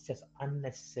 If not, it's just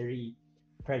unnecessary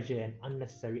pressure and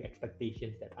unnecessary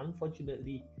expectations that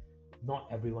unfortunately not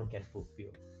everyone can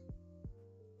fulfill.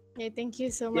 Yeah, thank you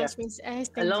so much, Miss Ash.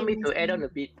 Allow me to add on a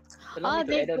bit.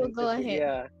 Go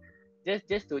ahead. Yeah,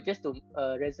 just to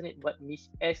resonate what Miss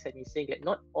S is saying, that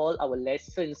not all our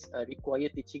lessons require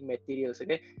teaching materials.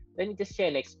 Okay, let me just share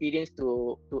an experience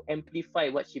to amplify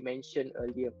what she mentioned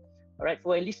earlier. All right,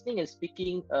 for a listening and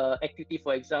speaking activity,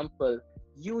 for example,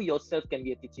 you yourself can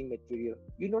be a teaching material.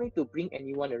 You don't need to bring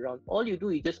anyone around. All you do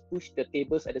is just push the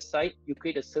tables at the side, you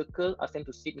create a circle, ask them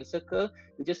to sit in a circle,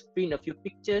 you just print a few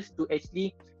pictures to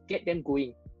actually get them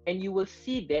going. And you will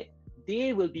see that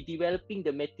they will be developing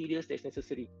the materials that's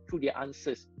necessary through their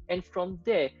answers. And from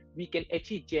there, we can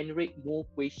actually generate more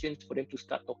questions for them to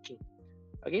start talking.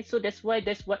 Okay, so that's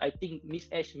what I think Miss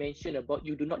Ash mentioned about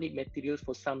you do not need materials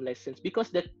for some lessons, because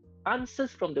the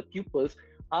answers from the pupils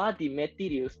are the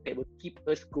materials that will keep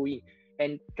us going.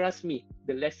 And trust me,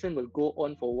 the lesson will go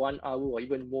on for 1 hour or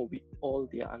even more with all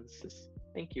their answers.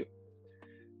 Thank you.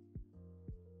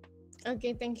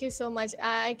 Okay, thank you so much.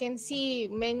 I can see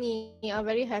many are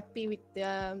very happy with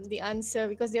the answer,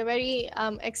 because they're very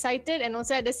excited and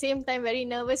also at the same time very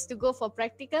nervous to go for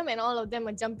practicum, and all of them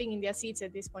are jumping in their seats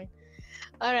at this point.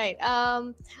 All right.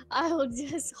 I will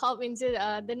just hop into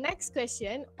the next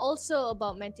question, also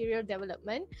about material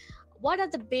development. What are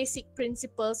the basic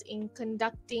principles in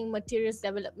conducting materials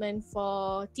development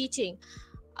for teaching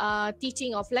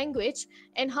of language,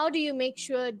 and how do you make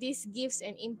sure this gives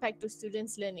an impact to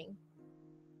students' learning?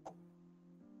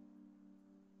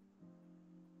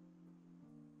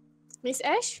 Miss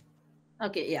Ash?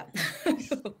 Okay, yeah.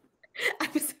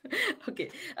 Okay.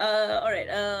 All right.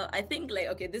 I think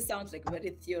okay, this sounds like a very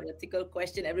theoretical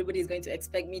question. Everybody's going to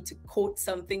expect me to quote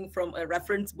something from a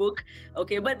reference book.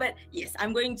 Okay, but yes,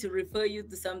 I'm going to refer you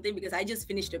to something because I just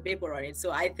finished a paper on it.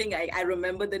 So I think I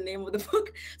remember the name of the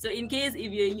book. So in case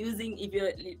if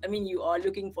you are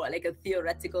looking for like a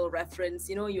theoretical reference,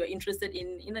 you're interested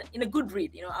in a good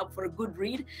read, up for a good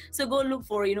read. So go look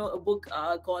for, a book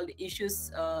called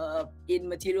Issues in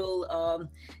Material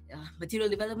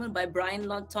Development by Brian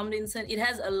Lott Tomlinson. It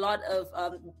has a lot of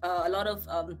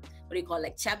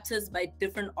chapters by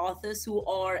different authors who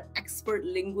are expert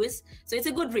linguists. So it's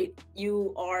a good read.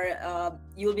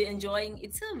 You'll be enjoying.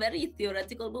 It's a very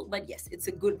theoretical book, but yes, it's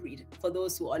a good read for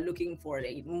those who are looking for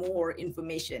more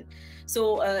information.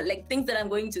 So things that I'm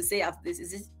going to say after this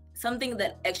is something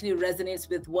that actually resonates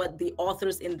with what the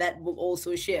authors in that book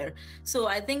also share. So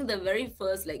I think the very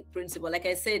first principle, like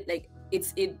I said,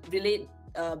 it relates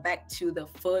back to the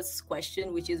first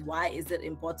question, which is why is it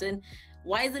important?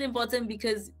 Why is it important?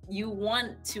 Because you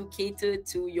want to cater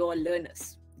to your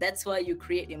learners. That's why you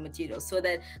create your material, so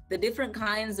that the different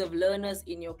kinds of learners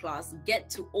in your class get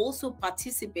to also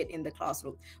participate in the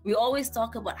classroom. We always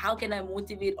talk about how can I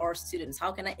motivate our students?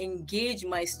 How can I engage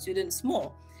my students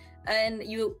more? And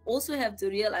you also have to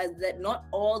realize that not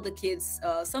all the kids,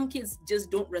 some kids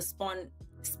just don't respond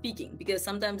speaking because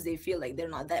sometimes they feel like they're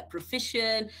not that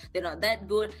proficient, they're not that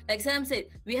good. Like Sam said,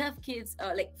 we have kids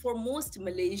for most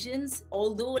Malaysians,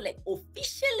 although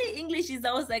officially English is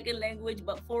our second language,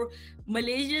 but for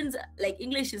Malaysians,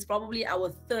 English is probably our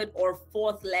third or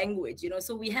fourth language,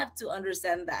 so we have to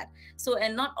understand that. So,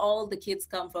 and not all the kids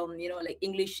come from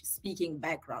English speaking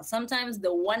background. Sometimes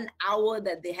the 1 hour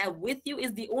that they have with you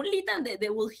is the only time that they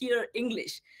will hear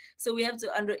English. So we have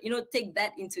to take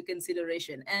that into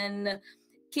consideration and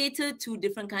cater to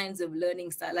different kinds of learning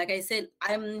style. Like I said,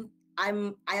 I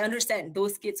understand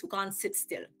those kids who can't sit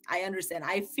still. I understand.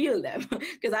 I feel them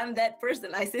because I'm that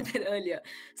person. I said that earlier.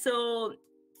 So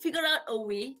figure out a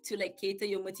way to cater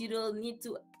your material.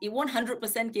 It won't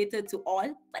 100% cater to all,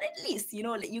 but at least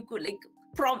you could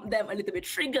prompt them a little bit,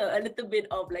 trigger a little bit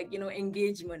of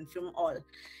engagement from all.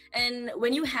 And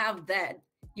when you have that,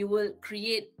 you will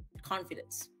create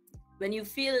confidence. When you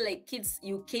feel like kids,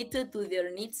 you cater to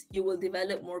their needs, you will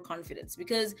develop more confidence,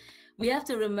 because we have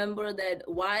to remember that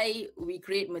why we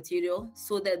create material,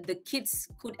 so that the kids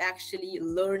could actually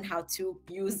learn how to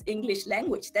use English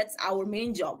language. That's our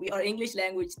main job. We are English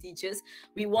language teachers.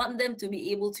 We want them to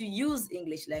be able to use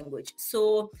English language.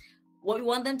 So what we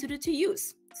want them to do to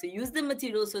use. So use the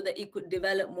material so that it could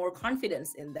develop more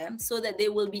confidence in them, so that they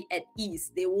will be at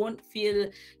ease. They won't feel,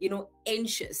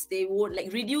 anxious. They won't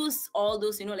reduce all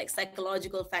those,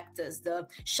 psychological factors, the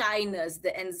shyness,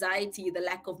 the anxiety, the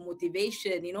lack of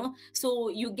motivation, So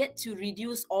you get to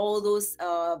reduce all those,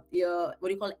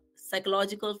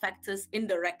 psychological factors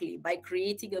indirectly by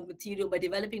creating a material, by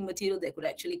developing material that could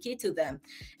actually cater to them.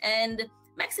 And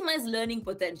maximize learning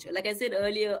potential. Like I said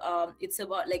earlier, it's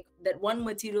about that one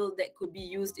material that could be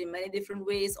used in many different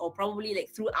ways, or probably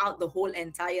throughout the whole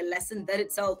entire lesson. That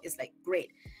itself is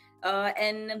great.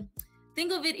 And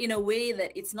think of it in a way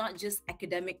that it's not just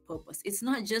academic purpose. It's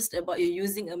not just about you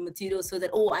using a material so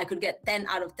that, I could get 10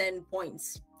 out of 10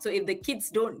 points. So if the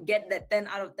kids don't get that 10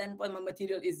 out of 10 point, my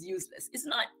material is useless. It's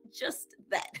not just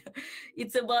that.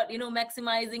 It's about,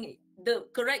 maximizing the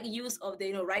correct use of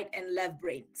the, right and left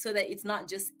brain, so that it's not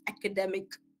just academic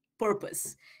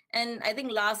purpose. And I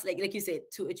think last, like you said,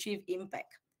 to achieve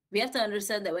impact, we have to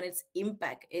understand that when it's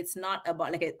impact, it's not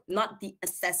about not the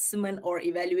assessment or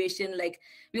evaluation.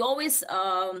 We always,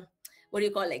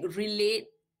 relate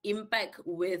impact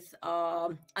with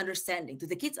understanding. Do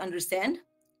the kids understand?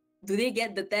 Do they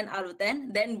get the 10 out of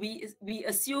 10? Then we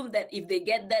assume that if they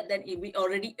get that, then we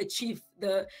already achieved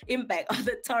the impact of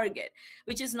the target,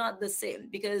 which is not the same,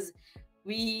 because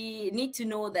we need to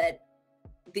know that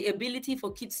the ability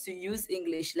for kids to use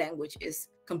English language is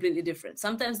completely different.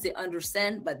 Sometimes they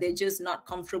understand, but they're just not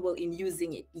comfortable in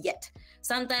using it yet.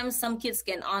 Sometimes some kids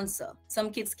can answer, some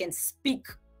kids can speak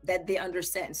that they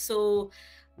understand. So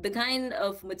the kind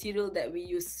of material that we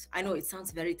use, I know it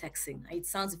sounds very taxing, it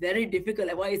sounds very difficult,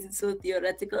 like why is it so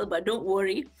theoretical? But don't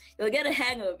worry, you'll get a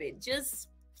hang of it. Just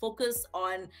focus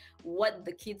on what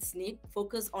the kids need,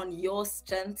 focus on your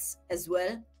strengths as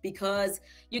well, because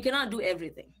you cannot do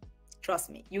everything.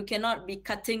 Trust me, you cannot be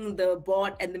cutting the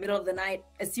board in the middle of the night,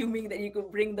 assuming that you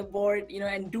could bring the board,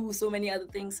 and do so many other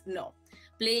things. No,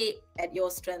 play at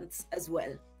your strengths as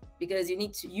well, because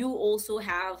you also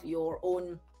have your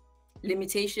own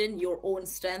limitation, your own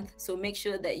strength. So make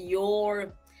sure that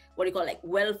your,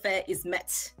 welfare is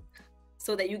met,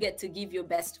 so that you get to give your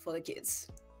best for the kids.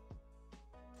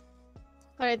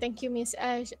 All right, thank you, Miss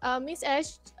Ash. Miss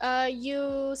Ash,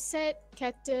 you said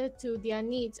cater to their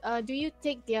needs. Do you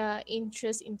take their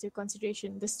interest into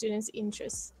consideration, the students'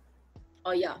 interests?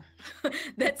 Oh yeah,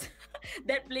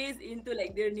 that plays into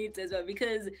their needs as well.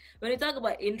 Because when you talk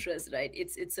about interest, right,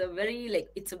 it's a very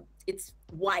it's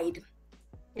wide.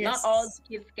 Yes. Not all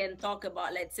kids can talk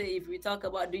about, let's say, if we talk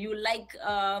about, do you like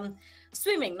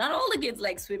swimming? Not all the kids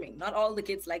like swimming. Not all the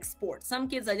kids like sports. Some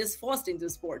kids are just forced into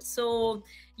sports. So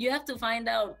you have to find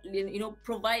out,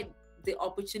 provide the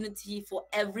opportunity for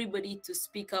everybody to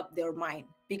speak up their mind,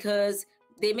 because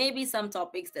there may be some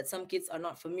topics that some kids are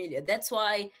not familiar. That's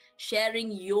why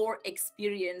sharing your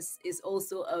experience is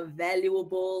also a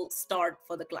valuable start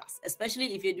for the class,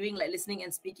 especially if you're doing listening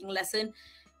and speaking lesson.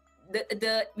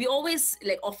 We always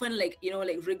often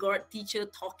regard teacher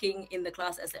talking in the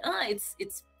class as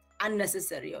it's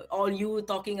unnecessary, or all you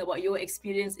talking about your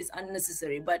experience is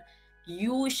unnecessary. But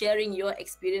you sharing your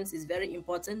experience is very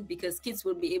important, because kids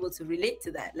will be able to relate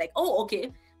to that. Oh,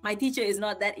 okay, my teacher is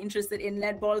not that interested in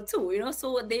netball too,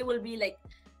 so they will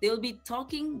be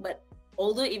talking, but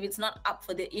although if it's not up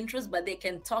for their interest, but they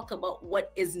can talk about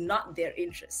what is not their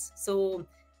interest. So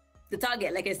the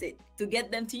target, like I said, to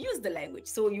get them to use the language,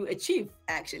 so you achieve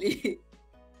actually.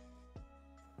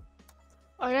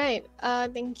 All right,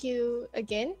 thank you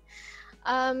again.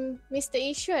 Mr.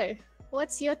 Ishwaar,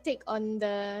 what's your take on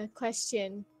the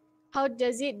question? How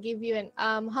does it give you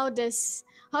how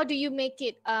do you make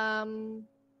it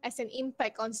as an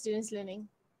impact on students' learning?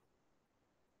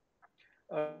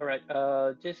 All right.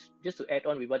 Just to add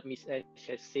on with what Miss Ash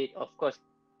has said, of course,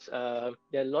 there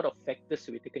are a lot of factors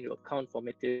to be taken into account for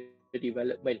material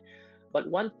development. But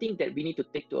one thing that we need to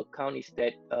take to account is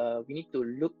that we need to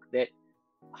look at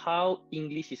how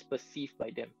English is perceived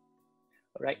by them.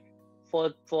 All right.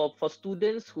 For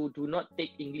students who do not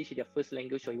take English as their first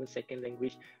language or even second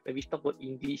language, when we talk about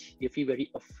English, they feel very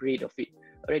afraid of it.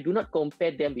 All right, do not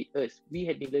compare them with us. We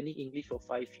have been learning English for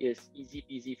 5 years, easy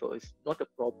peasy for us, not a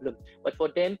problem. But for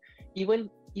them, even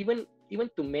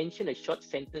to mention a short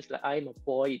sentence like "I'm a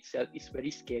boy" itself is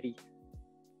very scary.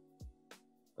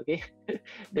 Okay,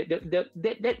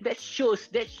 that shows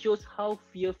how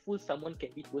fearful someone can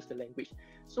be towards the language.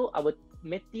 So our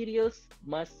materials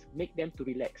must make them to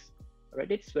relax. All right,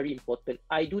 that's very important.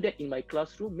 I do that in my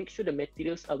classroom. Make sure the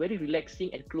materials are very relaxing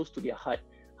and close to their heart.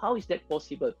 How is that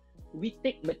possible? We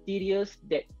take materials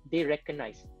that they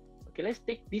recognize. Okay, let's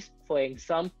take this for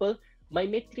example. My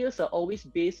materials are always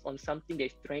based on something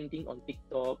that's trending on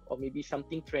TikTok, or maybe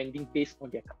something trending based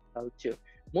on their culture.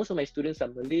 Most of my students are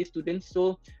Malay students,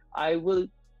 so I will,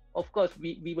 of course,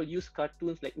 we will use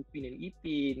cartoons like Upin and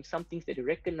Ipin, some things that they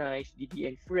recognize, Didi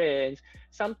and Friends.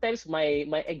 Sometimes my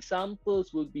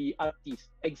examples will be artists.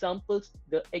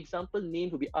 The example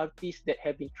name will be artists that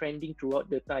have been trending throughout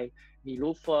the time.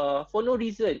 Nilofa, for no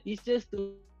reason. It's just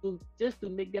to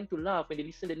make them to laugh when they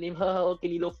listen to the name. Okay,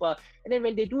 Nilofa. And then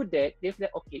when they do that, they feel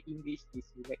like, okay, English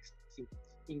is relaxing.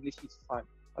 English is fun.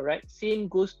 All right. Same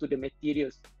goes to the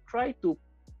materials. Try to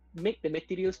make the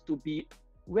materials to be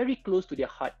very close to their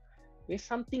heart. There's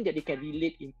something that they can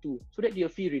relate into, so that they'll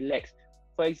feel relaxed.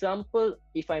 For example,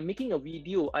 if I'm making a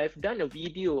video, I've done a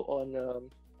video on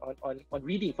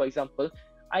reading, for example.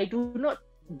 I do not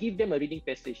give them a reading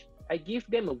passage. I give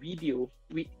them a video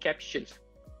with captions.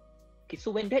 Okay, so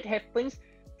when that happens,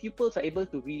 pupils are able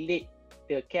to relate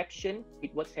the caption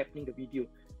with what's happening in the video.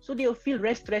 So they'll feel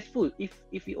less stressful.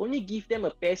 If you only give them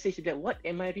a passage that, what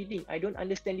am I reading? I don't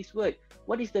understand this word.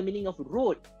 What is the meaning of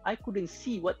road? I couldn't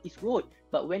see what is road.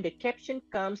 But when the caption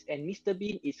comes and Mr.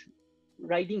 Bean is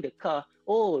riding the car,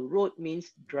 oh, road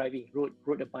means driving,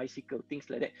 rode a bicycle, things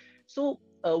like that. So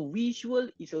a visual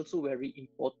is also very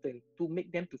important to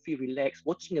make them to feel relaxed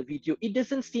watching a video. It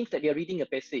doesn't seem that they're reading a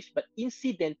passage, but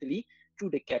incidentally, through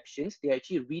the captions. They're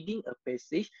actually reading a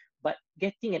passage, but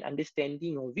getting an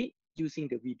understanding of it using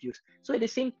the videos. So at the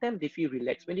same time, they feel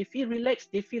relaxed. When they feel relaxed,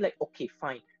 they feel like, okay,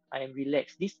 fine, I am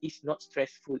relaxed. This is not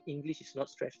stressful. English is not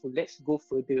stressful. Let's go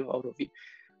further out of it.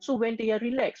 So when they are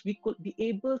relaxed, we could be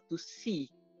able to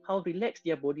see how relaxed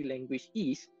their body language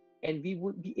is, and we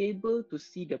would be able to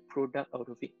see the product out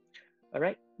of it. All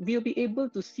right, we'll be able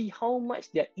to see how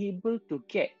much they're able to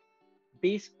get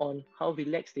based on how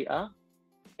relaxed they are,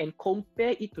 and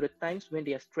compare it to the times when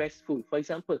they are stressful. For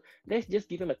example, let's just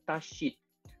give them a task sheet,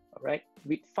 all right,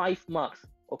 with 5 marks.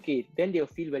 Okay, then they'll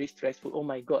feel very stressful. Oh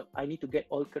my God, I need to get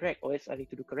all correct, or else I need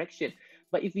to do correction.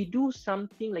 But if we do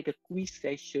something like a quiz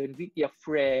session with their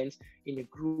friends in a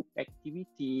group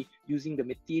activity using the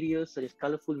materials such as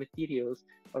colorful materials,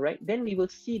 all right, then we will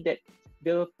see that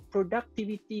the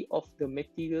productivity of the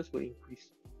materials will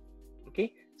increase.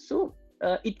 Okay, so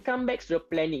it comes back to the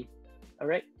planning, all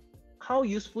right. How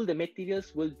useful the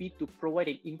materials will be to provide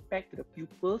an impact to the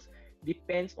pupils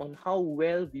depends on how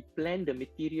well we plan the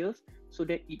materials so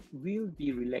that it will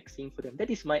be relaxing for them. That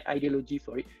is my ideology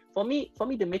for it. For me,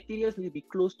 the materials need to be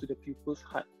close to the pupils'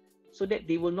 heart so that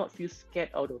they will not feel scared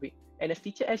out of it. And as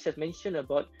Teacher Ash has mentioned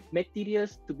about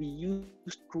materials to be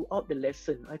used throughout the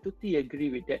lesson, I totally agree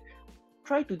with that.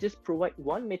 Try to just provide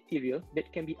one material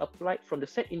that can be applied from the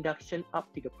set induction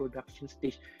up to the production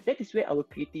stage. That is where our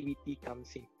creativity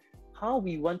comes in. How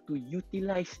we want to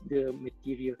utilize the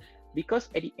material, because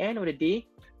at the end of the day,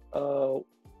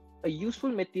 a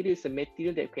useful material is a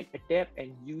material that can adapt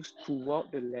and use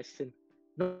throughout the lesson.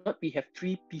 Not we have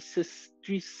three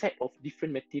set of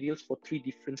different materials for 3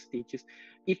 different stages.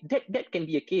 If that can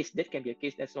be a case,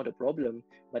 that's not a problem.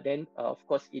 But then, of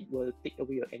course, it will take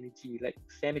away your energy. Like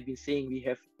Sam had been saying, we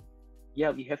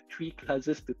have 3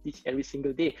 classes to teach every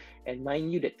single day. And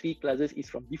mind you, that 3 classes is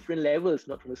from different levels,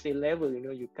 not from the same level. You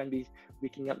know, you can't be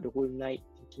waking up the whole night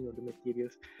thinking of the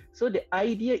materials. So the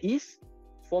idea is,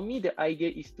 for me, the idea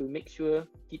is to make sure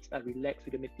kids are relaxed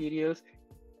with the materials,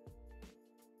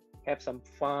 have some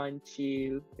fun,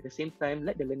 chill. At the same time,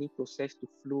 let the learning process to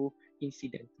flow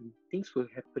incidentally. Things will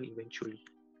happen eventually.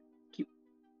 Thank you.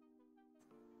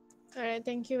 All right,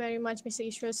 thank you very much, Mr.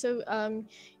 Ishwaar. So,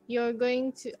 we're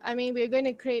going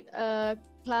to create a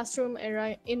classroom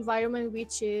environment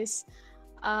which is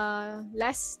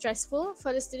less stressful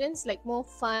for the students, like more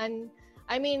fun.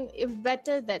 I mean, it's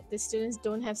better that the students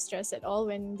don't have stress at all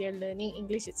when they're learning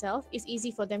English itself. It's easy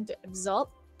for them to absorb,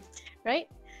 right?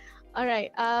 All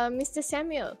right, Mr.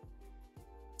 Samuel,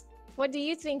 what do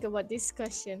you think about this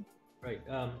question? Right.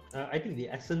 I think the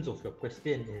essence of your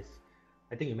question is,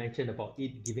 I think you mentioned about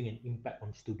it giving an impact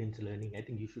on students' learning. I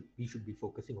think we should be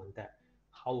focusing on that.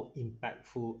 How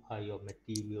impactful are your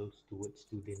materials towards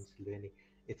students' learning?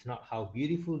 It's not how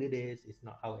beautiful it is. It's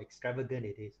not how extravagant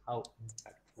it is. How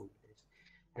impactful it is.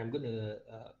 And I'm gonna.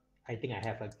 I think I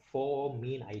have like 4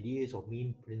 main ideas or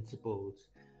main principles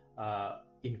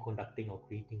in conducting or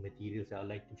creating materials that I'd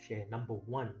like to share. Number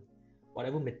 1,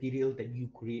 whatever material that you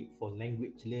create for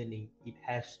language learning, it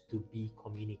has to be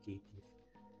communicative.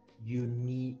 You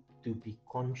need to be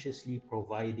consciously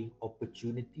providing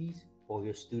opportunities for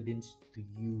your students to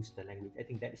use the language. I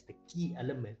think that is the key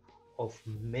element of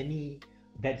many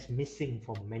that's missing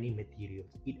from many materials.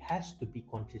 It has to be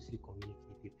consciously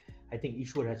communicative. I think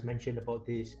Ishwaar has mentioned about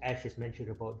this, Ash has mentioned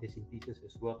about this in pieces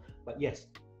as well. But yes,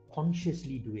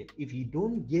 consciously do it. If you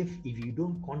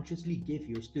don't consciously give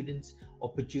your students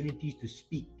opportunities to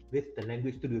speak with the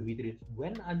language to the materials,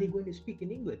 when are they going to speak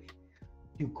in English?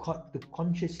 You got to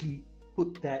consciously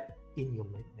put that in your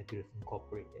materials,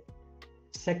 incorporate it.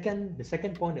 The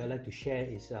second point I'd like to share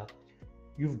is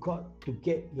you've got to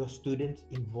get your students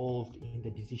involved in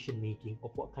the decision making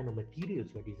of what kind of materials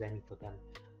you're designing for them.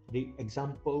 The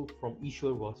example from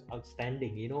Ishwaar was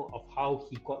outstanding, of how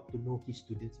he got to know his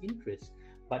students' interests.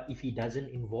 But if he doesn't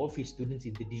involve his students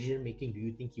in the decision making, do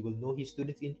you think he will know his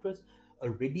students' interests?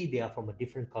 Already they are from a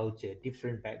different culture,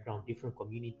 different background, different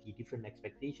community, different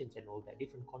expectations and all that,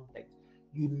 different context.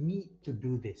 You need to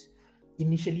do this.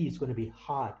 Initially, it's going to be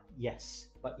hard, yes,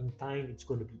 but in time, it's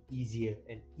going to be easier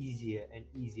and easier and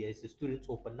easier as the students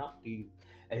open up to you,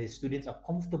 as students are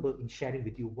comfortable in sharing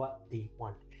with you what they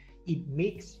want. It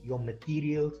makes your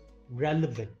materials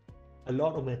relevant. A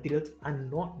lot of materials are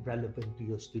not relevant to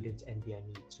your students and their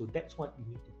needs. So that's what you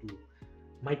need to do.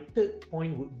 My third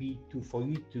point would be for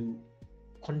you to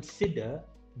consider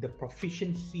the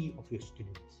proficiency of your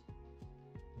students.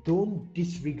 Don't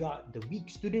disregard the weak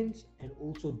students, and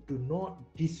also do not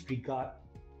disregard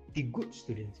the good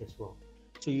students as well.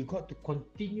 So you got to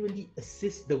continually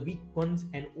assist the weak ones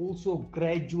and also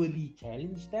gradually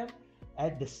challenge them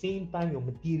at the same time, your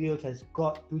materials has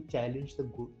got to challenge the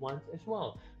good ones as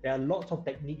well. There are lots of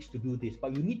techniques to do this,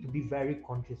 but you need to be very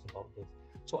conscious about this.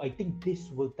 So I think this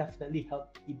will definitely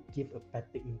help it give a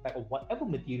better impact of whatever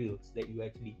materials that you're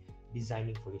actually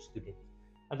designing for your students.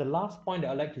 And the last point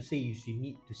that I'd like to say is you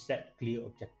need to set clear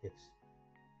objectives.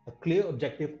 A clear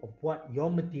objective of what your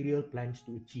material plans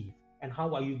to achieve and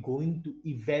how are you going to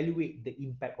evaluate the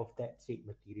impact of that said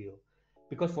material.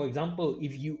 Because for example,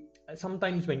 if you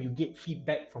sometimes when you get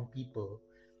feedback from people,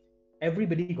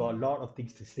 everybody got a lot of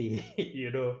things to say.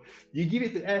 You give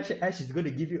it to Ash is going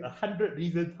to give you 100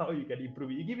 reasons how you can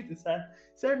improve it. You give it to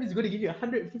Sam is going to give you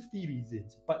 150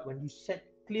 reasons. But when you set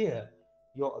clear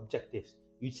your objectives,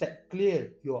 you set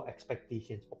clear your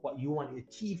expectations of what you want to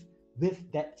achieve with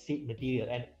that said material,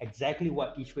 and exactly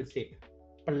what Ishwaar said,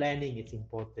 planning is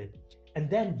important, and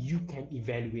then you can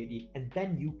evaluate it, and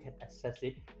then you can assess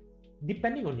it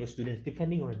depending on your students,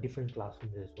 depending on the different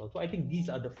classrooms as well. So I think these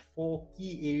are the 4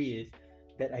 key areas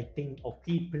that I think, or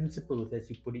key principles as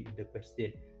you put it in the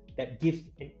question, that gives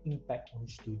an impact on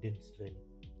students' learning.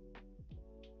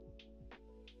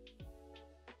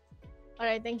 All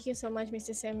right, thank you so much,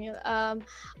 Mr. Samuel.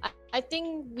 I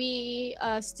think we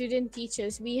student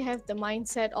teachers, we have the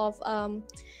mindset of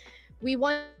we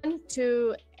want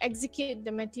to execute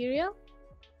the material,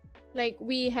 like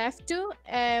we have to.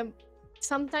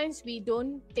 Sometimes we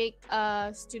don't take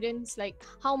students like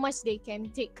how much they can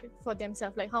take for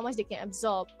themselves, like how much they can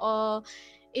absorb, or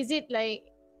is it like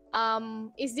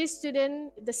is this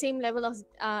student the same level of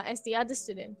as the other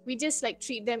student? We just like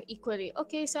treat them equally.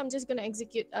 Okay, so I'm just going to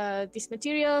execute this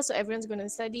material, so everyone's going to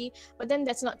study, but then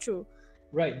that's not true.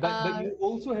 Right, but you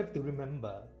also have to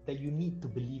remember that you need to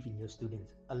believe in your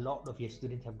students. A lot of your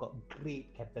students have got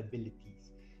great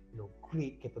capabilities,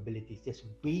 great capabilities, just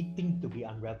waiting to be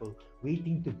unraveled,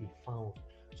 waiting to be found.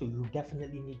 So you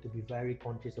definitely need to be very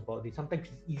conscious about this. Sometimes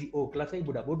it's easy, kelas saya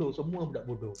budak bodoh, semua budak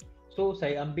bodoh. So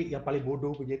saya ambil yang paling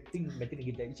bodoh punya thing,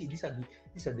 these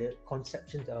are the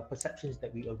conceptions, perceptions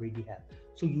that we already have.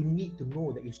 So you need to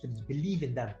know that your students believe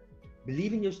in them,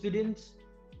 believe in your students,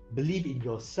 believe in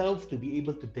yourself to be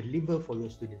able to deliver for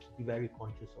your students. Be very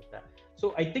conscious of that.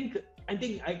 So I think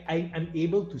I'm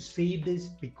able to say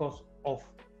this because of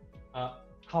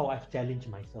how I've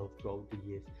challenged myself throughout the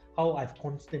years, how I've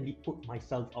constantly put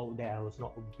myself out there. I was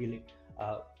not willing,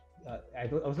 I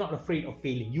was not afraid of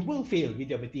failing. You will fail with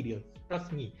your materials,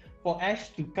 trust me. For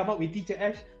Ash to come up with Teacher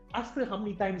Ash, ask her how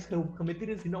many times her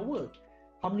materials did not work,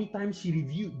 how many times she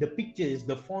reviewed the pictures,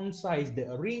 the font size,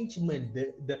 the arrangement,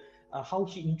 the how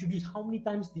she introduced, how many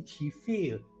times did she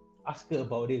fail. Ask her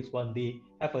about this one day,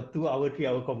 have a 2-hour,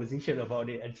 3-hour conversation about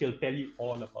it, and she'll tell you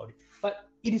all about it. But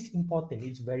it is important,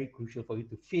 it's very crucial for you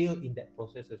to fail in that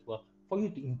process as well, for you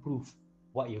to improve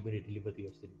what you're going to deliver to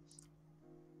your students.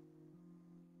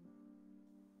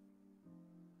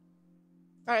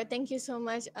 All right, thank you so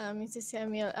much, Mr.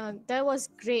 Samuel. That was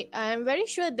great. I'm very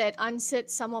sure that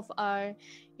answered some of our,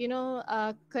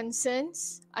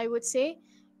 concerns, I would say.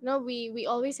 We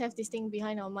always have this thing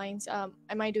behind our minds.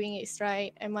 Am I doing it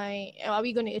right? Are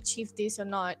we going to achieve this or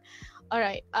not? All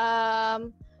right.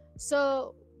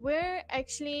 So we're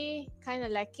actually kind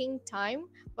of lacking time,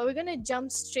 but we're going to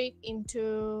jump straight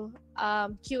into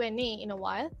Q&A in a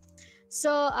while.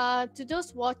 So to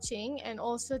those watching and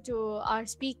also to our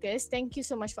speakers, thank you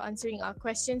so much for answering our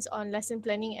questions on lesson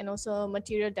planning and also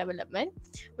material development.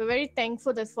 We're very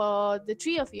thankful for the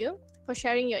 3 of you for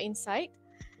sharing your insight.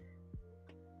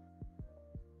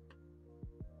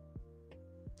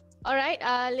 All right,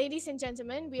 ladies and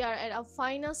gentlemen, we are at our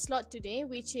final slot today,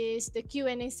 which is the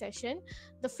Q&A session.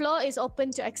 The floor is open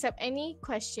to accept any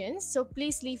questions, so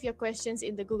please leave your questions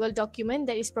in the Google document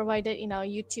that is provided in our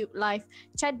YouTube live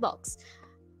chat box.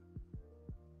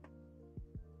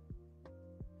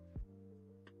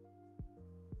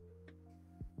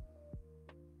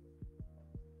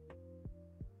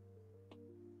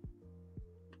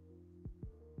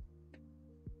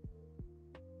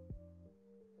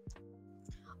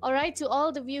 All right, to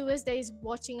all the viewers that is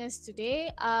watching us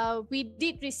today, we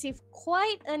did receive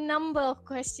quite a number of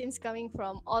questions coming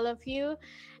from all of you.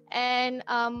 And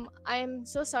I'm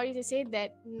so sorry to say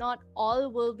that not all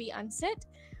will be answered,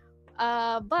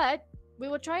 but we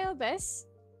will try our best.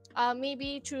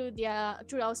 Maybe through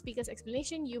our speaker's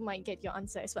explanation, you might get your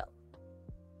answer as well.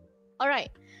 All right,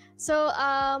 so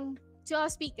to our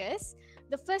speakers,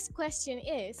 the first question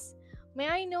is, may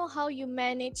I know how you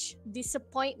manage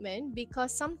disappointment,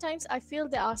 because sometimes I feel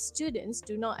that our students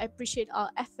do not appreciate our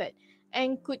effort,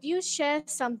 and could you share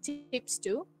some tips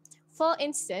too? For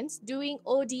instance, doing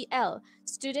ODL,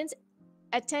 students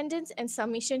attendance and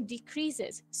submission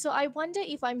decreases. So I wonder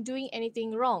if I'm doing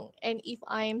anything wrong and if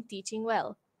I am teaching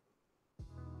well.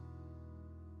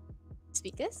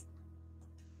 Speakers?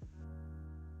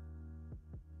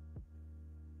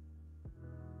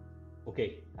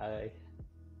 Okay,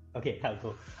 I'll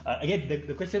go. Again,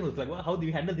 the question was like, well, how do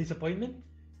you handle disappointment?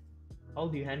 How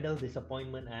do you handle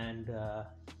disappointment and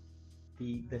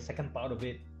the second part of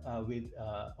it with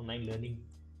online learning?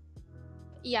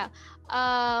 Yeah.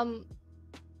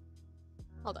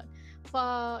 Hold on.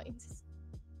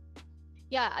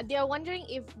 They are wondering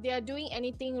if they are doing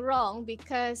anything wrong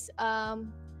because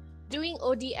doing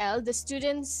ODL, the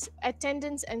students'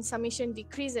 attendance and submission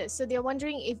decreases. So they're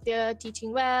wondering if they're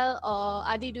teaching well or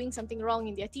are they doing something wrong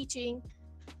in their teaching?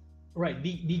 Right.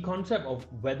 The concept of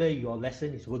whether your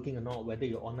lesson is working or not, whether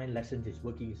your online lessons is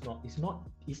working is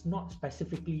not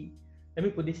specifically. Let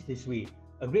me put this way: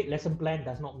 a great lesson plan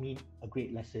does not mean a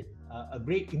great lesson. A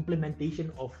great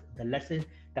implementation of the lesson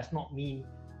does not mean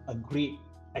a great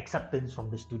acceptance from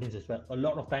the students as well. A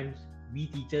lot of times, we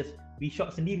teachers, we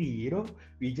shot sendiri,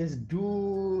 we just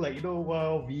do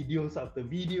wow, videos after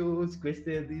videos,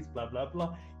 questions, this, blah, blah,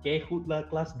 blah, Kahoot lah,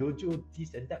 class dojo,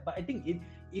 this and that. But I think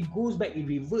it goes back, it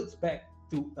reverts back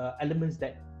to elements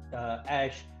that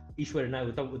Ash, Ishwaar and I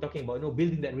were talking about,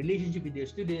 building that relationship with your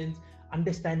students,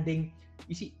 understanding.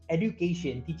 You see,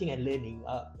 education, teaching and learning,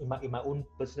 in my own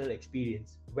personal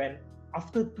experience, when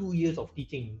after 2 years of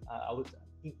teaching, I was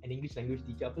an English language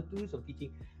teacher. After 2 years of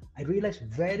teaching, I realized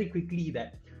very quickly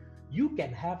that you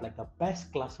can have like a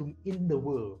best classroom in the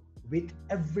world with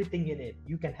everything in it.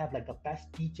 You can have like a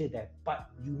best teacher there, but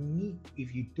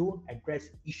if you don't address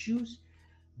issues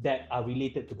that are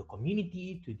related to the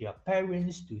community, to their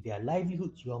parents, to their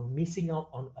livelihoods, you are missing out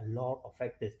on a lot of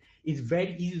factors. It's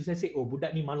very easy to say, oh,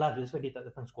 budak ni malas, that's why dia tak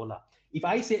datang sekolah. If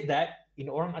I said that in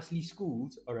orang asli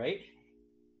schools, all right,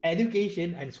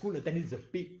 education and school attendance is a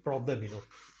big problem.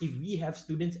 If we have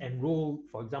students enrolled,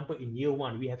 for example, in year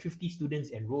 1, we have 50 students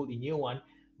enrolled in year 1.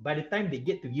 By the time they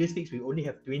get to year 6, we only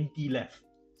have 20 left.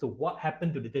 So what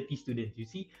happened to the 30 students? You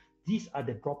see, these are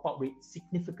the dropout rates,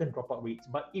 significant dropout rates.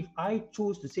 But if I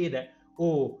chose to say that,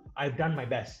 oh, I've done my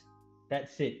best,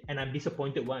 that's it, and I'm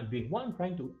disappointed what I'm doing, what I'm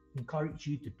trying to encourage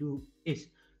you to do is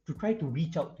to try to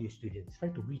reach out to your students, try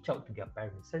to reach out to their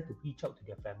parents, try to reach out to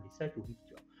their families, try to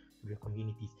reach out to their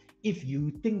communities. If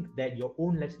you think that your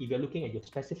own lesson, if you're looking at your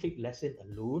specific lesson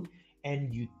alone,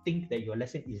 and you think that your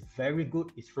lesson is very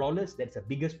good, is flawless, that's the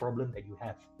biggest problem that you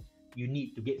have. You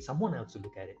need to get someone else to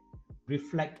look at it.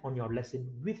 Reflect on your lesson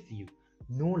with you.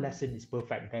 No lesson is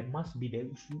perfect. There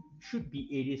should be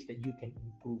areas that you can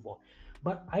improve on.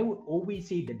 But I would always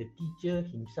say that the teacher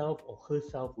himself or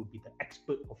herself would be the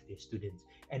expert of their students.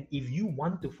 And if you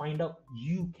want to find out,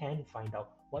 you can find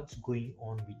out what's going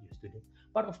on with your students.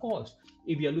 But of course,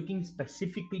 if you're looking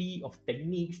specifically of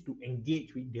techniques to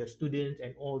engage with their students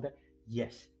and all that,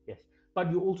 yes. But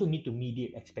you also need to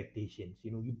mediate expectations.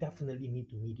 You definitely need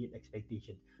to mediate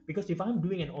expectations. Because if I'm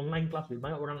doing an online class with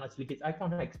my orang asli kids, I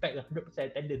can't expect 100%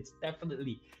 attendance.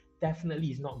 Definitely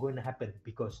is not going to happen,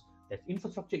 because there's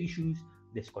infrastructure issues,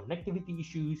 there's connectivity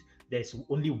issues, there's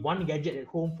only one gadget at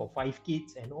home for 5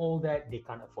 kids and all that. They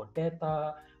can't afford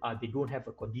data, they don't have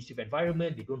a conducive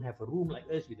environment, they don't have a room like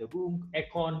us with a room,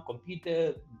 aircon,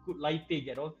 computer, good lighting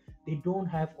and all. They don't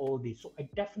have all this. So I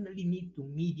definitely need to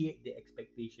mediate the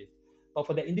expectations. But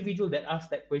for the individual that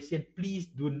asked that question, please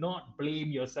do not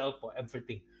blame yourself for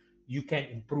everything. You can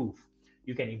improve.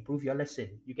 You can improve your lesson.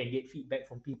 You can get feedback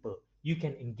from people. You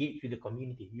can engage with the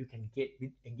community. You can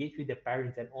engage with the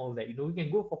parents and all that. You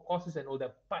can go for courses and all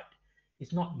that, but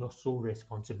it's not your sole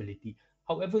responsibility.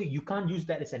 However, you can't use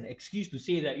that as an excuse to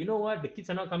say that, the kids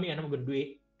are not coming and I'm going to do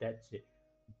it. That's it.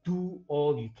 Do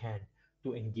all you can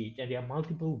to engage, and there are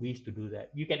multiple ways to do that.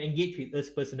 You can engage with us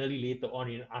personally later on,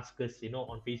 ask us,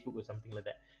 on Facebook or something like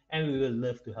that, and we will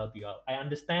love to help you out. I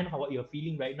understand what you're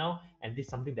feeling right now, and this is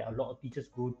something that a lot of teachers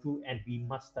go through, and we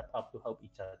must step up to help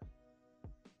each other.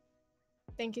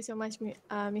 Thank you so much,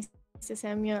 Mr.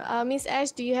 Samuel. Miss Ash,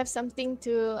 do you have something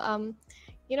to,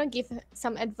 give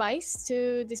some advice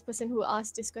to this person who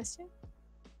asked this question?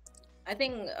 I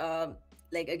think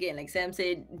like Sam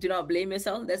said, do not blame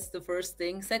yourself. That's the first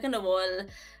thing. Second of all,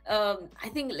 I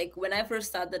think when I first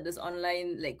started this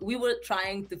online, we were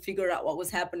trying to figure out what was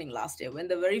happening last year. When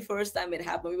the very first time it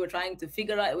happened, we were trying to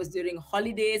figure out, it was during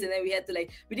holidays, and then we had to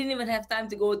we didn't even have time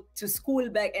to go to school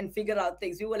back and figure out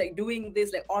things. We were doing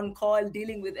this on call,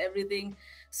 dealing with everything.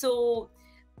 So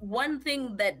one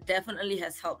thing that definitely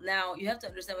has helped. Now you have to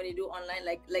understand, when you do online,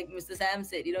 like Mr. Sam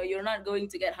said, you're not going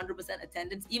to get 100%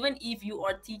 attendance. Even if you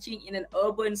are teaching in an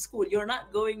urban school, you're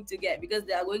not going to get, because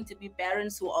there are going to be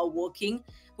parents who are working,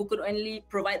 who could only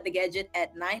provide the gadget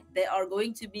at night. There are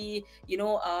going to be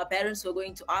parents who are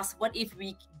going to ask, what if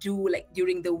we do like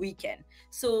during the weekend?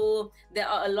 So there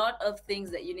are a lot of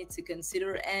things that you need to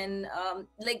consider. And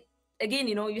again,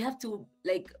 you have to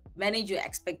manage your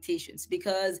expectations,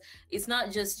 because it's not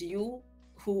just you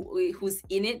who's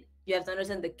in it. You have to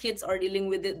understand the kids are dealing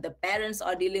with it, the parents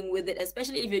are dealing with it.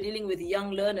 Especially if you're dealing with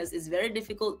young learners, it's very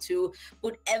difficult to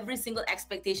put every single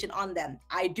expectation on them.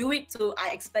 I do it, so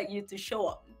I expect you to show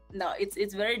up. No,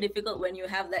 it's very difficult when you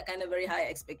have that kind of very high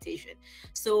expectation.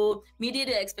 So mediate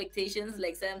the expectations,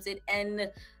 like Sam said, and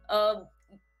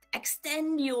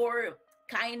extend your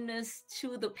kindness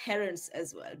to the parents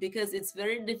as well, because it's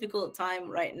very difficult time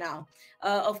right now.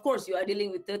 Of course, you are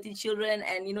dealing with 30 children,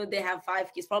 and they have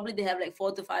 5 kids. Probably they have like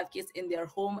 4 to 5 kids in their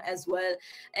home as well.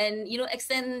 And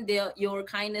extend your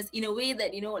kindness in a way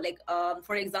that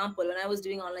for example, when I was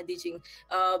doing online teaching,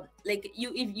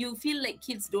 if you feel like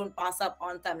kids don't pass up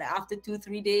on time, like after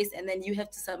 2-3 days, and then you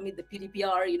have to submit the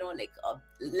PDPR,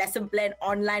 lesson plan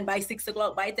online by 6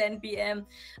 o'clock, by 10 p.m.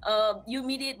 You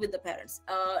mediate with the parents,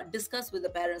 discuss with the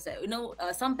parents.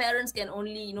 Some parents can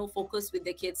only focus with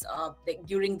the kids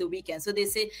during the weekend, so they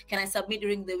say, can I submit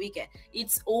during the weekend?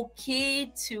 It's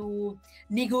okay to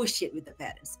negotiate with the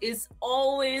parents. It's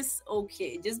always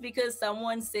okay. Just because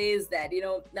someone says that,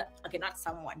 not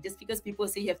someone, just because people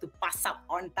say you have to pass up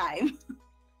on time,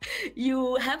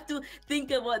 you have to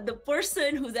think about the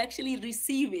person who's actually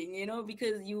receiving,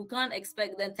 because you can't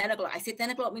expect them 10 o'clock. I say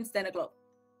 10 o'clock means 10 o'clock.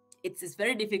 It's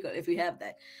very difficult if we have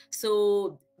that.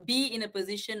 So be in a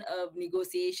position of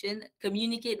negotiation,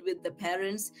 communicate with the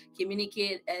parents,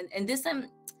 communicate. And this time,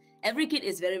 every kid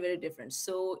is very, very different.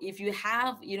 So if you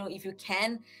have, if you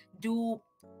can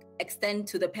extend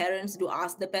to the parents, do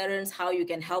ask the parents how you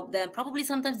can help them. Probably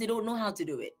sometimes they don't know how to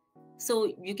do it,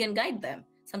 so you can guide them.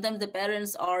 Sometimes the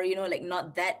parents are,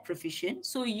 not that proficient.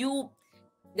 So you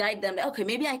guide them, okay,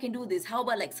 maybe I can do this. How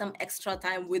about some extra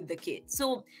time with the kids?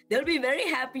 So they'll be very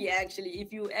happy actually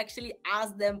if you actually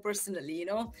ask them personally.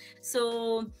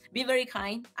 So be very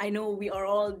kind. I know we are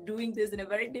all doing this in a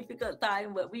very difficult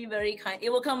time, but be very kind. It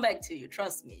will come back to you,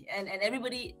 trust me. And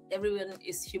everyone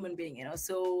is human being,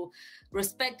 so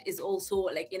respect is also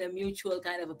in a mutual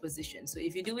kind of a position. So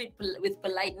if you do it with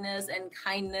politeness and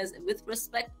kindness and with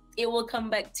respect, it will come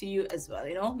back to you as well,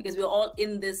 because we're all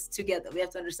in this together. We have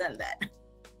to understand that.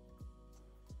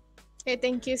 Okay,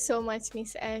 thank you so much,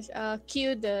 Miss Ash.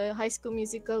 Cue the High School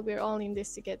Musical "We're All in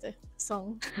This Together"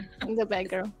 song in the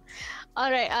background.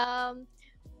 All right,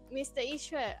 Mr.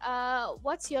 Ishwaar,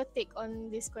 what's your take on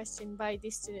this question by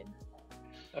this student?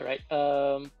 All right.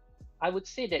 I would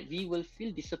say that we will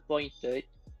feel disappointed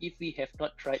if we have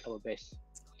not tried our best.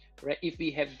 Right? If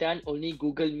we have done only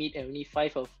Google Meet and only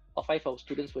five of our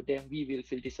students were there, we will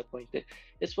feel disappointed.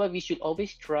 That's why we should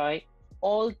always try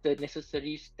all the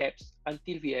necessary steps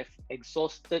until we have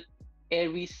exhausted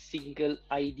every single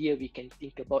idea we can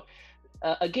think about.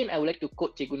 Again, I would like to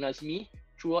quote Cikgu Nazmi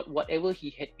throughout whatever he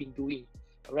had been doing.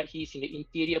 All right, he's in the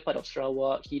interior part of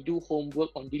Sarawak. He do homework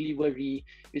on delivery.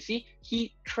 You see,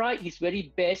 he tried his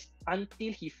very best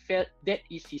until he felt that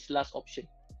is his last option.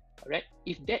 All right,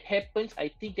 if that happens, I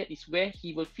think that is where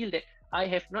he will feel that I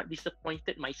have not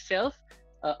disappointed myself.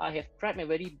 I have tried my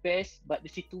very best, but the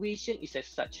situation is as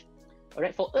such. All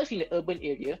right, for us in the urban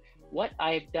area, what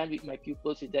I have done with my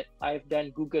pupils is that I have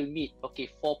done Google Meet.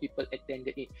 Okay, 4 people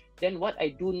attended it. Then what I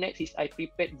do next is I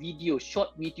prepared videos,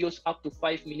 short videos up to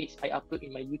 5 minutes. I upload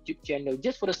in my YouTube channel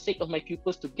just for the sake of my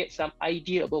pupils to get some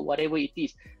idea about whatever it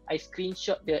is. I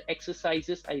screenshot the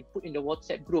exercises I put in the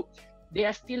WhatsApp group. There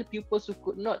are still pupils who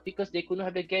could not because they could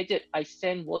not have the gadget. I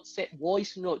send WhatsApp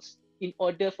voice notes in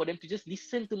order for them to just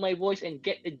listen to my voice and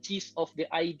get the gist of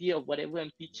the idea of whatever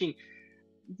I'm teaching.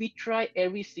 We try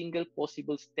every single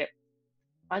possible step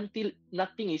until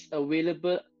nothing is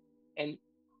available, and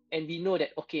we know that,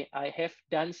 okay, I have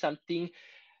done something.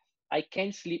 I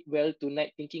can sleep well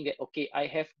tonight thinking that, okay, I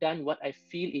have done what I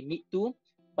feel it need to.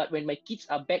 But when my kids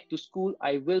are back to school,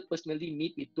 I will personally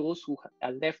meet with those who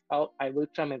are left out. I will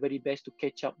try my very best to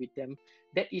catch up with them.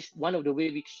 That is one of the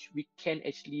ways we can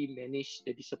actually manage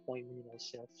the disappointment in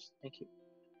ourselves. Thank you.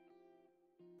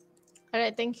 All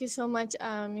right, thank you so much,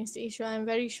 Mr. Ishwaar. I'm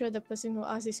very sure the person who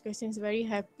asked this question is very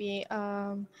happy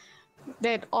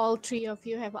that all 3 of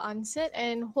you have answered,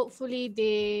 and hopefully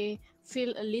they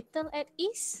feel a little at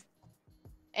ease.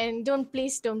 And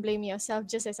please don't blame yourself,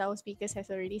 just as our speakers have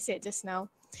already said just now.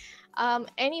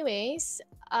 Anyways,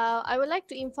 I would like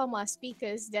to inform our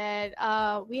speakers that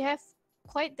we have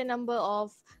quite the number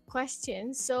of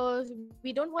questions, so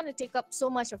we don't want to take up so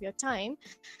much of your time.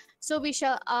 So we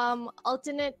shall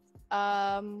alternate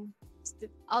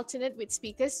with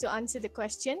speakers to answer the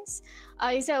questions.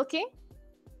 Is that okay?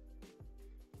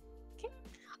 Okay.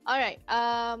 All right.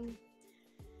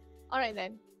 All right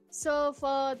then. So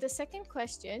for the second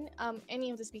question, any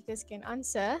of the speakers can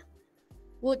answer.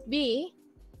 Would be,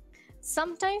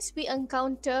 sometimes we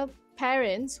encounter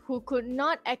parents who could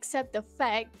not accept the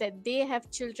fact that they have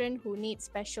children who need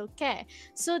special care,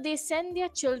 so they send their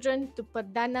children to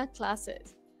Perdana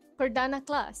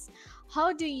class.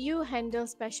 How do you handle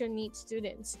special needs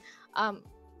students?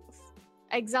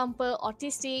 Example,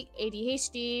 autistic,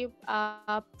 ADHD,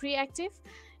 pre-active,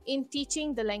 in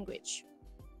teaching the language.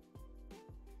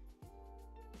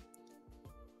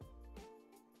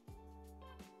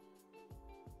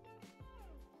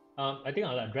 I think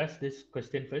I'll address this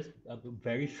question first,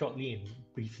 very shortly and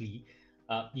briefly.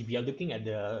 If you're looking at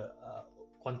the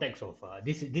context of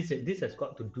this has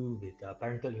got to do with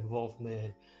parental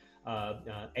involvement,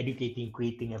 educating,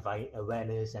 creating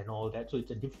awareness, and all that. So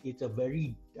it's a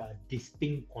very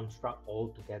distinct construct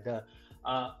altogether.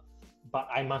 But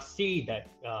I must say that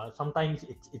sometimes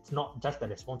it's not just the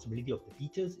responsibility of the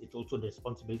teachers; it's also the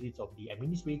responsibilities of the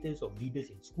administrators, of leaders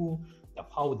in school, of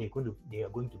how they are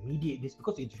going to mediate this,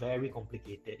 because it's very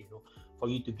complicated. You know, for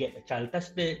you to get a child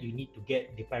tested, you need to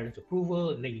get the parents' approval,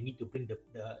 and then you need to bring the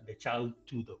child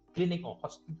to the clinic or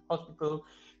hospital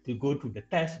to go through the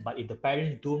test. But if the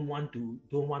parents don't want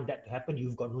that to happen,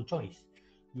 you've got no choice.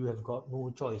 You have got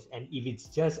no choice. And if it's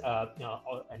just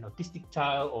an autistic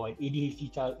child or an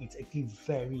ADHD child, it's actually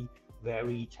very,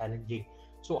 very challenging.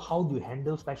 So how do you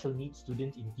handle special needs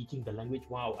students in teaching the language?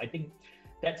 Wow, I think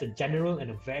that's a general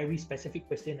and a very specific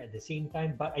question at the same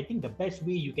time. But I think the best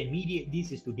way you can mediate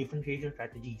this is to differentiation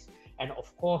strategies. And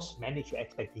of course, manage your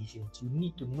expectations. You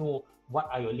need to know what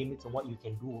are your limits and what you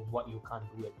can do and what you can't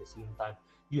do at the same time.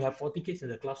 You have 40 kids in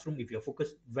the classroom. If you're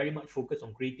very much focused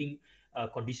on creating a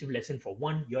conducive lesson for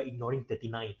one, you're ignoring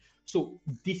 39. So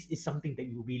this is something that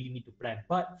you really need to plan.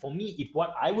 But for me, if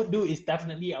what I would do is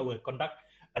definitely I will conduct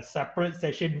a separate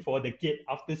session for the kid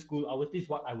after school hours. This is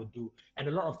what I would do. And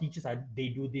a lot of teachers, they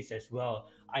do this as well.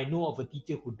 I know of a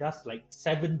teacher who does like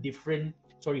 5 different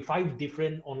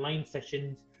online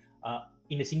sessions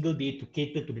in a single day to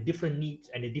cater to the different needs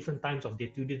and the different times of their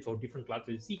students or different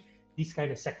classes. See, these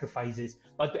kind of sacrifices,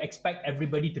 but to expect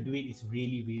everybody to do it is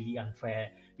really, really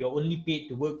unfair. You're only paid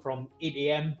to work from 8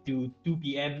 a.m. to 2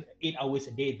 p.m., 8 hours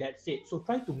a day, that's it. So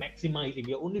try to maximize. If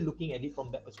you're only looking at it from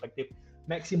that perspective,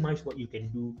 maximize what you can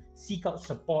do. Seek out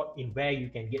support in where you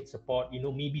can get support. You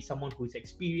know, maybe someone who's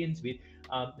experienced with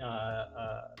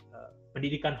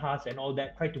pendidikan khas and all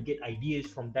that. Try to get ideas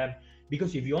from them,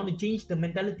 because if you want to change the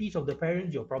mentalities of the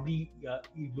parents, you're probably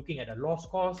looking at a lost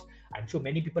cause. I'm sure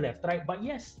many people have tried, but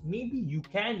yes, maybe you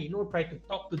can, try to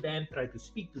talk to them, try to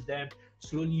speak to them,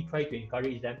 slowly try to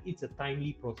encourage them. It's a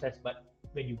timely process, but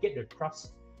when you get the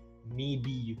trust,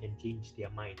 maybe you can change their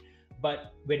mind.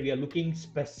 But when we are looking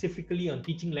specifically on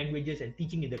teaching languages and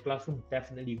teaching in the classroom,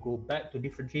 definitely go back to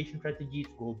differentiation strategies,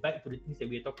 go back to the things that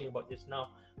we are talking about just now,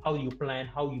 how you plan,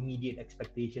 how you mediate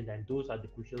expectations, and those are the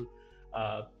crucial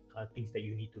things that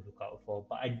you need to look out for.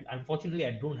 But unfortunately,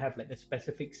 I don't have like a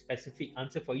specific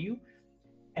answer for you.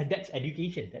 And that's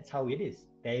education. That's how it is.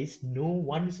 There is no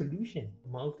one solution,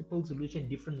 multiple solutions,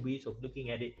 different ways of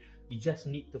looking at it. You just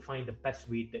need to find the best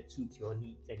way that suits your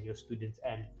needs and your students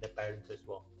and the parents as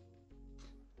well.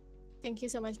 Thank you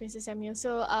so much, Mr. Samuel.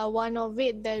 So one of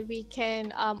it that we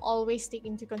can always take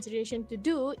into consideration to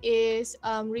do is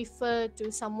refer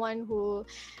to someone who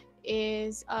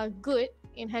is good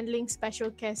in handling special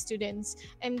care students,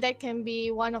 and that can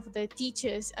be one of the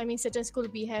teachers. I mean, certain schools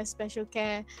we have special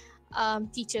care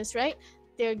teachers, right?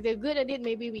 They're good at it.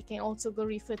 Maybe we can also go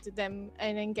refer to them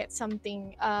and then get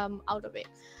something out of it.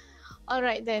 All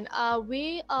right, then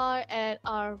we are at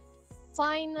our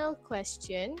final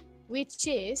question, which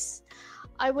is,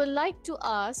 I would like to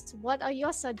ask, what are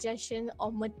your suggestions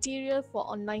of material for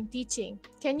online teaching?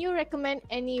 Can you recommend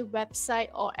any website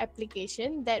or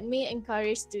application that may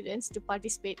encourage students to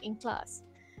participate in class?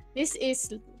 This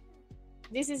is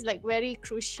like very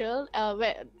crucial,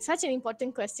 such an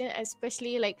important question,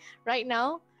 especially like right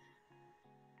now.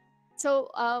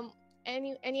 So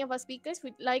any of our speakers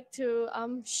would like to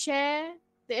share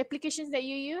the applications that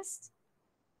you used?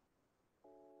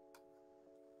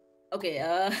 Okay,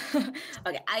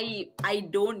 okay. I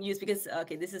don't use, because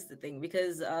okay, this is the thing,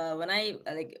 because when I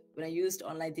used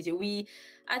online teaching,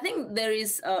 I think there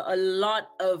is a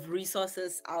lot of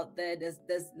resources out there.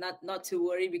 There's not to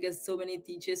worry, because so many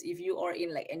teachers, if you are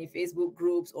in like any Facebook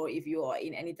groups or if you are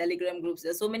in any Telegram groups,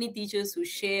 there's so many teachers who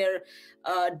share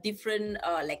different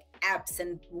like apps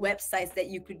and websites that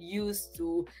you could use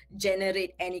to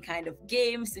generate any kind of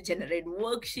games, to generate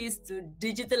worksheets, to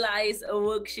digitalize a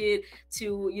worksheet,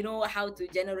 to how to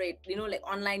generate like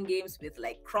online games with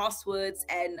like crosswords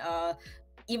and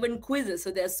even quizzes.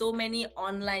 So there's so many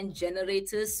online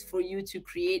generators for you to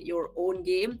create your own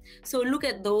game. So look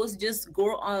at those. Just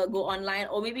go online,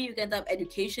 or maybe you can have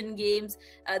education games.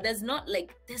 There's not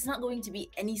going to be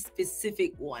any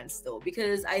specific ones though,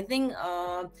 because I think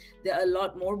there are a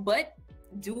lot more. But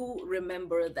do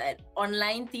remember that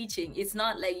online teaching, it's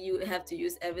not like you have to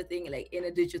use everything like in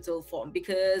a digital form,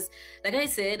 because like I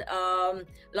said, a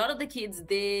lot of the kids,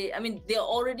 they're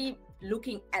already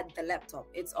looking at the laptop.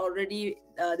 It's already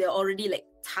they're already like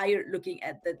tired looking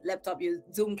at the laptop, use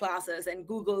Zoom classes and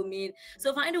Google Meet.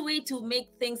 So find a way to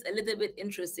make things a little bit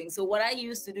interesting. So what I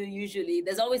used to do, usually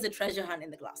there's always a treasure hunt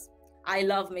in the class. I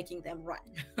love making them run.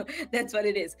 That's what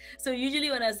it is. So usually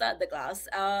when I start the class,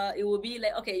 it will be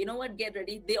like, okay, you know what, get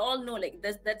ready. They all know like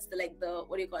that's the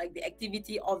what do you call, like the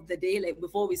activity of the day. Like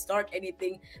before we start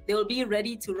anything, they will be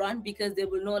ready to run, because they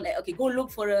will know like, okay, go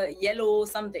look for a yellow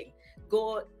something.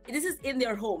 Go, this is in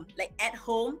their home, like at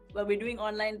home when we're doing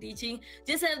online teaching.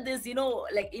 Just have this,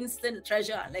 like instant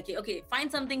treasure, like, okay,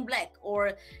 find something black,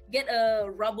 or get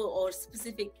a rubber or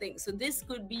specific thing. So this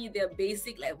could be their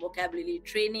basic like vocabulary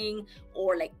training,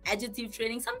 or like adjective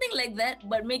training, something like that.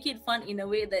 But make it fun in a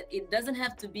way that it doesn't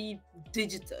have to be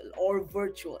digital or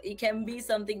virtual. It can be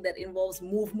something that involves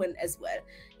movement as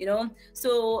well,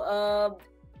 so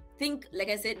think, like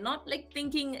I said, not like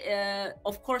thinking,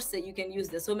 of course, that you can use,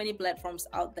 there's so many platforms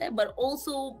out there, but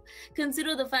also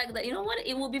consider the fact that,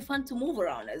 it will be fun to move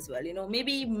around as well.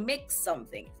 Maybe mix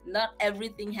something. Not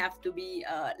everything have to be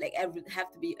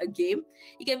have to be a game.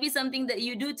 It can be something that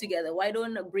you do together. Why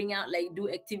don't bring out, like, do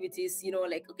activities,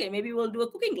 like, okay, maybe we'll do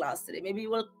a cooking class today. Maybe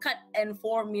we'll cut and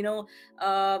form,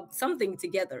 something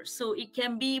together. So it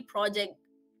can be project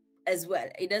as well.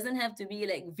 It doesn't have to be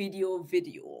like video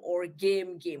or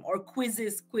game or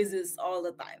quizzes all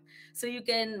the time. So you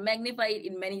can magnify it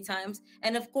in many times.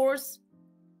 And of course,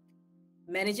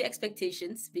 manage your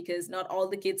expectations, because not all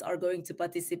the kids are going to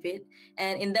participate.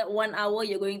 And in that 1 hour,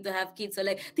 you're going to have kids who are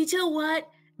like, teacher, what?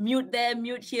 Mute there,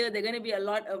 mute here. They're going to be a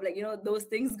lot of like, those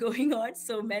things going on.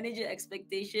 So manage your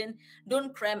expectation.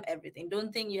 Don't cram everything.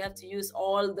 Don't think you have to use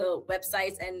all the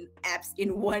websites and apps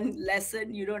in one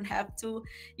lesson. You don't have to.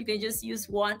 You can just use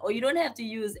one, or you don't have to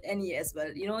use any as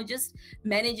well. Just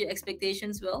manage your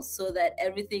expectations well, so that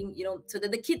everything, so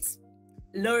that the kids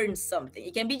learn something.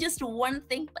 It can be just one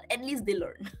thing, but at least they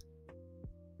learn.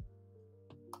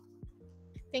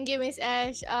 Thank you, Miss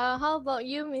Ash. How about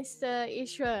you, Mr.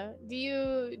 Ishwaar? Do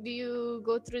you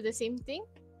go through the same thing?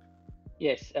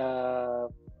 Yes,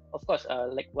 of course.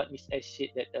 Like what Miss Ash said,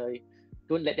 that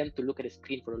don't let them to look at the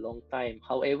screen for a long time.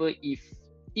 However, if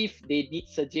they need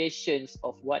suggestions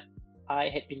of what I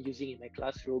had been using in my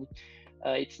classroom,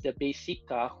 it's the basic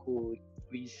Kahoot,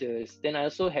 quizzes. Then I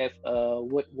also have a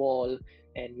word wall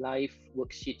and live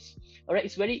worksheets. All right,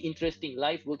 it's very interesting.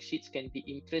 Live worksheets can be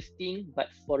interesting, but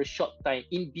for a short time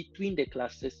in between the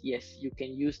classes, yes, you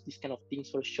can use this kind of things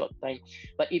for a short time.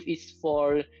 But if it's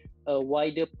for a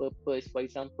wider purpose, for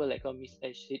example, like how Miss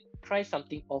Ash said, try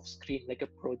something off screen, like a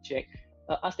project.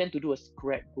 Ask them to do a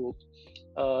scrapbook.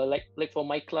 Like for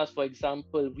my class, for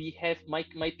example, we have my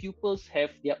pupils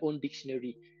have their own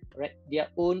dictionary. Right, their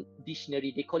own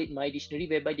dictionary. They call it My Dictionary,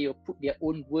 whereby they will put their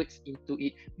own words into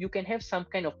it. You can have some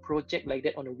kind of project like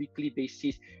that on a weekly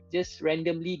basis. Just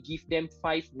randomly give them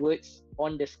 5 words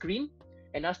on the screen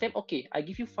and ask them, okay, I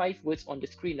give you 5 words on the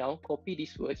screen now. Copy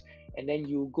these words, and then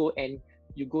you go and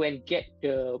get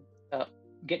the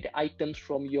items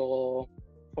from your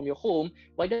home.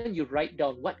 Why don't you write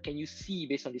down what can you see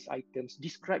based on these items?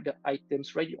 Describe the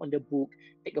items, write it on the book,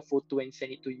 take a photo and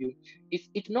send it to you.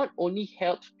 It not only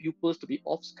helps pupils to be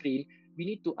off screen, we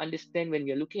need to understand when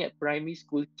we are looking at primary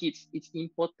school kids, it's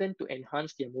important to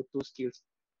enhance their motor skills.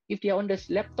 If they are on this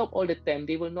laptop all the time,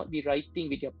 they will not be writing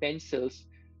with their pencils.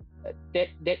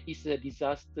 That is a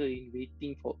disaster in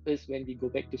waiting for us when we go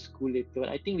back to school later on.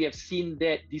 I think we have seen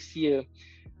that this year.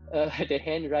 The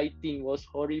handwriting was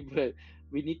horrible.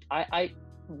 We need.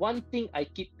 One thing I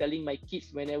keep telling my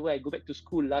kids whenever I go back to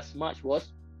school last March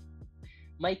was,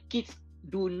 my kids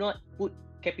do not put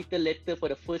capital letter for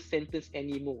the first sentence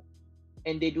anymore.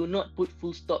 and they do not put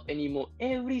full stop anymore.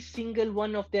 Every single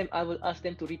one of them, I will ask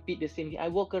them to repeat the same thing. I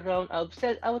walk around, I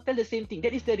will tell the same thing.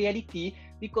 That is the reality,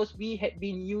 because we had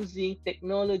been using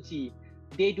technology.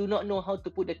 They do not know how to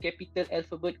put the capital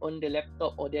alphabet on the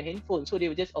laptop or their handphone. So they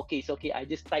will just, okay, it's okay. I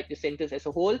just type the sentence as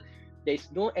a whole. There is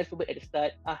no alphabet at the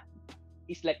start.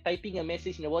 It's like typing a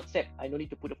message in a WhatsApp. I don't need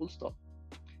to put a full stop.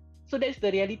 So that's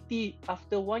the reality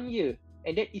after 1 year.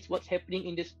 And that is what's happening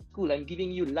in the school. I'm giving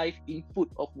you live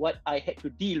input of what I had to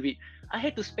deal with. I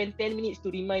had to spend 10 minutes to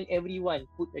remind everyone,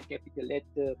 put a capital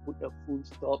letter, put a full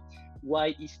stop.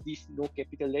 Why is this no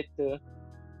capital letter?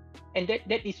 And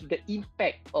that is the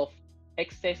impact of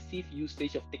excessive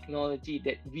usage of technology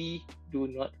that we do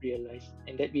not realize.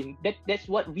 And that's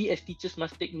what we as teachers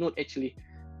must take note, actually,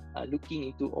 looking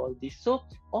into all this. So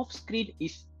off-screen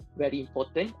is very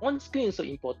important. On-screen is so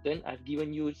important. I've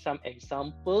given you some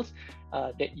examples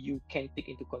that you can take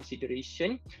into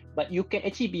consideration, but you can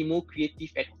actually be more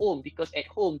creative at home, because at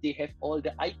home they have all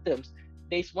the items.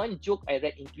 There's one joke I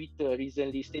read in Twitter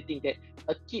recently stating that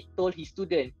a kid told his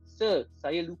student, "Sir,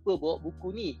 saya lupa bawa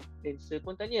buku ni." Then sir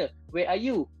pun tanya, "Where are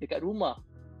you?" "Dekat rumah."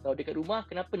 "Kalau dekat rumah,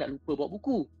 kenapa nak lupa bawa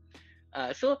buku?"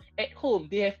 So at home,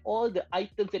 they have all the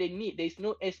items that they need. There is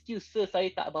no excuse, "Sir,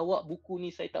 saya tak bawa buku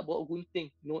ni, saya tak bawa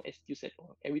gunting." No excuse at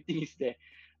all. Everything is there.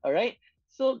 All right.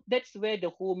 So that's where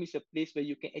the home is a place where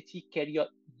you can actually carry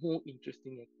out more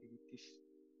interesting activities.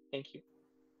 Thank you.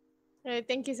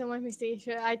 Thank you so much, Mr.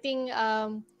 Ishwaar. I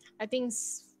think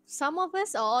some of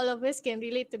us or all of us can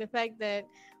relate to the fact that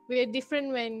we're different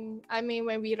when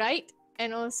we write and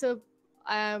also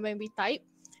when we type.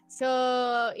 So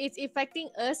it's affecting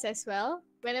us as well.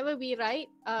 Whenever we write,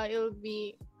 it'll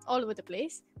be all over the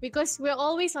place because we're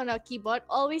always on our keyboard,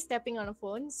 always tapping on a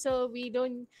phone. So we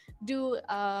don't do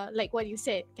like what you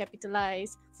said,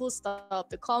 capitalize, full stop,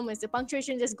 the commas, the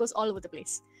punctuation just goes all over the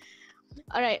place.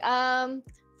 All right.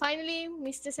 Finally,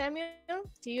 Mr. Samuel,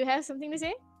 do you have something to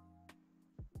say?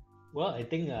 Well, I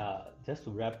think just to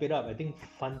wrap it up, I think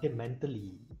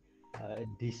fundamentally,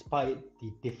 despite the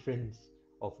difference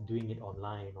of doing it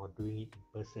online or doing it in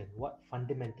person, what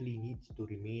fundamentally needs to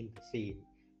remain the same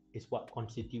is what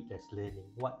constitutes as learning.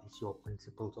 What is your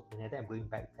principles of learning? I'm going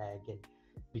back there again,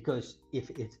 because if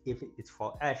it's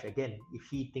for Ash again, if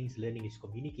she thinks learning is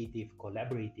communicative,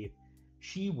 collaborative,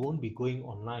 she won't be going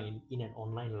online in an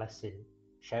online lesson,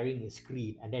 sharing a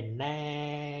screen, and then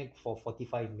nag for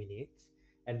 45 minutes,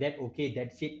 and then okay,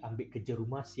 that's it, ambil kerja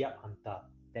rumah, siap, hantar.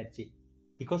 That's it.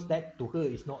 Because that to her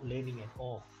is not learning at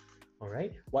all. All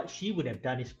right. What she would have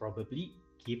done is probably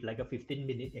give like a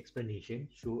 15-minute explanation,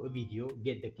 show a video,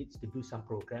 get the kids to do some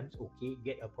programs, okay,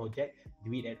 get a project,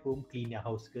 do it at home, clean your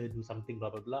house, do something, blah,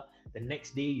 blah, blah. The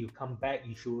next day you come back,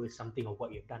 you show her something of what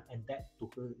you've done, and that to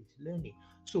her is learning.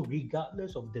 So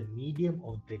regardless of the medium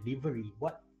of delivery,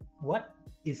 what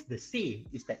is the same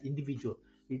is that individual.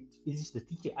 It is the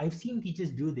teacher. I've seen teachers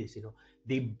do this,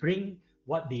 they bring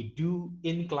what they do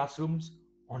in classrooms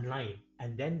online,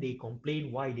 and then they complain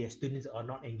why their students are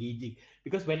not engaging,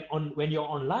 because when you're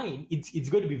online, it's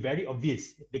going to be very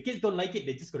obvious. The kids don't like it,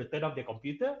 they're just going to turn off their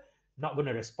computer, not going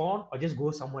to respond, or just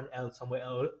go somewhere else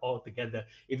altogether.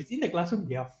 If it's in the classroom,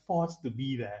 they are forced to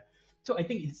be there. So I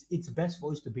think it's best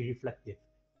for us to be reflective.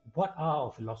 What are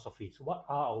our philosophies? What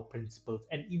are our principles?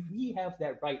 And if we have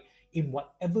that right in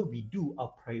whatever we do,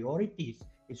 our priorities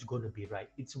is going to be right.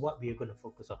 It's what we are going to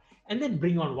focus on, and then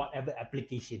bring on whatever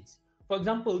applications. For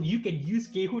example, you can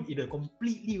use Kahoot in a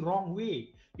completely wrong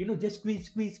way. Just squeeze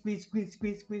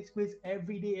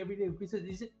every day.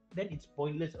 Then it's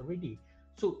pointless already.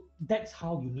 So that's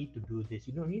how you need to do this.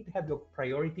 You need to have your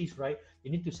priorities right.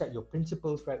 You need to set your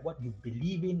principles right. What you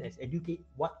believe in as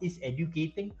what is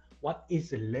educating, what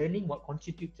is learning, what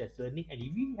constitutes as learning. And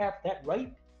if you have that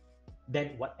right,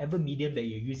 then whatever medium that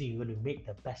you're using, you're going to make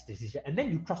the best decision. And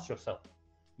then you trust yourself.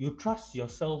 You trust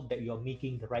yourself that you're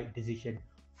making the right decision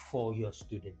for your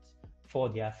students, for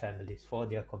their families, for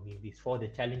their communities, for the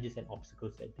challenges and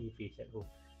obstacles that they face at home.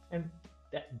 And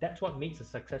that's what makes a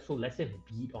successful lesson,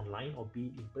 be it online or be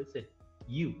it in person.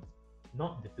 You,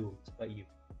 not the tools, but you.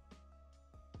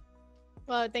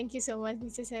 Well, thank you so much,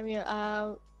 Mr. Samuel.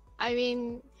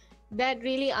 That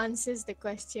really answers the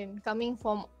question, coming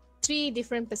from 3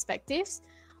 different perspectives,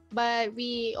 but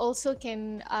we also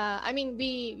can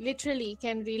we literally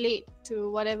can relate to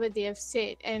whatever they have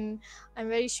said, and I'm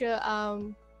very sure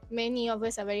many of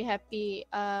us are very happy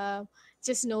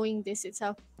just knowing this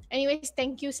itself. Anyways,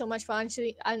 thank you so much for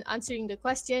answering the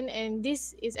question, and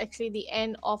this is actually the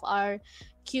end of our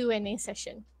Q&A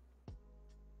session.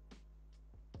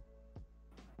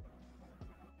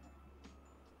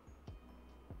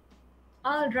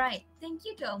 All right. Thank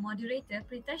you to our moderator,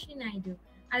 Pritash Naidu.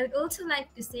 I would also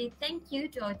like to say thank you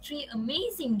to our three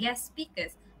amazing guest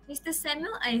speakers, Mr.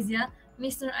 Samuel Aizia,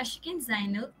 Mr. Ashikin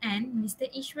Zainull, and Mr.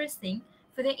 Ishwaar Singh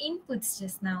for their inputs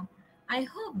just now. I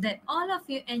hope that all of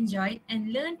you enjoyed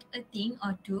and learned a thing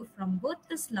or two from both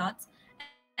the slots,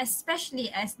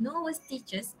 especially as novice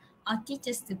teachers or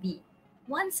teachers to be.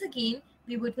 Once again,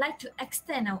 we would like to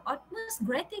extend our utmost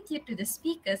gratitude to the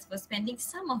speakers for spending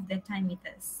some of their time with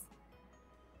us.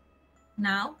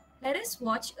 Now, let us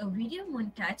watch a video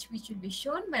montage which will be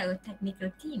shown by our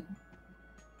technical team.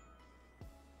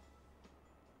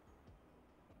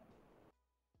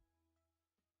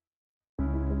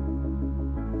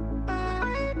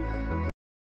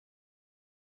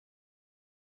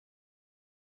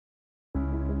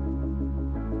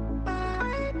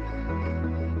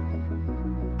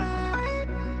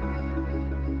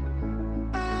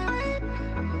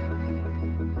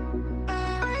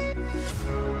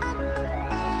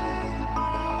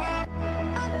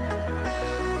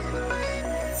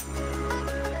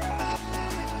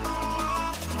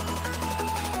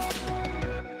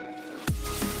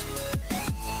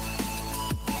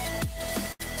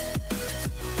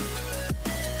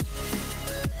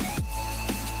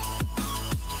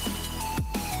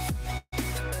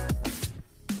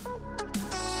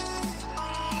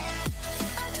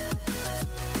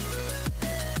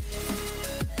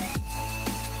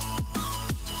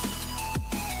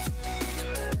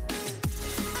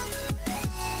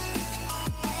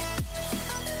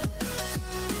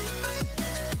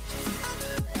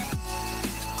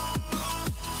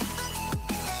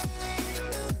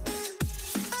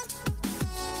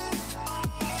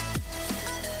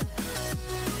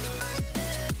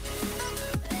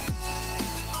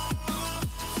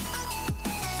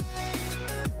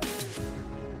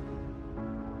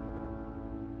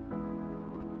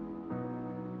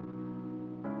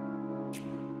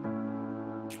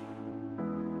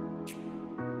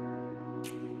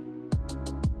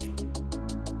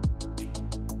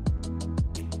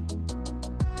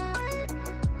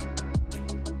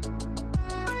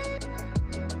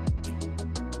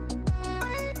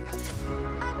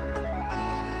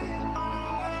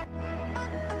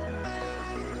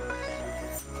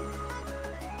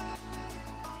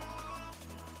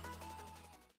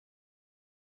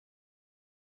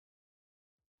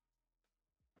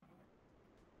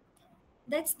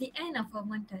 That's the end of our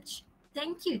montage.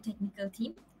 Thank you, technical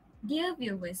team. Dear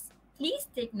viewers, please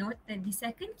take note that the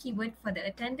second keyword for the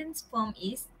attendance form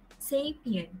is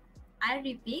sapient. I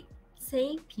repeat,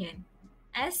 sapient.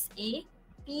 S-A-P-I-E-N-T.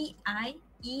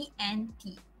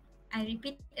 I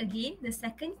repeat again, the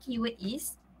second keyword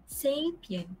is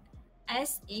sapient.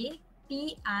 S-A-P-I-E-N-T.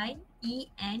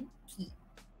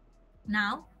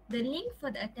 Now, the link for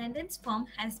the attendance form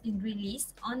has been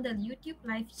released on the YouTube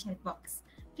live chat box.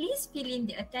 Please fill in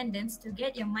the attendance to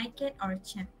get your MyCat or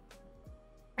champ.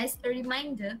 As a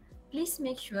reminder, please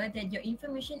make sure that your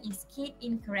information is keyed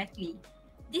in correctly.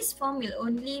 This form will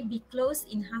only be closed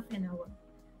in half an hour.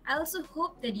 I also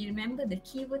hope that you remember the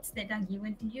keywords that are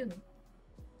given to you.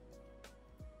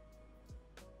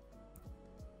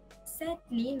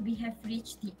 Sadly, we have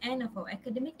reached the end of our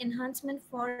Academic Enhancement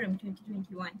Forum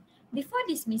 2021. Before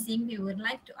dismissing, we would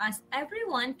like to ask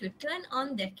everyone to turn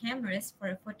on their cameras for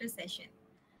a photo session.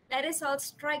 Let us all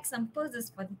strike some poses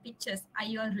for the pictures. Are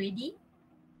you all ready?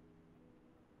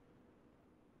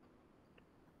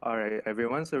 All right,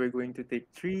 everyone. So we're going to take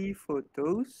three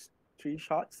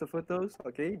shots of photos.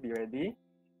 Okay, be ready.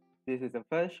 This is the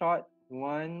first shot.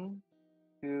 1,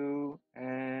 2,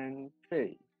 and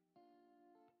 3.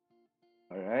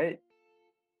 All right.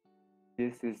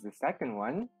 This is the second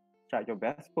one. Strike your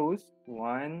best pose.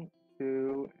 1,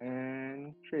 2,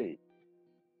 and 3.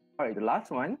 All right, the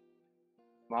last one.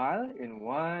 Smile in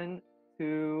 1,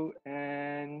 2,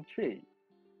 and 3.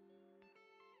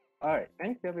 All right,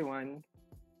 thanks everyone.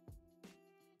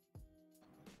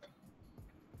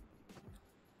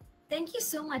 Thank you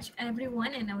so much,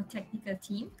 everyone, and our technical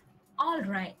team. All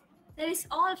right, that is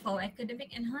all for our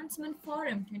Academic Enhancement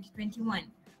Forum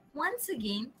 2021. Once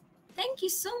again, thank you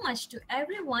so much to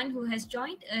everyone who has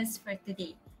joined us for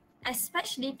today,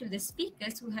 especially to the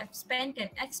speakers who have spent an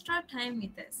extra time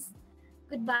with us.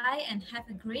 Goodbye and have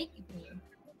a great evening.